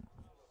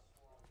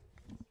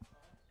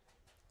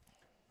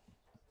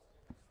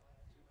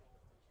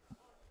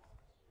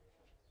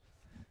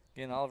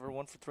 Again, Oliver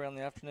 1 for 3 on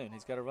the afternoon.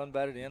 He's got a run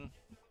batted in,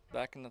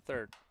 back in the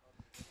third.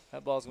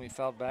 That ball's going to be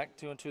fouled back,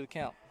 2-2 the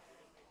count.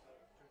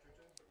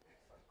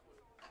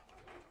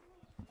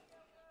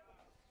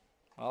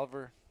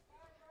 Oliver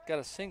got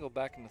a single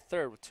back in the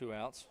third with 2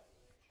 outs.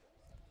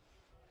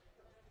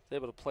 He's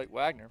able to plate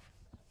Wagner.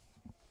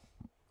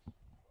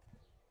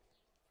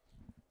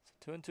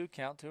 So 2-2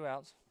 count, 2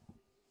 outs.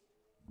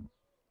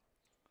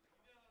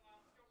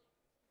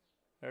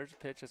 There's a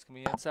pitch that's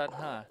going to be inside and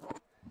high.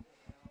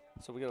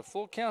 So we got a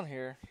full count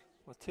here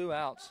with 2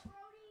 outs.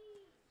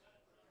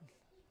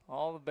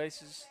 All the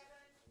bases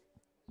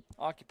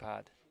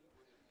occupied.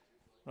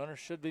 Runners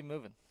should be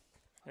moving.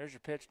 There's your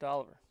pitch to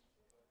Oliver.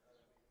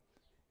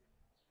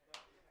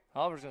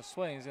 Oliver's going to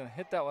swing. He's going to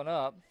hit that one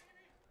up.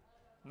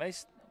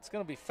 It's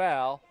going to be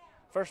foul.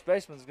 First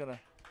baseman's going to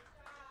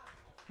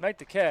make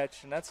the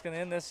catch, and that's going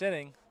to end this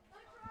inning.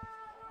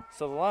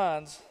 So the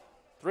lines,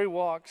 3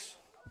 walks,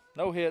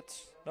 no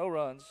hits, no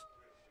runs,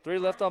 3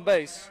 left on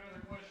base.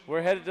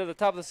 We're headed to the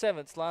top of the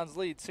 7th. Lions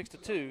lead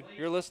 6-2.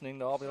 You're listening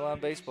to Albany Line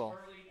Baseball.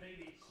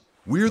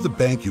 We're the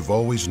bank you've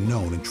always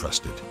known and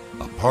trusted,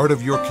 a part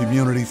of your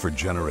community for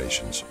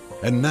generations.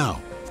 And now,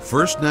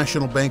 First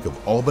National Bank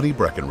of Albany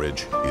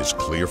Breckenridge is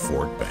Clear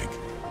Fork Bank.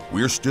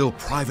 We're still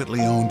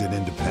privately owned and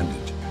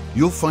independent.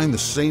 You'll find the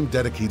same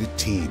dedicated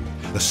team,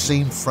 the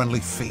same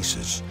friendly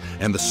faces,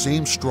 and the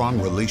same strong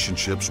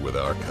relationships with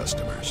our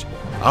customers.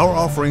 Our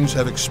offerings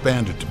have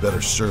expanded to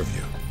better serve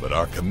you, but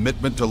our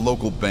commitment to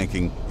local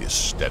banking is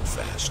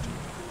steadfast.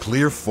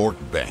 Clear Fork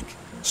Bank,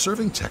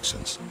 serving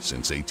Texans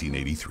since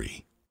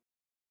 1883.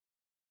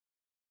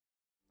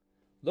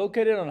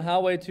 Located on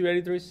Highway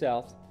 283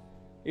 South,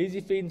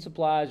 Easy Feed and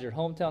Supply is your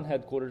hometown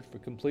headquarters for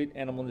complete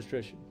animal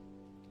nutrition.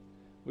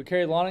 We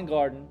carry lawn and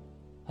garden,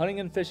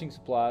 hunting and fishing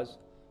supplies,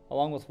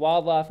 along with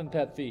wildlife and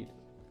pet feed.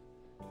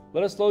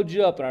 Let us load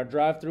you up in our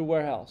drive-through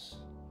warehouse.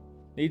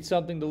 Need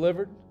something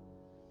delivered?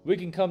 We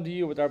can come to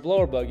you with our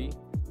blower buggy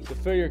to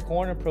fill your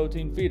corn and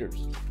protein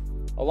feeders,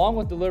 along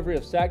with delivery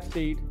of sacked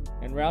feed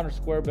and round or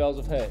square bales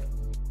of hay.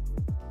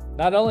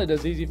 Not only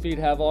does Easy Feed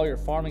have all your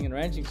farming and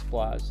ranching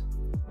supplies,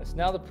 it's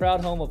now the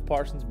proud home of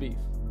Parsons Beef,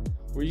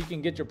 where you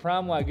can get your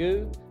prime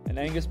Wagyu and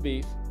Angus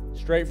beef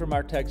straight from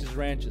our Texas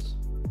ranches.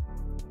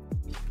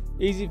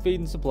 Easy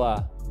Feed and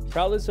Supply,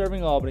 proudly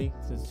serving Albany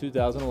since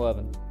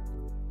 2011.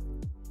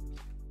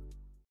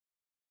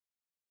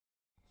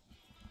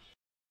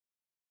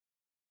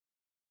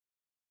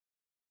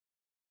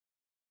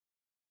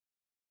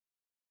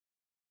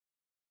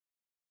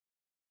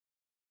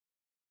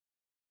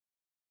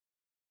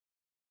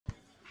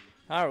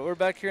 All right, we're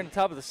back here in the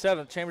top of the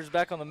 7th. Chambers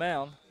back on the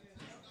mound.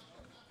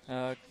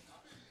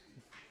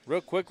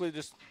 Real quickly,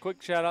 just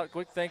quick shout out,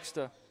 quick thanks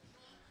to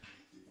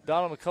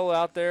Donald McCullough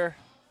out there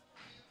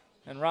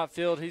in right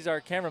field. He's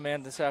our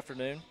cameraman this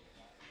afternoon.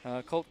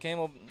 Colt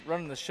Campbell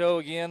running the show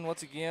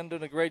once again,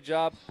 doing a great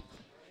job.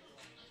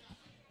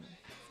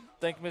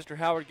 Thank Mr.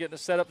 Howard getting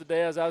us set up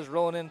today as I was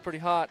rolling in pretty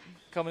hot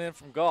coming in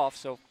from golf.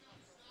 So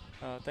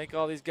thank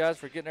all these guys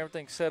for getting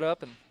everything set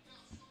up. And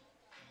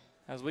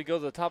as we go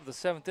to the top of the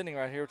 7th inning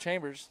right here,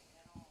 Chambers,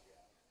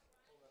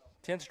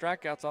 10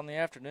 strikeouts on the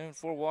afternoon,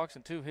 4 walks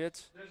and 2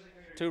 hits,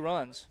 2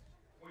 runs.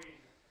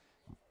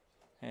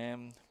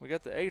 And we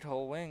got the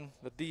 8-hole wing,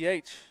 the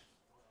DH.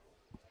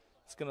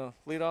 It's going to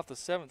lead off the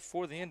 7th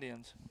for the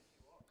Indians.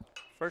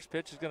 First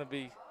pitch is going to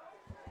be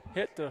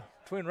hit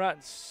between right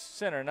and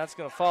center, and that's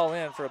going to fall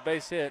in for a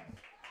base hit.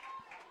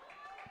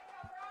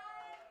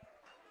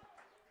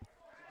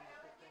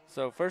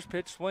 So first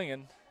pitch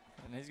swinging,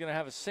 and he's going to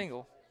have a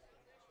single.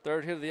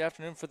 3rd hit of the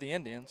afternoon for the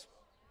Indians.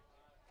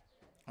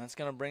 That's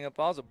going to bring up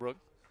Osabrook.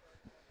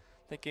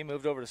 I think he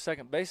moved over to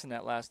second base in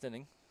that last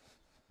inning.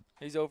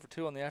 He's 0 for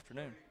 2 on the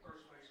afternoon.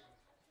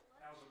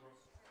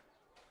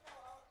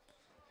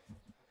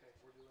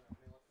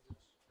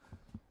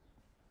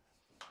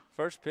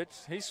 First pitch,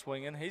 he's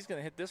swinging. He's going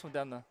to hit this one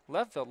down the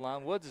left field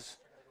line.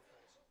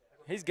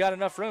 He's got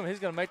enough room. He's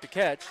going to make the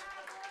catch.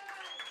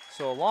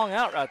 So a long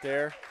out right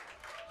there.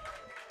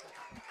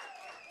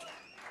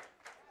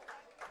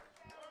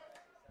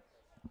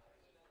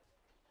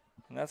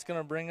 And that's going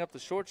to bring up the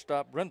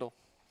shortstop, Brindle.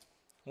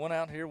 1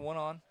 out here, 1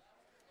 on.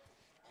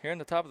 Here in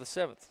the top of the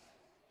 7th.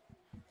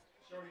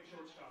 Starting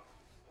shortstop,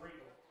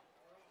 Brindle.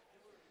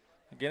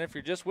 Again, if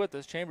you're just with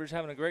us, Chambers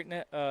having a great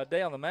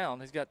day on the mound.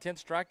 He's got 10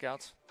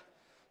 strikeouts,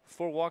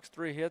 4 walks,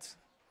 3 hits,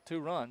 2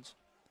 runs.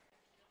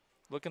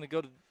 Looking to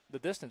go to the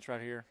distance right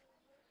here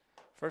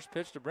First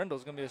pitch to Brindle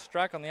is going to be a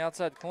strike on the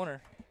outside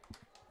corner.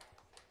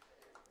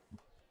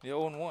 The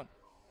 0-1.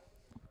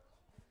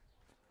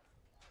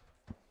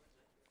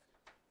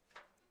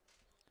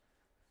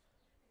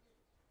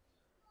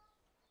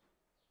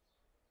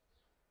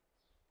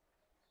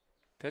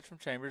 Pitch from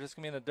Chambers. It's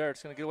going to be in the dirt.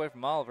 It's going to get away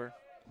from Oliver.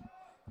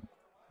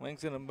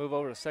 Wing's going to move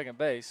over to second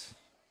base.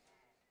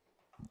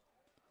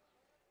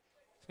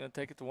 He's going to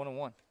take it to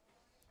 1-1.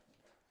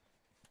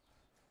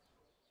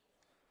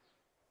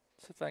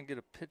 See if I can get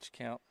a pitch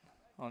count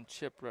on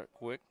Chip right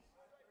quick.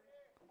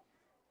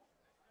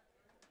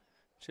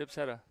 Chip's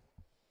done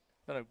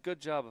a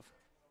good job of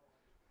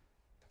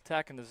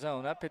attacking the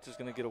zone. That pitch is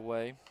going to get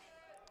away.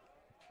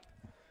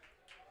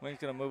 Wing's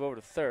going to move over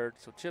to third.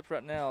 So Chip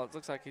right now, it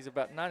looks like he's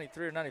about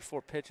 93 or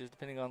 94 pitches,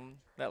 depending on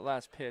that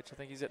last pitch. I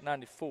think he's at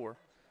 94.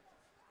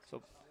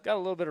 So got a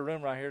little bit of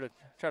room right here to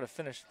try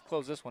to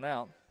close this one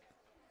out.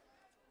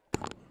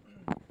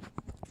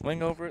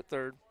 Wing over at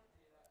third.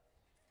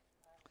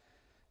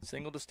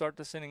 Single to start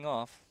this inning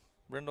off.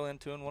 Brindle in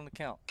 2-1 to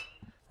count.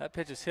 That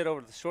pitch is hit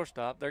over to the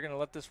shortstop. They're going to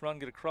let this run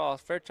get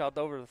across. Fairchild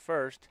over to the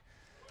first.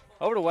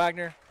 Over to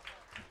Wagner.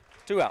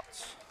 2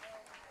 outs.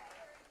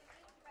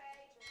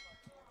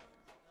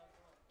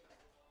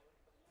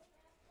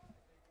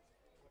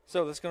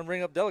 So that's going to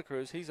bring up Dela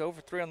Cruz. He's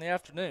over 3 on the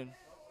afternoon.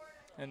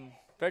 And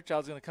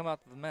Fairchild's going to come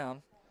out to the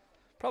mound.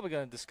 Probably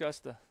going to discuss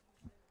the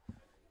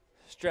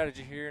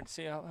strategy here and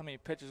see how many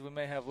pitches we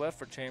may have left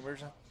for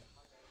Chambers. I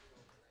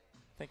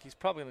think he's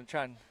probably going to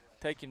try and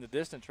take him the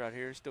distance right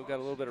here. He's still got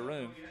a little bit of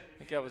room. I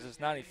think that was his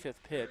 95th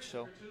pitch.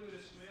 So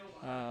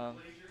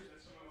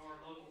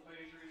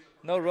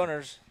no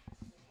runners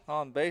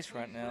on base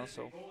right now.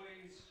 So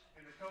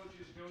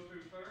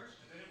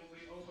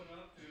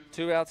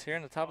 2 outs here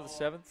in the top of the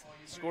 7th.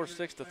 Score 6-3.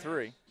 This is a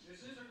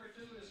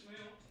gratuitous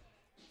meal.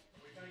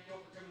 We thank y'all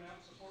for coming out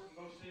and supporting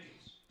both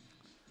teams.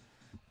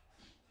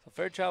 So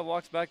Fairchild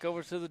walks back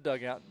over to the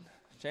dugout.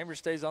 Chambers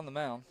stays on the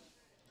mound.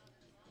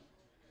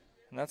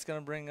 And that's going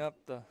to bring up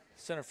the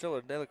center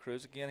fielder, Dela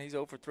Cruz. Again, he's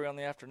 0 for 3 on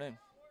the afternoon.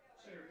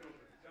 Center fielder,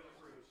 Dela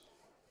Cruz.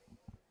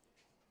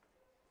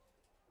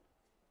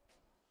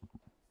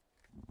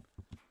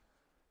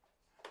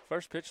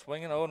 First pitch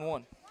swinging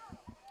 0-1.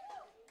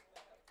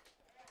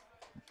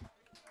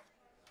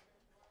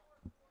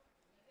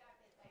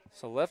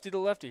 So lefty to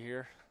lefty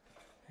here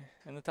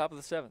in the top of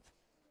the 7th.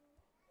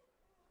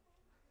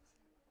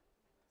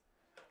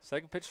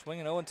 Second pitch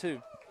swinging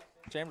 0-2.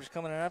 Chambers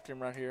coming in after him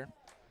right here.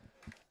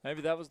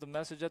 Maybe that was the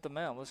message at the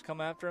mound. Let's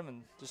come after him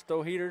and just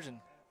throw heaters, and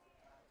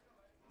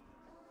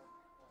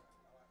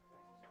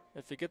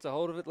if he gets a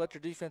hold of it, let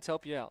your defense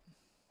help you out.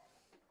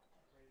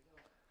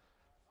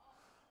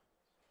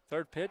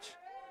 Third pitch,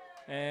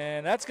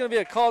 and that's going to be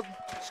a called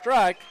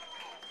strike.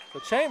 So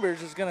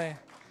Chambers is going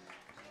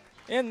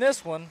to end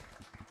this one.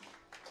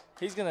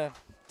 He's going to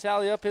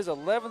tally up his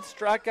 11th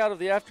strikeout of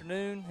the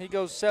afternoon. He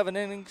goes 7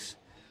 innings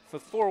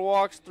with 4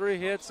 walks, 3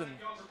 hits, and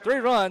 3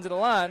 runs, and the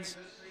Lions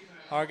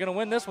are going to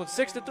win this one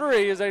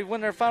 6-3 as they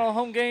win their final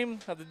home game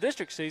of the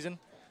district season.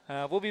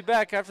 We'll be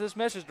back after this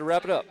message to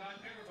wrap it up.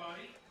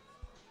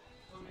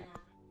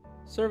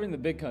 Serving the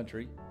Big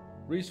Country,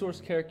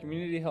 Resource Care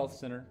Community Health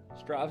Center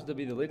strives to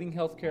be the leading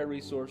healthcare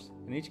resource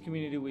in each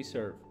community we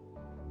serve.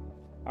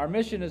 Our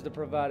mission is to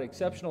provide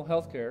exceptional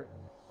healthcare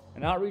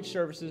and outreach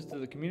services to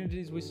the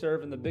communities we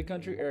serve in the Big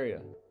Country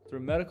area through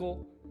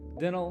medical,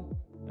 dental,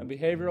 and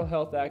behavioral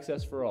health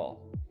access for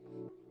all.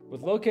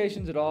 With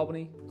locations at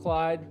Albany,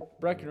 Clyde,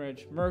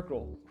 Breckenridge,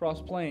 Merkel,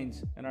 Cross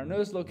Plains, and our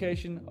newest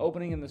location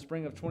opening in the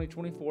spring of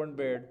 2024 in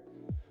Baird,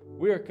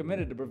 we are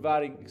committed to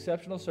providing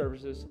exceptional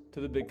services to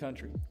the Big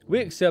Country. We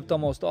accept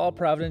almost all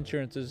private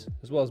insurances,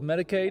 as well as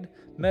Medicaid,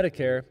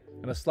 Medicare,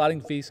 and a sliding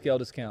fee scale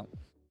discount.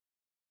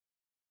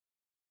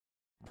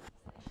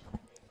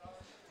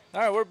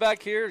 All right, we're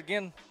back here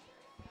again.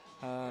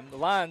 The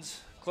Lions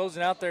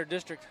closing out their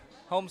district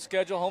home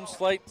schedule, home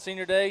slate,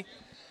 senior day.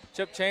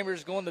 Chip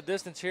Chambers going the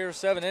distance here,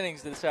 7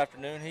 innings this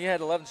afternoon. He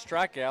had 11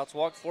 strikeouts,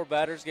 walked 4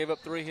 batters, gave up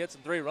 3 hits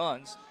and 3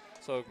 runs.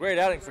 So a great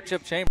outing for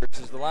Chip Chambers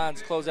as the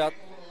Lions close out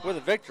with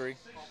a victory,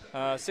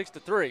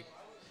 6-3.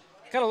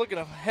 Kind of looking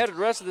ahead of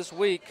the rest of this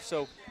week,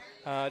 so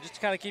just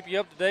to kind of keep you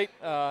up to date,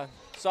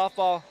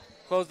 softball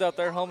closed out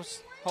their home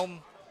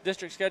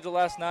district schedule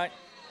last night.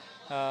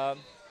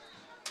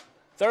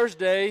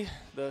 Thursday,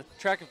 the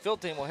track and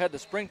field team will head to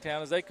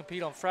Springtown as they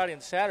compete on Friday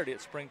and Saturday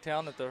at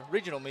Springtown at the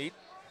regional meet.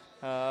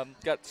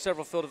 Got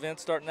several field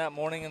events starting that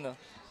morning in the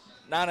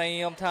 9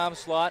 a.m. time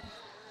slot.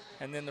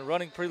 And then the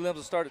running prelims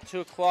will start at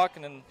 2 o'clock,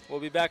 and then we'll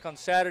be back on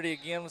Saturday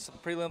again with some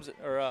prelims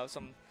or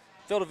some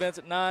field events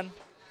at 9.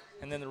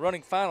 And then the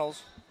running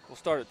finals will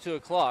start at 2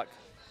 o'clock.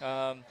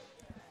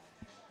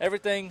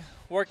 Everything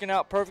working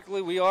out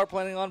perfectly. We are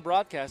planning on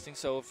broadcasting,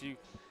 so if you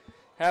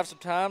have some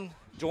time,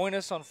 join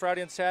us on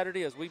Friday and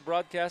Saturday as we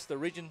broadcast the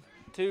Region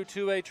 2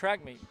 2A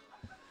track meet.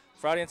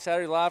 Friday and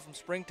Saturday live from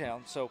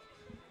Springtown. So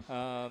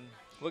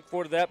look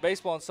forward to that.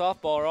 Baseball and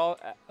softball are all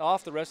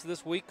off the rest of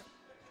this week.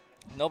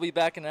 And they'll be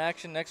back in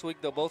action next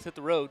week. They'll both hit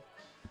the road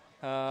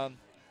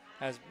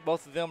as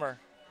both of them are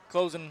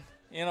closing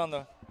in on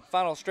the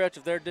final stretch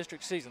of their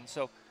district season.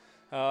 So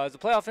as the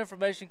playoff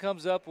information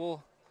comes up,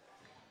 we'll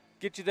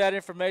get you that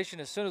information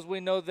as soon as we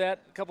know that.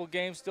 A couple of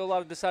games, still a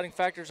lot of deciding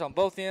factors on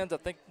both ends. I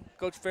think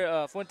Coach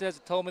Fuentes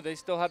had told me they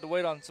still had to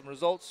wait on some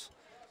results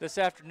this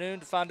afternoon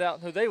to find out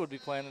who they would be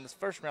playing in this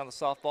first round of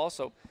softball.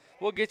 So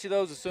we'll get you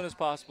those as soon as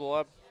possible.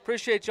 I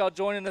appreciate y'all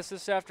joining us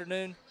this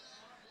afternoon.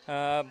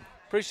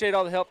 Appreciate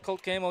all the help.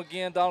 Colt Camo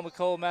again, Donald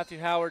McCole, Matthew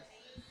Howard.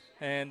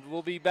 And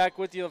we'll be back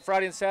with you on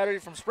Friday and Saturday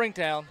from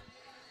Springtown.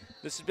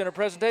 This has been a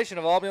presentation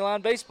of Albany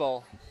Line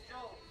Baseball.